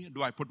thee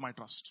do I put my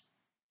trust.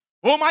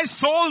 O my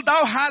soul,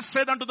 thou hast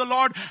said unto the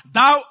Lord,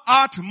 thou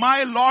art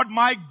my Lord,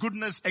 my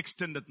goodness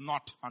extendeth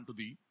not unto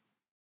thee,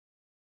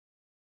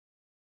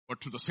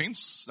 but to the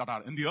saints that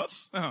are in the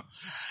earth,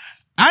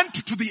 and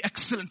to the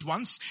excellent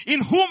ones,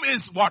 in whom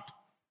is what?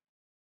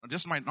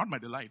 Not my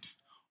delight.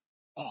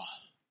 All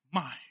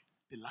my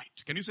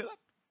delight. Can you say that?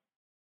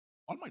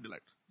 All my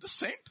delight. The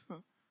saint.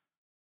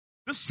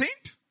 This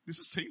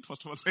is saint,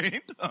 first of all.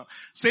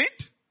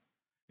 Saint.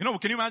 Can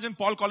you imagine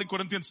Paul calling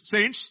Corinthians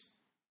saints?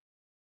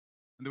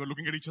 And they were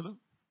looking at each other.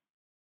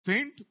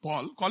 Saint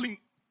Paul calling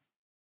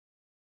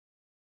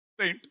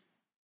saint.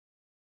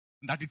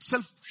 And that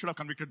itself should have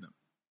convicted them.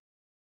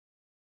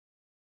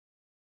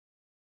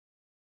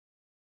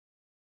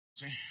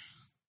 See,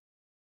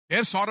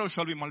 their sorrow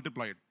shall be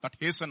multiplied, that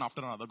hasten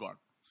after another God.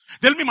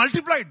 They'll be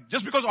multiplied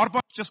just because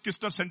Orpah just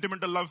kissed her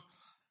sentimental love.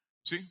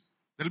 See,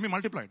 they'll be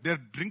multiplied. Their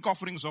drink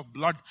offerings of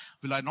blood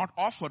will I not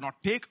offer, nor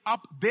take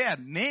up their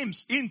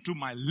names into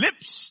my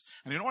lips.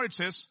 And you know what it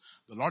says?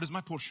 The Lord is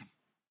my portion.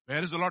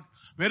 Where is the Lord?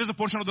 Where is the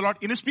portion of the Lord?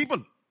 In His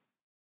people.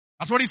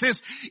 That's what He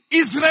says.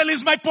 Israel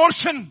is my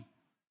portion.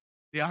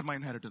 They are my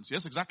inheritance.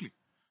 Yes, exactly.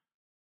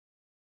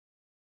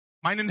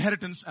 Mine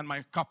inheritance and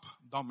my cup,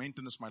 thou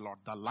maintainest, my Lord.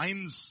 The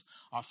lines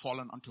are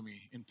fallen unto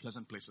me in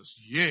pleasant places.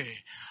 Yea,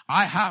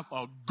 I have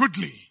a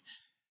goodly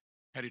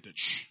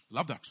heritage.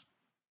 Love that.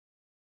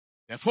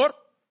 Therefore,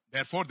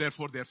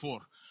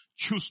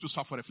 choose to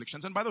suffer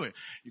afflictions. And by the way,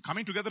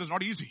 coming together is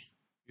not easy.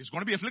 It's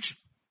going to be affliction.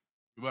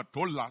 We were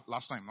told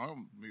last time, no?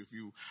 If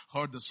you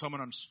heard the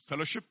sermon on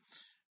fellowship,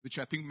 which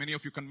I think many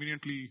of you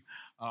conveniently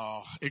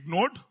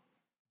ignored,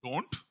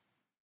 don't.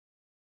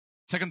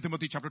 2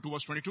 Timothy chapter 2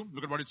 verse 22.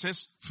 Look at what it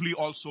says. Flee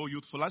also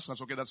youthful lust.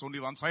 That's okay. That's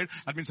only one side.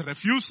 That means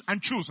refuse and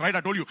choose, right?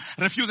 I told you.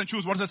 Refuse and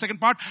choose. What's the second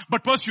part?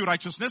 But pursue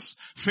righteousness,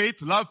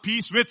 faith, love,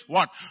 peace with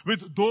what?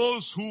 With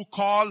those who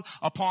call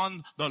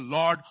upon the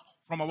Lord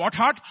from a what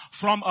heart?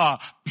 From a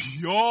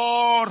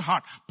pure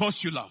heart.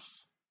 Pursue love.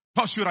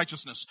 Pursue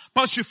righteousness.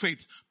 Pursue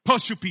faith.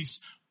 Pursue peace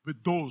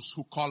with those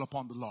who call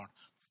upon the Lord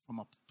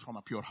from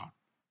a pure heart.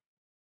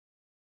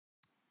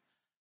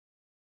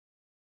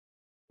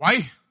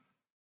 Why?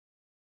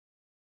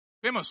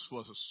 Famous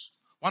verses.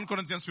 1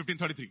 Corinthians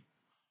 15:33.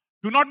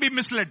 Do not be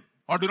misled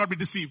or do not be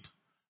deceived.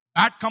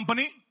 Bad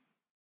company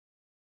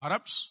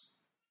corrupts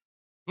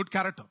good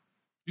character.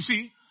 You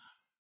see,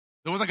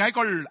 there was a guy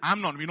called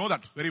Amnon. We know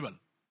that very well.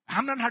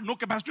 Amnon had no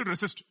capacity to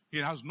resist. He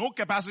has no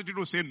capacity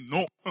to say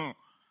no.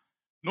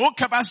 No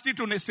capacity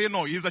to say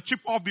no. He is a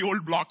chip of the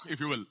old block, if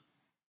you will.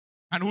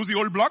 And who's the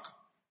old block?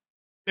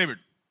 David.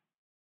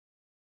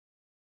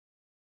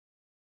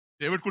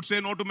 David could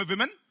say no to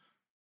women.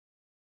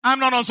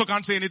 Amnon also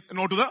can't say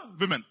no to the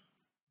women.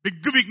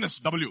 Big weakness,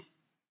 W.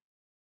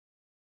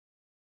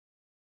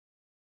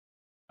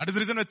 That is the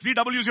reason why 3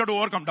 W's you have to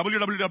overcome.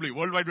 WWW,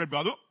 World Wide Web,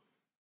 Badu.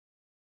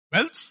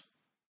 Wealth,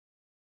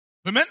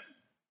 women,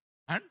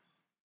 and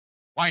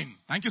wine.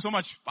 Thank you so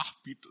much.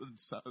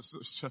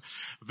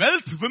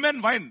 Wealth,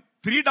 women, wine.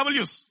 3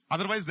 W's.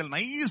 Otherwise, they'll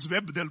nice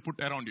web they'll put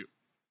around you.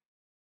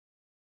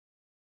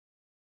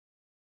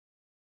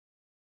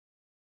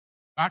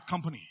 Bad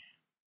company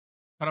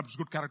corrupts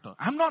good character.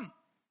 Amnon.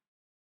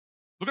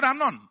 Look at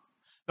Amnon.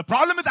 The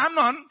problem with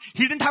Amnon,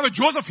 he didn't have a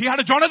Joseph, he had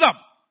a Jonadab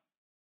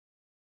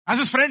as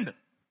his friend.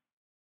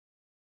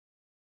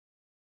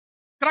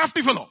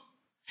 Crafty fellow.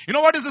 You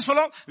know what is this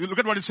fellow? Look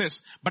at what it says.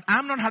 But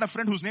Amnon had a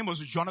friend whose name was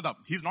Jonadab.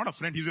 He's not a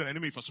friend, he's your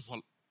enemy first of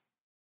all.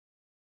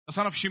 The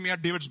son of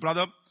Shimeah, David's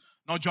brother.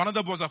 Now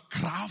Jonadab was a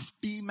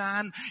crafty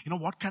man. You know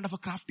what kind of a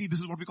crafty? This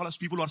is what we call as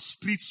people who are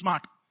street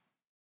smart.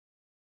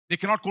 They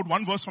cannot quote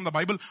one verse from the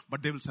Bible,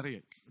 but they will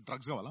say,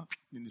 drugs ka wala.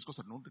 In this case,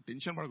 no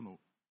tension, no.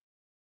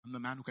 I'm the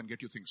man who can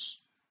get you things.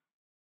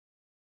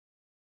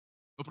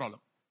 No problem.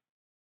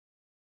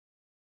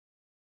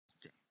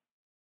 Okay.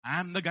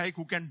 I'm the guy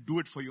who can do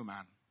it for you,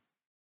 man.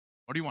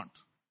 What do you want?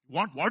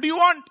 What do you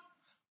want?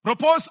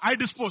 Propose, I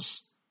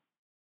dispose.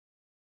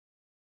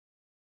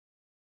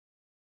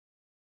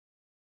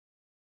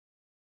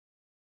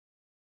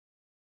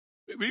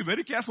 Be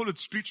very careful with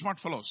street smart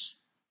fellows.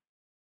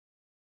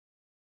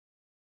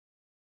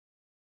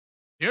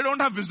 They don't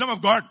have wisdom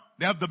of God.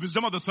 They have the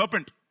wisdom of the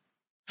serpent.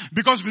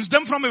 Because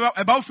wisdom from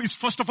above is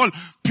first of all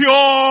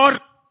pure.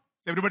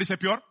 Everybody say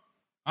pure.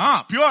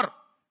 Pure.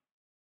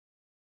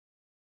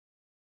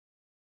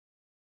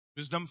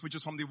 Wisdom which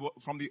is from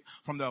the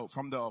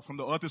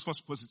earth is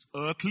first it's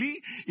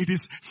earthly, it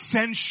is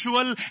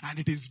sensual, and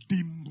it is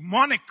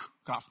demonic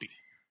crafty.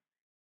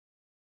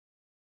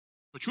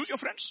 So choose your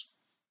friends.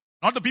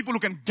 Not the people who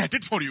can get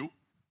it for you.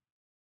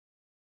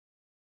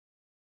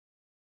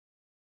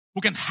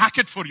 Who can hack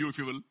it for you, if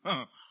you will.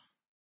 Not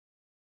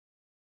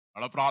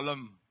a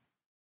problem.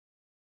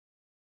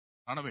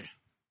 Run away.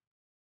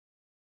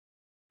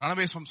 Run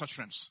away from such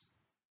friends.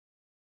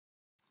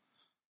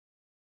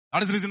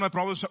 That is the reason why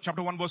Proverbs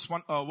chapter 1 verse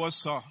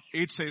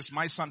 8 says,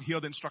 my son, hear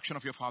the instruction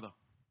of your father.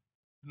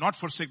 Do not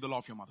forsake the law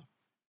of your mother.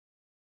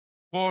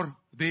 For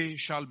they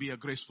shall be a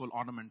graceful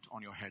ornament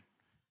on your head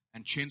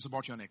and chains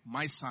about your neck.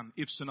 My son,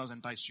 if sinners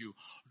entice you,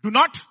 do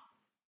not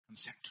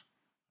consent.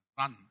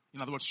 Run.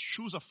 In other words,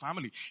 choose a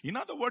family. In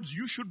other words,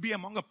 you should be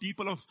among a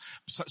people of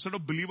sort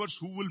of believers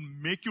who will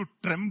make you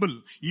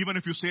tremble even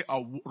if you say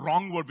a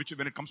wrong word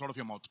when it comes out of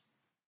your mouth.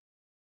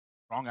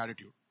 Wrong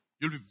attitude.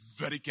 You'll be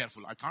very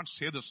careful. I can't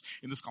say this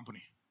in this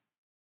company.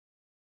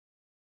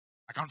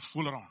 I can't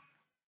fool around.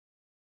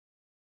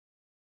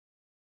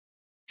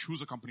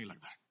 Choose a company like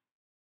that.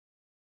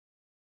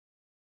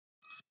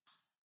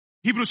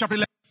 Hebrews chapter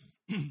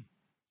 11.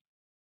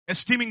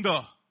 Esteeming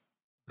the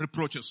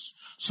reproaches.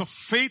 So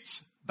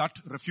faith that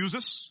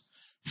refuses,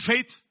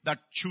 faith that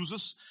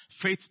chooses,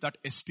 faith that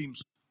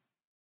esteems.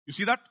 You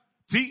see that?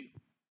 3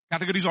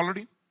 categories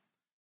already.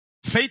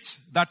 Faith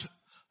that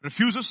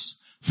refuses,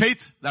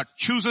 faith that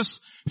chooses,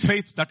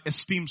 faith that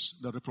esteems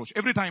the reproach.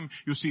 Every time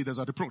you see there's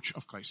a reproach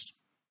of Christ.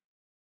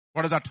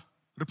 What does that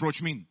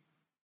reproach mean?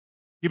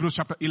 Hebrews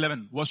chapter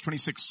 11 verse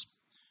 26.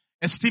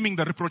 Esteeming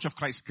the reproach of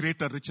Christ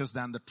greater riches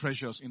than the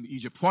treasures in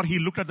Egypt. For he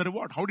looked at the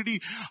reward. How did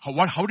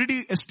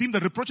he esteem the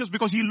reproaches?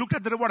 Because he looked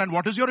at the reward. And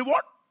what is your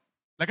reward?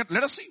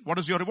 Let us see. What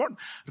is your reward?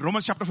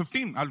 Romans chapter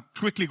 15. I'll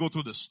quickly go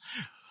through this.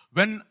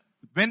 When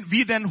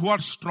we then who are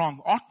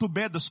strong ought to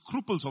bear the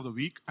scruples of the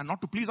weak and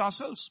not to please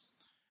ourselves.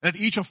 Let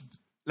each of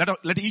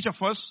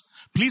us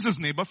please his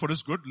neighbor for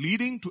his good,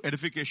 leading to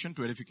edification.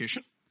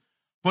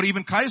 For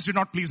even Christ did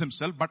not please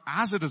himself, but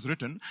as it is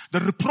written,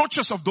 the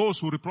reproaches of those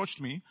who reproached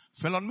me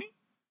fell on me.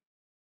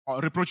 Or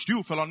reproached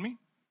you fell on me.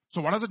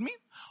 So what does it mean?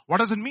 What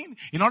does it mean?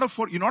 In order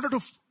for you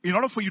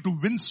to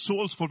win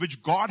souls for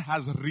which God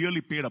has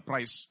really paid a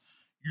price,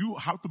 you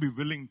have to be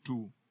willing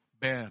to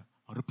bear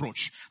a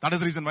reproach. That is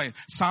the reason why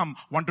Psalm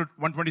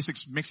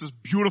 126 makes this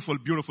beautiful,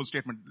 beautiful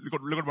statement.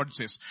 Look at what it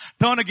says.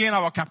 Turn again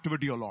our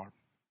captivity, O Lord,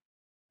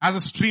 as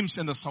the streams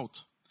in the south.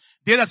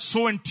 They that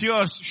sow in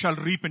tears shall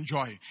reap in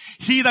joy.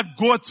 He that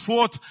goeth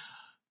forth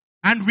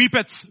and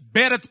weepeth,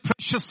 beareth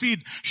precious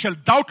seed, shall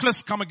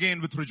doubtless come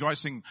again with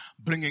rejoicing,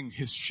 bringing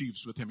his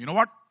sheaves with him. You know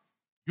what?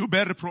 You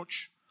bear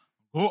reproach.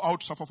 Go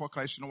out, suffer for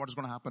Christ. You know what is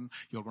going to happen?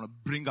 You're going to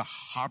bring a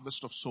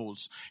harvest of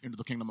souls into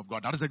the kingdom of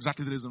God. That is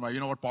exactly the reason why.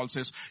 You know what Paul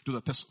says to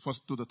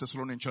the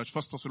Thessalonian church,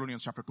 1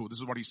 Thessalonians chapter 2. This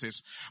is what he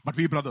says. But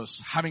we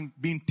brothers, having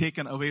been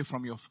taken away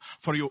from you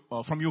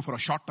for a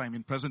short time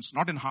in presence,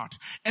 not in heart,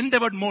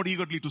 endeavored more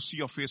eagerly to see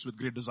your face with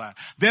great desire.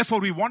 Therefore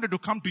we wanted to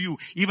come to you,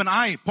 even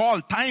I,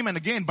 Paul, time and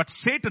again, but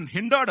Satan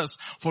hindered us.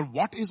 For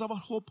what is our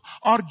hope,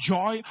 our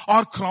joy,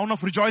 our crown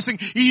of rejoicing?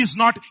 He is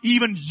not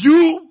even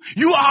you.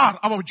 You are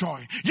our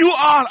joy. You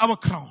are our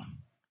crown.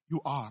 You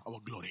are our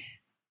glory.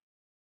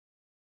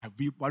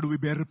 Why do we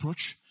bear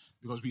reproach?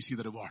 Because we see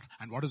the reward.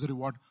 And what is the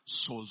reward?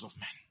 Souls of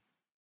men.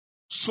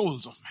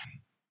 Souls of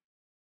men.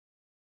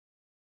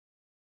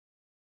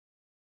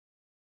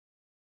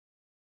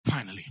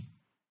 Finally,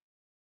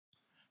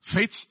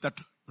 faith that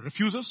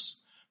refuses,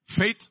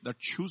 faith that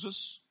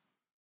chooses,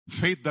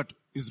 faith that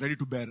is ready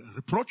to bear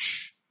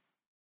reproach.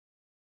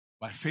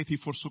 By faith he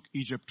forsook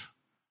Egypt,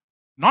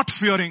 not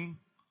fearing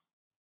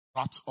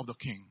wrath of the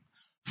king.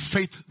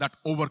 Faith that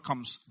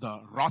overcomes the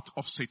wrath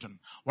of Satan.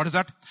 What is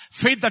that?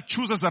 Faith that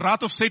chooses the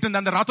wrath of Satan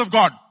than the wrath of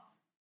God.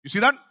 You see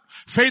that?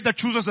 Faith that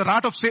chooses the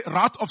wrath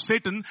of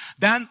Satan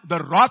than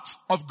the wrath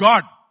of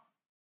God.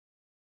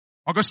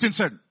 Augustine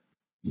said,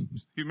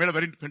 he made a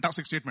very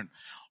fantastic statement.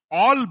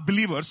 All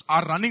believers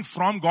are running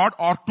from God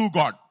or to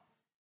God.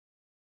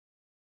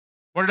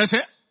 What did I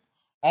say?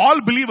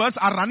 All believers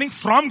are running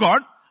from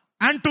God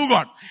and to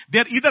God. They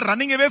are either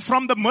running away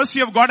from the mercy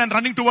of God and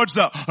running towards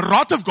the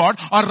wrath of God,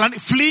 or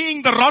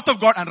fleeing the wrath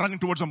of God and running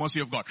towards the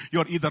mercy of God. You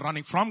are either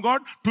running from God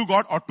to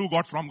God or to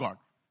God from God.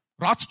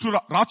 Wrath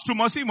to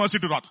mercy, mercy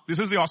to wrath. This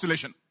is the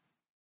oscillation.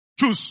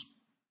 Choose.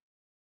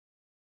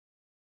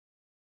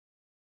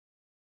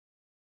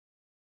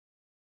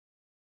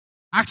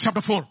 Acts chapter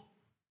 4.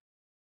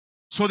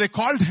 So they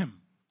called him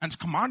and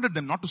commanded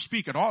them not to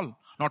speak at all,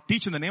 nor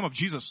teach in the name of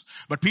Jesus.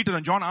 But Peter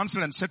and John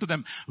answered and said to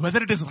them,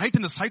 whether it is right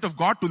in the sight of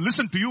God to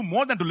listen to you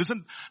more than to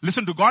listen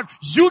to God,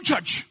 you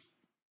judge.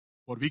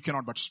 For we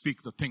cannot but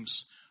speak the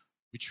things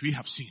which we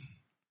have seen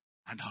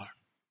and heard.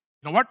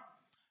 You know what?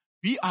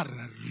 We are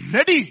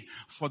ready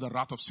for the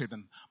wrath of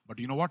Satan. But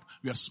you know what?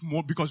 We are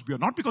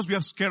because we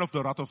are scared of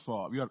the wrath of,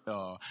 we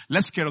are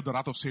less scared of the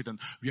wrath of Satan.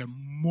 We are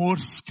more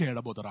scared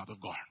about the wrath of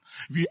God.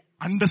 We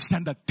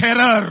understand the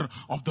terror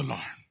of the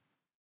Lord.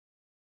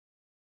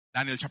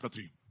 Daniel chapter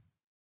 3.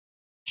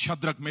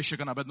 Shadrach, Meshach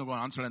and Abednego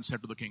answered and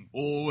said to the king,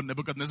 O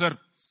Nebuchadnezzar,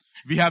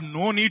 we have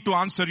no need to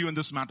answer you in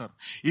this matter.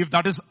 If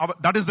that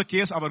is the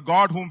case, our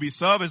God whom we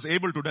serve is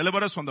able to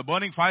deliver us from the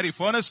burning fiery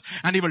furnace,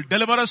 and he will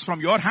deliver us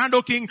from your hand,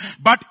 O king.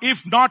 But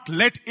if not,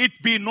 let it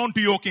be known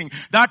to you, O king,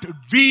 that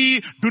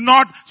we do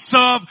not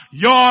serve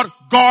your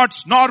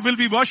gods, nor will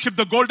we worship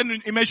the golden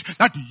image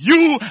that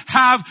you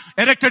have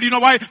erected. You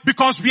know why?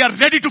 Because we are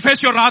ready to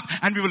face your wrath,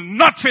 and we will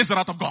not face the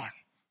wrath of God.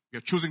 We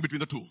are choosing between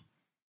the two.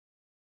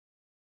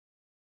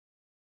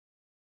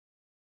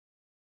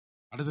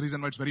 That is the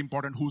reason why it's very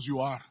important whose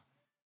you are.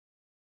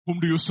 Whom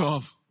do you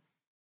serve?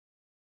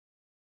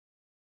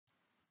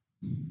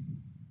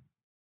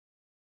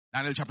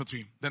 Daniel chapter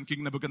 3. Then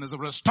King Nebuchadnezzar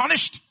was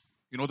astonished.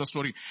 You know the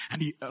story.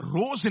 And he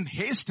arose in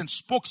haste and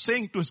spoke,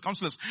 saying to his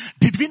counselors,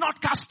 did we not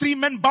cast 3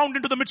 men bound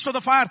into the midst of the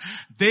fire?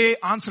 They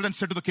answered and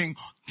said to the king,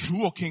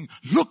 true, O king.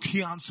 Look,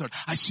 he answered,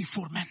 I see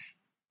 4 men,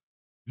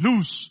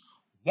 loose,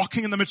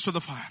 walking in the midst of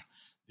the fire.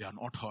 They are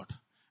not hurt.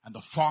 And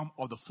the form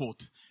of the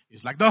 4th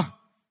is like the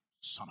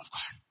Son of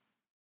God.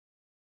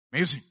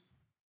 Amazing.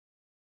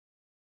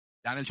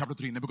 Daniel chapter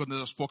 3,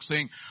 Nebuchadnezzar spoke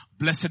saying,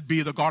 blessed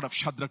be the God of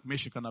Shadrach,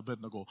 Meshach and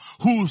Abednego,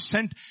 who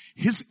sent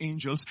his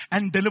angels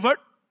and delivered.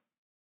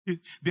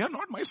 They are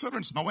not my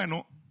servants. Now I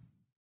know.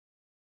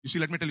 You see,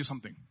 let me tell you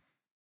something.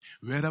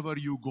 Wherever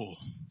you go,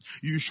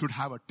 you should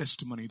have a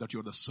testimony that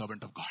you're the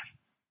servant of God.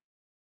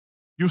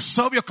 You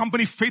serve your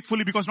company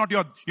faithfully because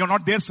you're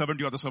not their servant,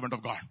 you are the servant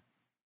of God.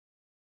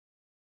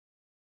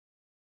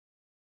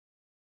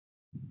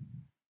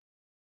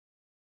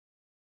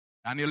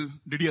 Daniel,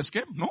 did he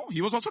escape? No,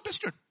 he was also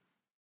tested.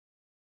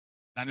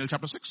 Daniel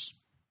chapter 6.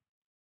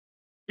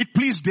 It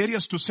pleased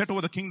Darius to set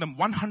over the kingdom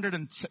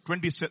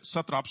 120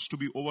 satraps to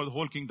be over the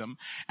whole kingdom,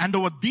 and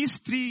over these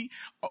three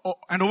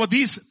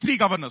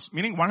governors,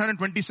 meaning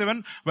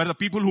 127 were the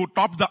people who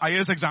topped the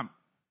IAS exam.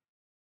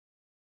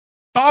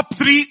 Top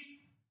 3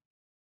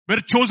 were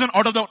chosen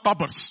out of the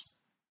toppers.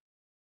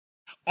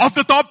 Of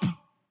the top,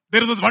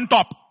 there was one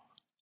top.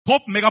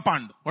 Top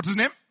Megapand. What's his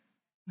name?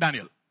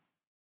 Daniel.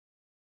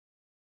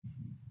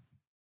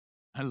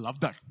 I love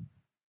that.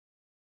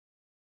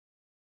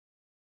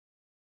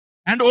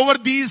 And over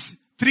these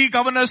 3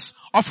 governors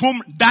of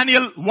whom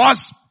Daniel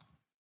was.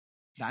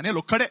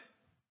 Daniel okkade.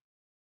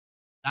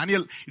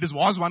 Daniel, it is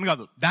was one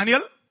gadu.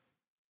 Daniel,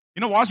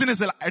 was in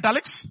his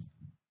italics.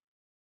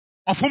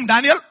 Of whom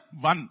Daniel,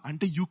 one.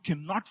 Until you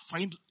cannot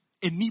find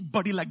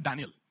anybody like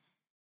Daniel.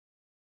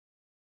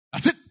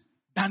 That's it.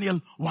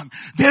 Daniel 1.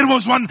 There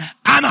was one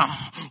Anna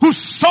who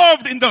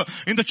served in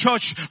the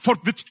church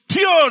with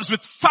tears,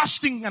 with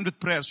fasting and with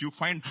prayers. You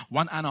find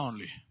one Anna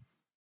only.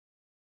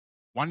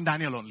 One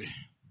Daniel only.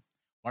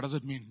 What does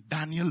it mean?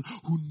 Daniel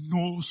who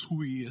knows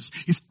who he is.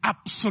 He's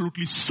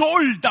absolutely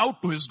sold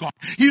out to his God.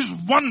 He's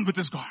one with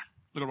his God.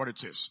 Look at what it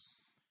says.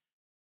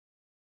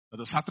 That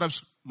the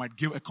satraps might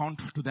give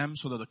account to them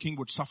so that the king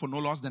would suffer no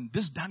loss. Then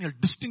this Daniel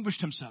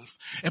distinguished himself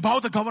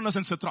above the governors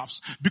and satraps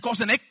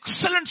because an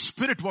excellent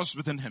spirit was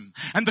within him.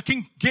 And the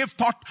king gave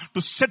thought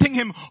to setting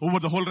him over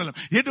the whole realm.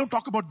 Here don't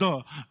talk about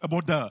the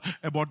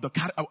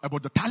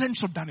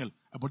talents of Daniel,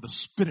 about the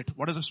spirit.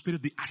 What is the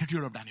spirit? The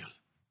attitude of Daniel.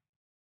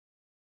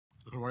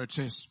 Look at what it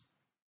says.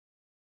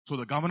 So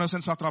the governors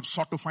and satraps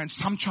sought to find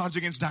some charge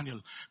against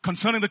Daniel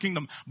concerning the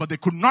kingdom, but they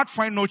could not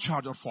find no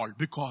charge or fault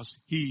because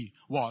he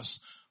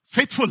was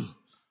faithful,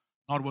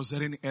 nor was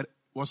there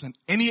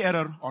any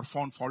error or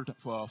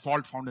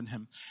fault found in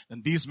him.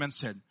 Then these men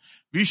said,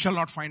 we shall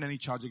not find any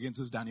charge against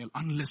this Daniel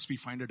unless we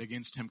find it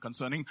against him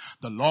concerning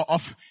the law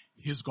of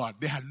his God.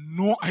 They had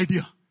no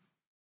idea.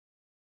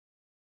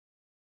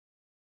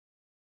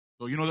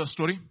 So you know the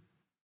story?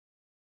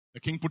 The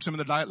king puts him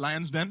in the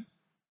lion's den.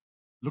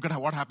 Look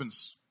at what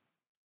happens.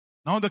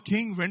 Now the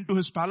king went to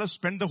his palace,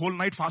 spent the whole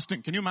night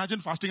fasting. Can you imagine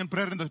fasting and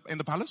prayer in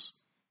the palace?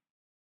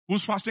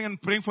 Who's fasting and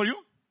praying for you?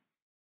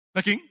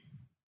 The king.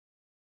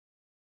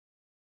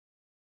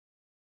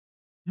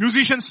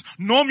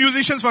 No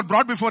musicians were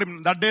brought before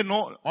him. That day,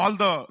 no, all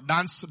the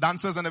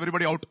dancers and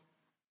everybody out.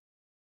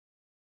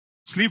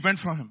 Sleep went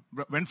from him.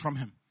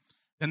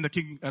 Then the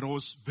king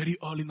arose very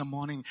early in the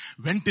morning,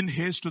 went in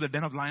haste to the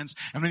den of lions,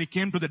 and when he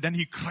came to the den,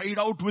 he cried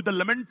out with a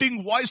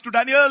lamenting voice to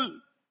Daniel.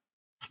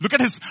 Look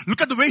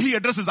at the way he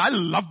addresses. I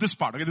love this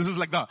part. Okay, this is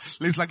like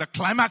the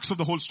climax of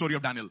the whole story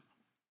of Daniel.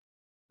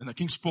 Then the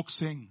king spoke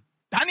saying,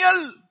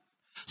 Daniel,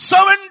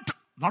 servant,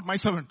 not my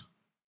servant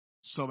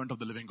of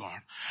the living God,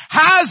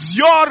 has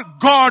your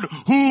God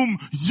whom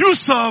you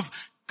serve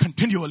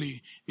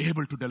continually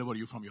able to deliver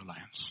you from your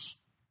lions?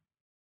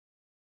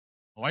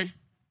 Why?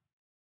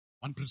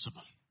 One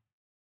principle.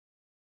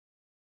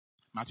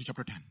 Matthew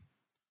chapter 10.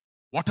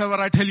 Whatever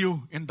I tell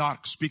you in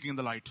dark, speaking in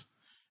the light,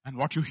 and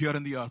what you hear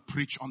in the earth,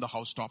 preach on the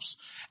housetops.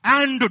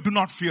 And do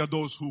not fear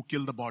those who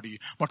kill the body,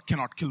 but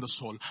cannot kill the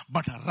soul.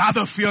 But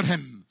rather fear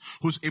him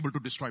who's able to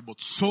destroy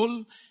both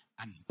soul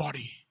and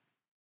body.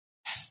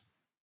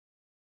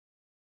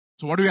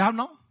 So what do we have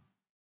now?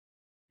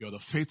 You have the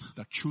faith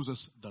that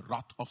chooses the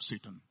wrath of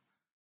Satan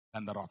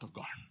and the wrath of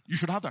God. You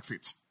should have that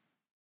faith.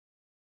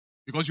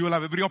 Because you will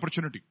have every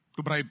opportunity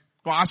to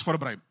ask for a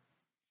bribe.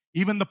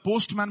 Even the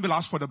postman will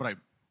ask for the bribe.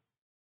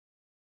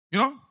 You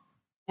know?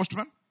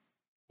 Postman.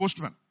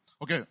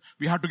 Okay,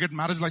 we had to get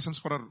marriage license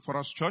for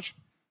our church.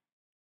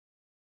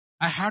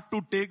 I had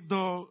to take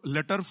the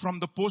letter from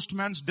the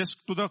postman's desk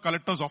to the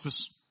collector's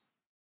office.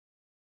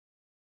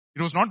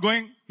 It was not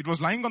going, it was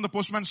lying on the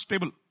postman's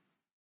table.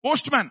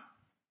 Postman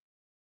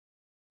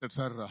said,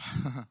 sir,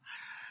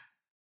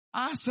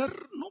 sir,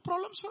 no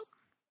problem, sir.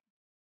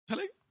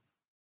 Chale.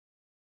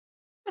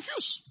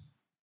 Refuse.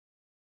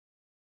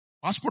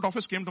 Passport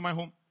office came to my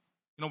home.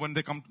 You know, when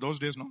they come those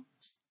days, no?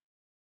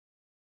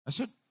 I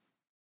said,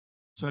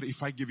 sir,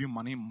 if I give you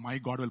money, my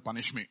God will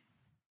punish me.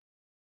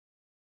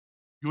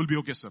 You will be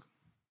okay, sir.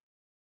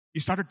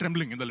 He started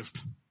trembling in the lift.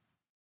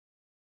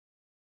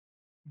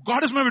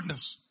 God is my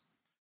witness.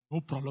 No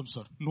problem,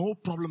 sir. No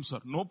problem, sir.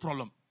 No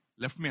problem.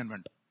 Left me and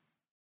went.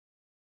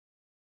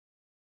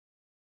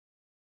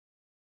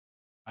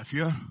 I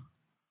fear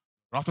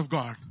wrath of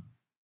God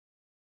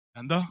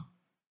and the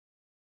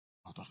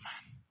wrath of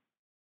man.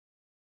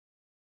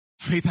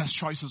 Faith has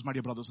choices, my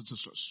dear brothers and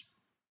sisters.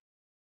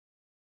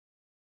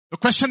 The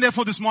question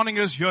therefore this morning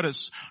is,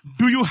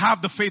 do you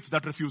have the faith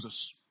that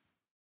refuses?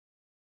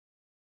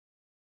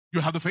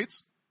 You have the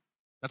faith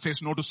that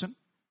says no to sin?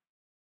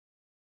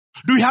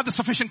 Do you have the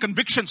sufficient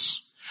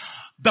convictions?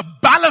 The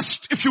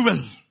ballast, if you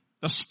will,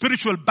 the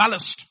spiritual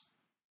ballast,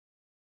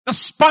 the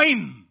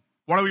spine,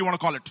 whatever you want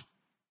to call it,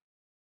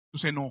 to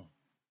say no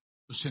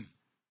to sin.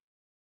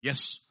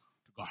 Yes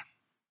to God.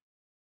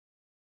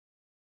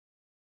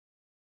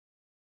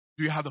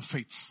 Do you have the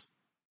faith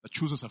that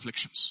chooses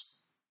afflictions?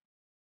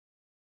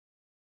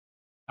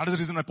 That is the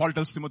reason why Paul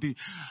tells Timothy,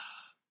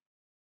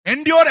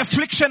 endure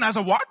affliction as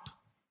a what?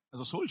 As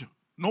a soldier.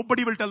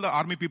 Nobody will tell the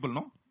army people,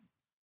 no?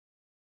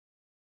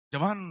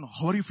 Jawan,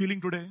 how are you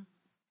feeling today?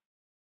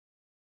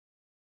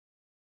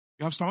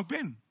 You have stomach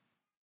pain?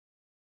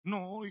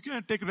 No, you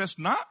can't take rest.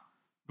 Nah?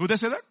 Do they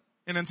say that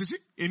in NCC?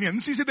 In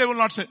NCC they will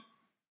not say.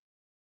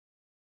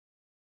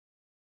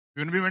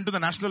 When we went to the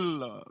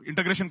national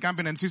integration camp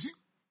in NCC,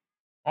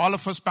 all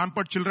of us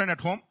pampered children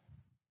at home.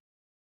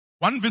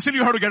 One whistle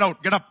you have to get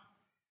up.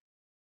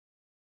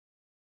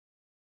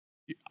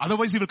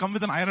 Otherwise he will come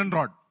with an iron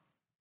rod.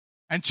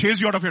 and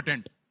chase you out of your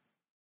tent.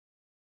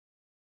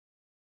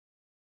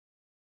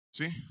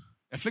 See?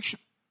 Affliction.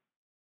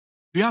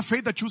 Do you have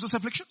faith that chooses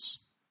afflictions?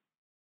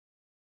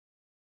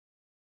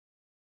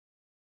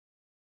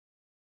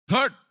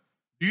 Third,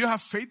 do you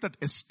have faith that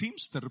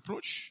esteems the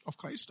reproach of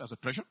Christ as a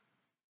treasure?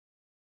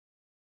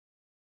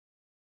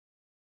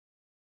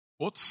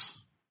 Fourth,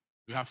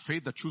 do you have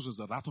faith that chooses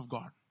the wrath of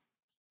God,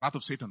 wrath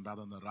of Satan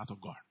rather than the wrath of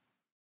God?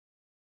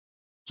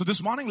 So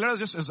this morning, let us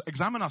just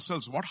examine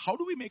ourselves. How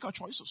do we make our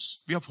choices?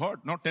 We have heard,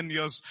 14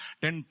 years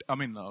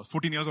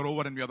are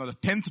over and we are on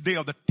the 10th day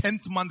of the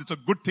 10th month. It's a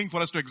good thing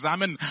for us to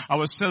examine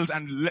ourselves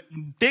and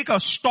take a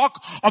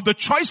stock of the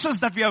choices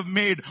that we have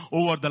made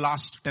over the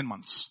last 10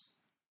 months.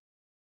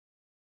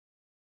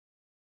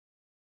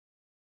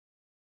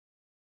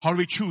 How do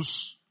we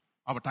choose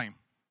our time?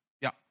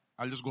 Yeah,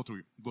 I'll just go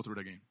through it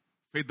again.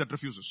 Faith that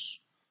refuses.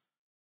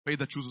 Faith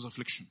that chooses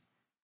affliction.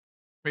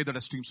 Faith that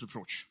esteems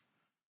reproach.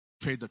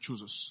 Faith that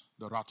chooses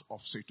the wrath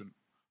of Satan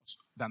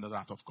than the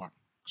wrath of God.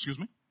 Excuse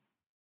me?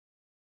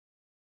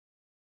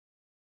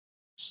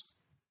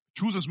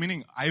 Chooses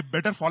meaning I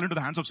better fall into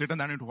the hands of Satan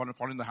than to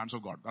fall in the hands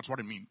of God. That's what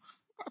I mean.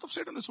 The wrath of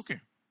Satan is okay.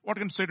 What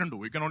can Satan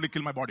do? He can only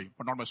kill my body,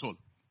 but not my soul.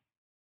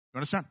 You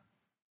understand?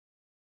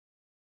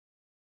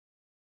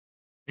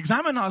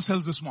 Examine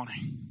ourselves this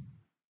morning.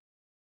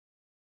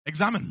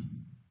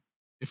 Examine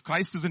if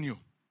Christ is in you.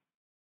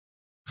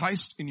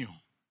 Christ in you,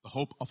 the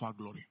hope of our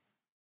glory.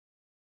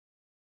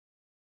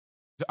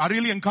 I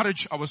really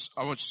encourage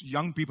our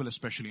young people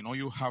especially.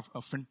 You have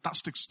a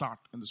fantastic start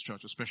in this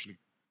church especially.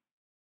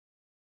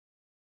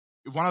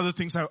 One of the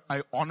things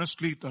I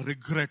honestly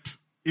regret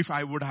if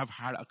I would have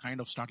had a kind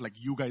of start like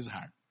you guys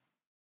had.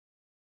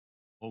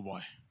 Oh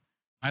boy,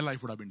 my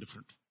life would have been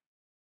different.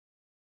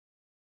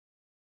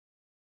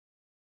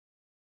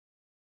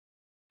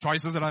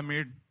 Choices that I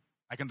made,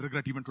 I can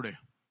regret even today.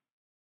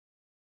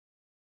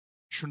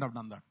 Shouldn't have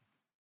done that.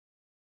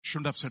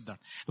 Shouldn't have said that.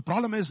 The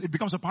problem is it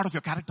becomes a part of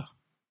your character.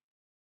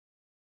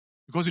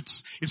 Because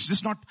it's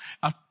just not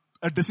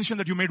a decision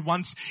that you made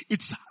once.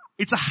 It's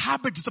a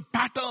habit. It's a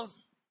pattern.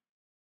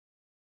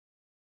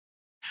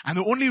 And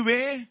the only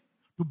way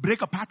to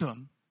break a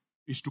pattern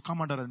is to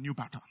come under a new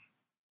pattern.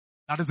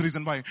 That is the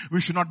reason why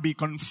we should not be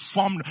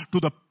conformed to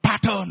the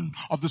pattern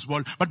of this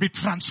world, but be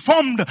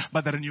transformed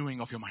by the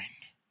renewing of your mind.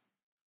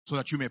 So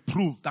that you may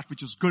prove that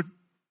which is good,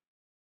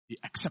 the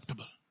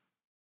acceptable,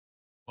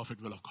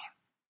 perfect will of God.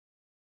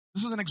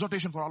 This is an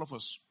exhortation for all of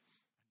us.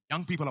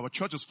 Young people, our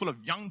church is full of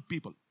young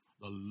people.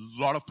 A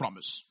lot of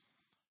promise.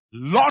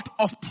 Lot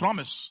of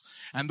promise.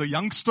 And the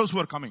youngsters who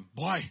are coming,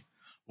 boy,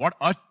 what,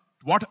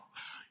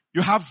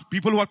 you have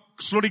people who are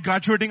slowly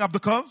graduating up the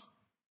curve.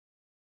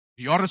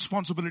 Your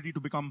responsibility to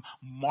become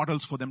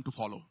models for them to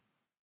follow.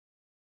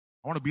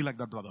 I want to be like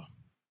that brother.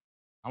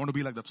 I want to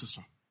be like that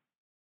sister.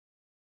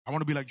 I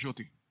want to be like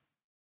Jyoti.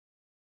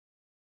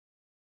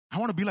 I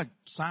want to be like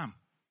Sam.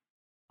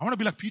 I want to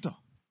be like Peter. I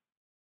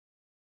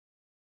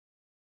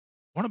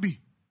want to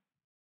be.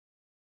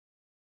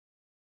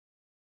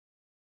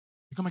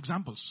 Become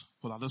examples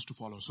for others to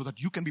follow so that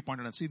you can be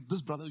pointed and say,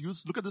 this brother,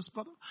 look at this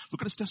brother.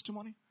 Look at his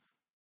testimony.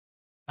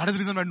 That is the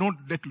reason why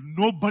let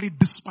nobody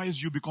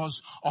despise you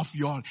because of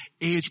your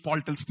age.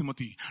 Paul tells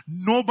Timothy,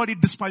 nobody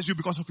despise you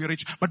because of your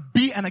age, but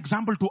be an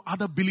example to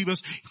other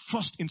believers.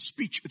 First in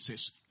speech, it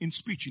says, in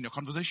speech, in your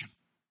conversation.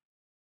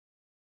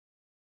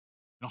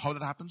 You know how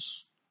that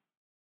happens?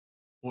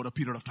 Over a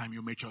period of time,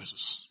 you make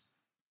choices.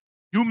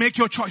 You make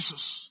your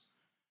choices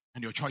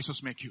and your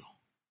choices make you.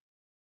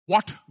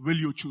 What will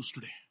you choose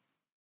today?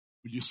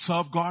 Will you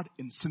serve God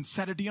in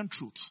sincerity and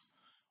truth?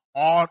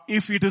 Or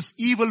if it is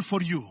evil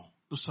for you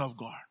to serve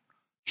God,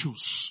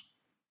 choose.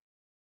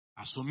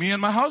 As for me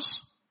and my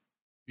house,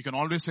 we can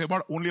always say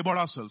only about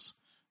ourselves,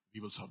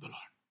 we will serve the Lord.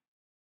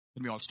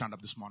 Let me all stand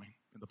up this morning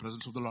in the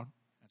presence of the Lord.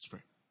 Let's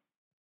pray.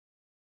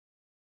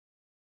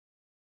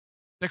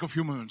 Take a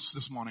few moments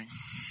this morning.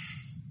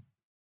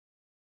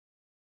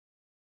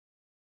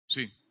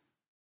 See,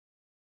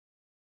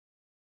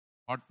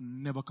 God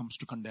never comes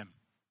to condemn.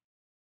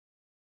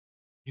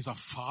 He's our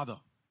Father.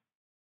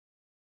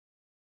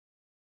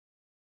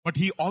 But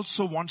He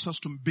also wants us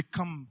to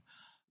become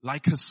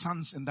like His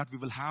sons in that we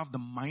will have the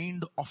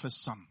mind of His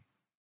Son.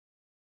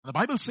 The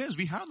Bible says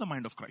we have the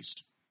mind of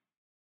Christ.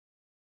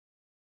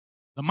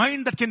 The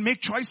mind that can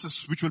make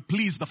choices which will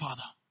please the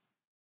Father.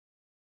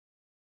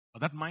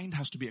 But that mind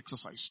has to be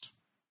exercised.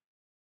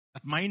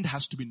 That mind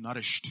has to be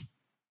nourished.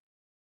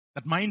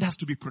 That mind has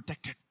to be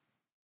protected.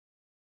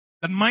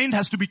 That mind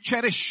has to be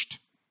cherished.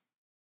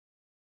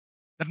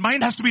 That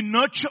mind has to be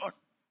nurtured.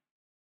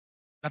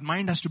 That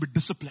mind has to be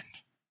disciplined.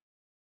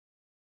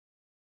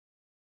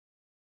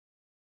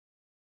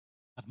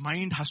 That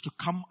mind has to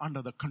come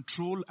under the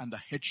control and the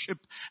headship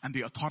and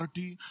the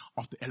authority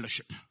of the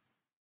eldership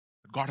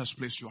that God has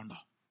placed you under.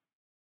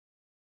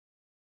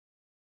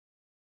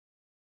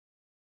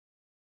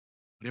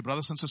 Dear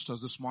brothers and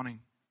sisters, this morning,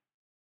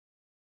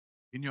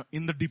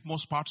 in the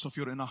deepmost parts of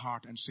your inner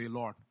heart and say,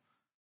 Lord,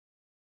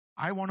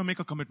 I want to make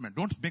a commitment.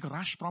 Don't make a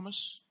rash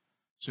promise.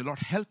 Say, Lord,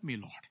 help me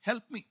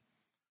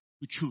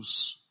to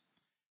choose.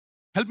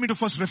 Help me to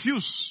first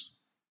refuse.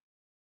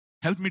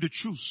 Help me to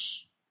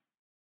choose.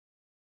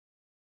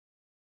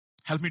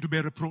 Help me to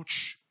bear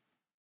reproach.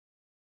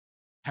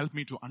 Help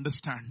me to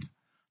understand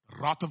the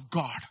wrath of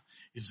God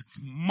is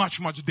much,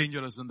 much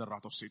dangerous than the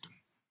wrath of Satan.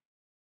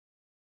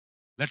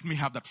 Let me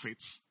have that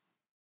faith.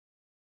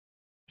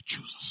 It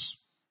chooses.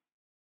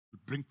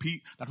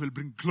 That will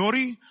bring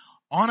glory,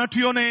 honor to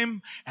your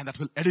name, and that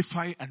will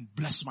edify and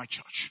bless my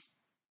church.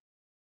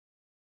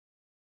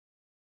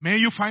 May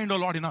you find, O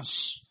Lord, in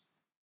us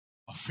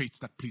a faith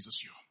that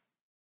pleases you.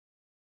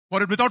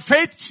 For without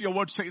faith, your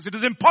word says, it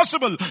is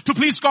impossible to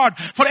please God.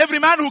 For every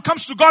man who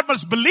comes to God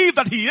must believe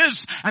that he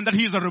is, and that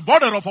he is a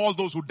rewarder of all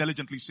those who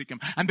diligently seek him.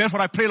 And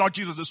therefore I pray, Lord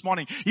Jesus, this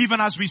morning, even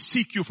as we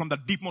seek you from the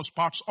deepmost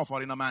parts of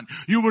our inner man,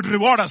 you would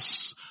reward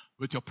us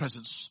with your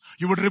presence.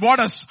 You would reward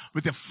us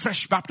with a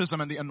fresh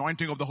baptism and the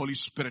anointing of the Holy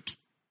Spirit.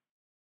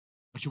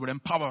 That you would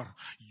empower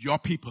your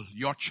people,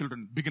 your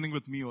children, beginning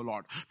with me, O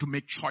Lord, to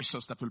make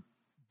choices that will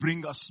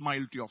bring a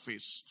smile to your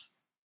face.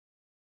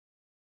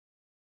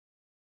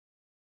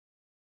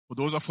 For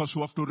those of us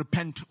who have to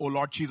repent, O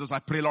Lord Jesus, I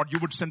pray, Lord, you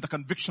would send the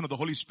conviction of the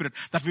Holy Spirit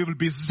that we will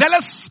be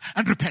zealous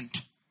and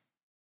repent.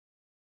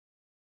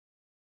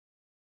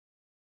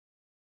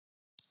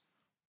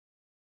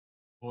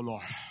 O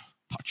Lord,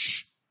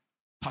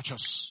 touch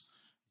us.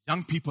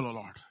 Young people, O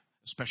Lord,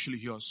 especially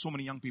here, so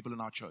many young people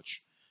in our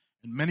church,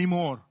 and many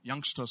more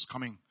youngsters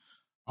coming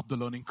up the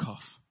learning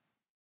curve.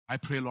 I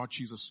pray, Lord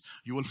Jesus,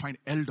 you will find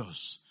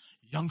elders,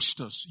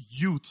 youngsters,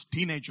 youth,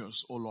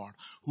 teenagers, O Lord,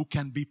 who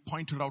can be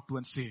pointed out to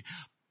and say,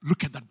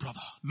 look at that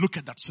brother. Look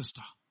at that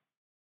sister.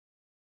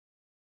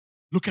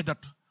 Look at that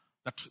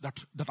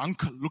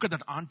uncle. Look at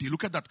that auntie.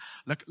 Look at that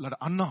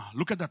Anna.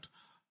 Look at that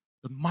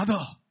mother.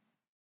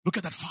 Look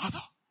at that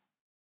father.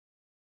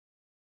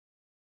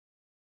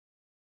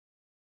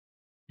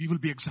 We will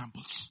be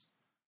examples,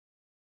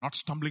 not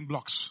stumbling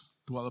blocks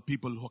to other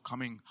people who are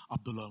coming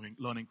up the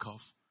learning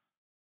curve.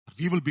 But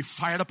we will be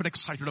fired up and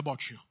excited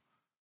about you,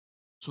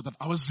 so that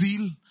our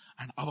zeal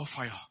and our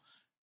fire,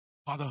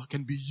 Father,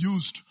 can be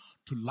used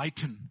to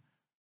lighten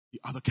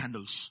the other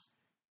candles,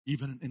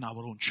 even in our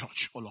own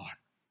church, O Lord.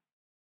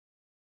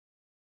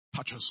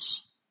 Touch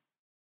us.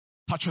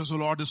 Touch us, O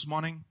Lord, this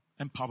morning.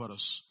 Empower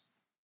us.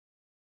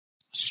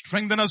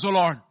 Strengthen us, O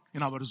Lord,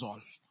 in our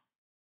resolve.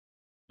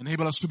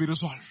 Enable us to be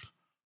resolved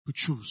to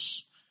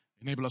choose.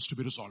 Enable us to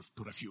be resolved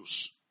to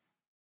refuse.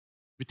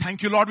 We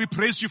thank you, Lord. We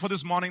praise you for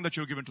this morning that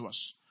you have given to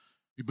us.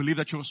 We believe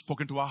that you have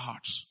spoken to our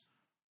hearts.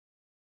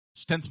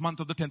 It's 10th month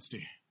of the 10th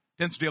day.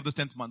 10th day of the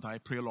 10th month. I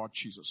pray, Lord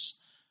Jesus,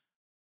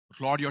 but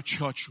Lord, your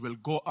church will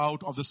go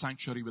out of the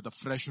sanctuary with a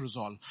fresh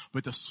resolve,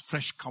 with a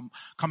fresh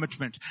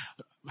commitment,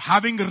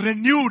 having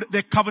renewed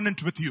their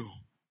covenant with you.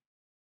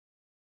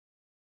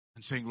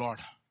 And saying, Lord,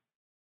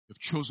 you've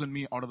chosen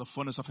me out of the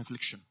furnace of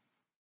affliction.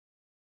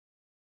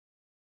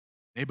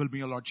 Enable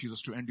me, O Lord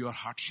Jesus, to endure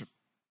hardship.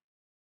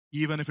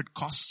 Even if it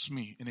costs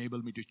me, enable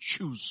me to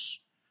choose,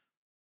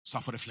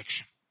 suffer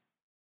affliction,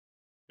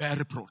 bear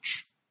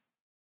reproach,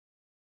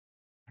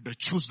 and to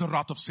choose the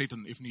wrath of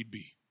Satan if need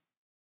be.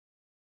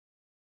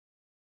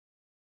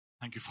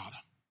 Thank you, Father.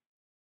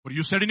 For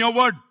you said in your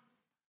word,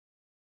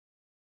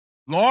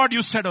 Lord,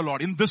 you said, O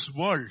Lord, in this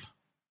world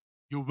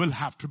you will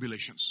have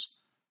tribulations,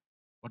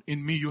 but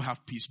in me you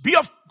have peace. Be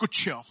of good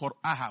cheer, for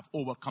I have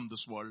overcome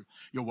this world.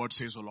 Your word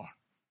says, O Lord.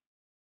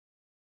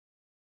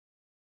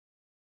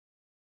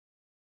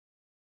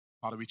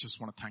 Father, we just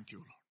want to thank you,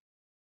 Lord.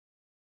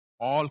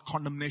 All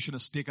condemnation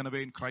is taken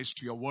away in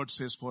Christ. Your word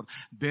says, for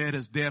there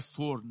is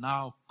therefore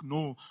now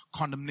no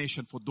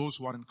condemnation for those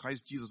who are in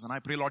Christ Jesus. And I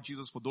pray, Lord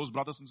Jesus, for those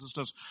brothers and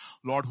sisters,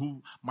 Lord,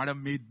 who might have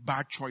made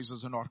bad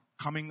choices and are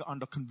coming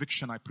under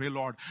conviction. I pray,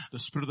 Lord, the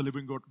Spirit of the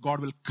living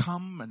God will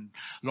come, and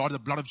Lord, the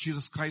blood of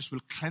Jesus Christ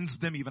will cleanse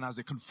them even as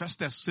they confess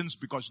their sins,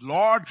 because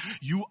Lord,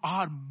 you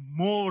are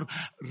more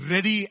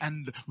ready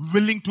and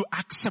willing to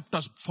accept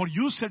us. For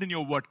you said in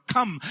your word,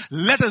 come,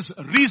 let us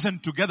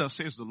reason together,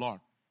 says the Lord.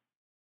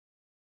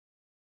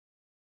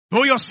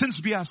 Though your sins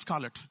be as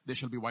scarlet, they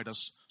shall be white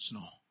as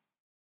snow.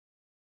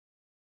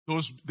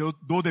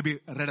 Though they be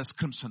red as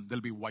crimson, they'll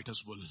be white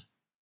as wool.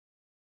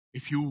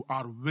 If you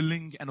are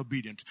willing and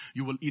obedient,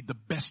 you will eat the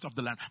best of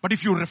the land. But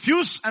if you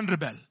refuse and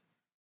rebel,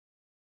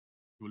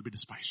 you will be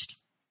despised.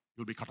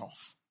 You will be cut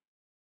off.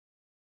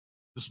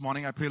 This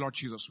morning I pray, Lord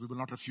Jesus, we will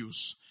not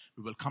refuse.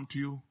 We will come to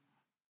you,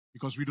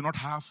 because we do not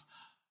have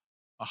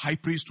a high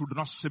priest who do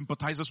not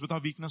sympathize us with our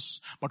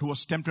weakness, but who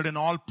was tempted in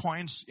all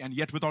points and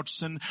yet without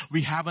sin.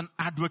 We have an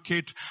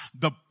advocate,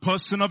 the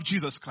person of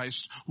Jesus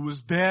Christ, who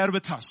is there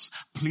with us,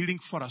 pleading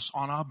for us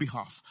on our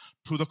behalf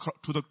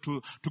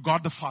to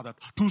God the Father,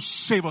 to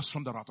save us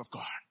from the wrath of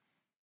God,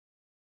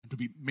 and to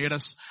be made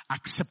us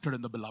accepted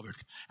in the beloved.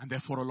 And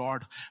therefore, O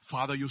Lord,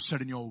 Father, you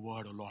said in your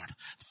word, O Lord,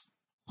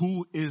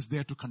 who is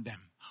there to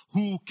condemn?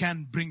 Who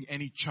can bring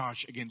any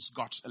charge against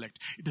God's elect?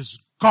 It is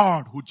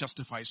God who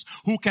justifies.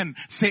 Who can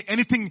say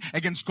anything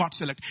against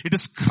God's elect? It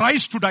is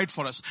Christ who died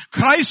for us.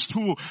 Christ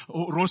who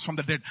rose from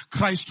the dead.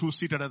 Christ who is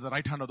seated at the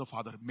right hand of the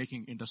Father,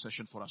 making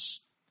intercession for us.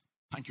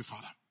 Thank you,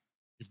 Father.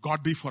 If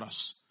God be for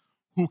us,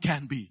 who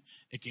can be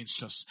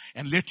against us?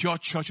 And let your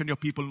church and your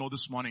people know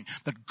this morning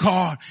that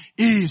God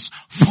is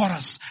for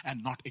us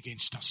and not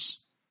against us.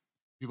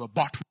 We were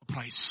bought with a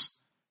price.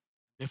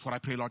 Therefore I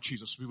pray, Lord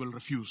Jesus, we will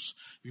refuse.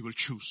 We will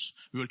choose.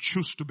 We will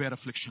choose to bear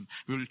affliction.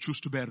 We will choose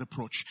to bear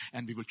reproach.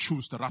 And we will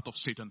choose the wrath of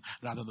Satan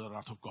rather than the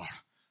wrath of God.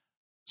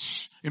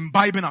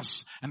 Imbibe in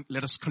us and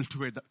let us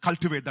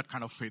cultivate that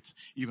kind of faith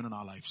even in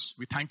our lives.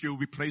 We thank you,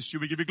 we praise you,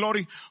 we give you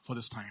glory for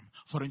this time.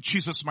 For in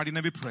Jesus' mighty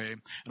name we pray.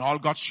 And all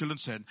God's children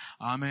said,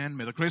 Amen.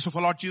 May the grace of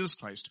our Lord Jesus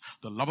Christ,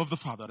 the love of the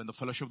Father, and the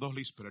fellowship of the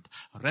Holy Spirit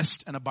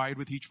rest and abide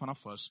with each one of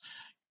us.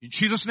 In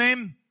Jesus'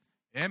 name,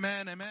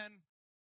 amen, amen.